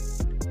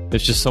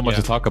 There's just so much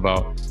Yeah. to talk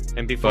about.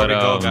 And before But, we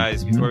go, um,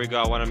 guys, before we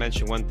go, I want to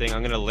mention one thing. I'm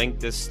going to link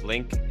this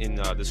link in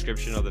the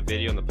description of the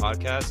video and the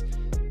podcast.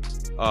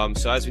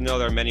 So as we know,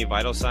 there are many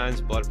vital signs: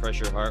 blood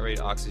pressure, heart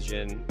rate,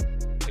 oxygen,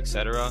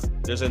 etc.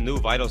 There's a new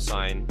vital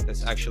sign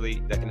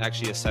that can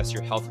actually assess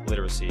your health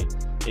literacy,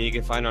 and you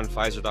can find it on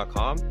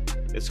Pfizer.com.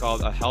 It's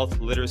called a health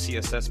literacy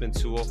assessment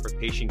tool for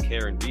patient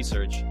care and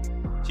research.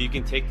 So you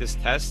can take this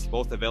test,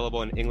 both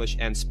available in English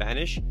and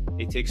Spanish.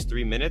 It takes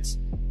 3 minutes,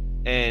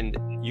 and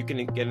you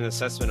can get an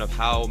assessment of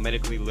how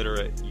medically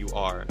literate you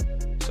are.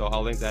 So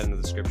I'll link that in the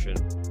description.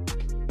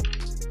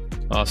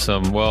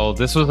 Awesome. Well,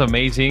 this was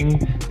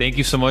amazing. Thank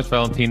you so much,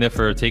 Valentina,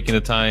 for taking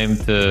the time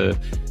to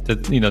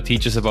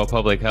teach us about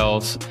public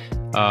health.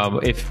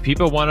 If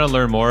people want to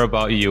learn more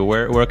about you,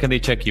 where can they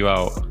check you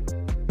out?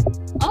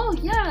 Oh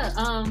yeah.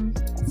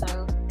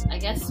 So I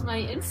guess my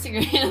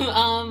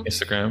Instagram.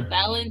 Instagram.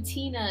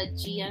 Valentina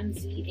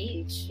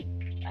GMZH.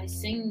 I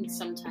sing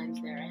sometimes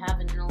there. I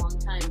haven't in a long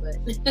time, but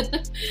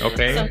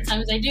Okay.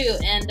 sometimes I do.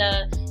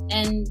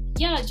 And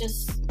yeah,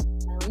 just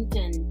my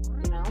LinkedIn.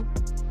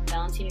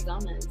 Valentina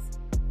Gomez.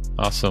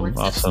 Awesome.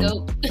 What's Awesome. the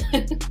scope?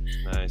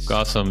 Nice.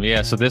 Awesome.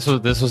 Yeah. So this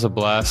was a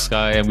blast,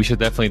 guy, and we should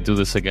definitely do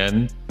this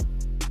again.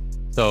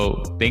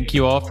 So thank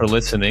you all for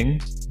listening.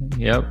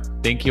 Yep.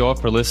 Thank you all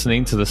for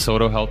listening to the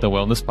Soto Health and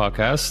Wellness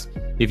Podcast.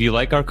 If you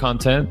like our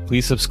content,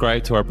 please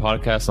subscribe to our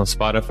podcast on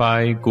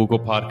Spotify, Google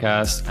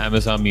Podcasts,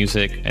 Amazon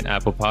Music, and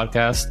Apple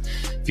Podcasts.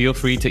 Feel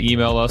free to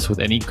email us with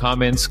any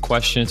comments,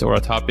 questions, or a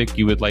topic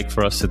you would like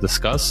for us to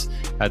discuss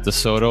at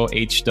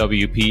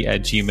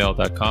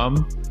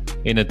thesotohwp@gmail.com.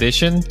 In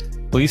addition,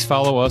 please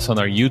follow us on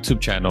our YouTube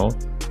channel,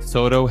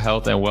 Soto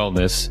Health and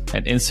Wellness,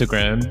 and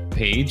Instagram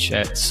page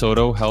at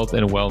Soto Health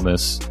and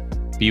Wellness.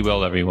 Be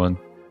well, everyone.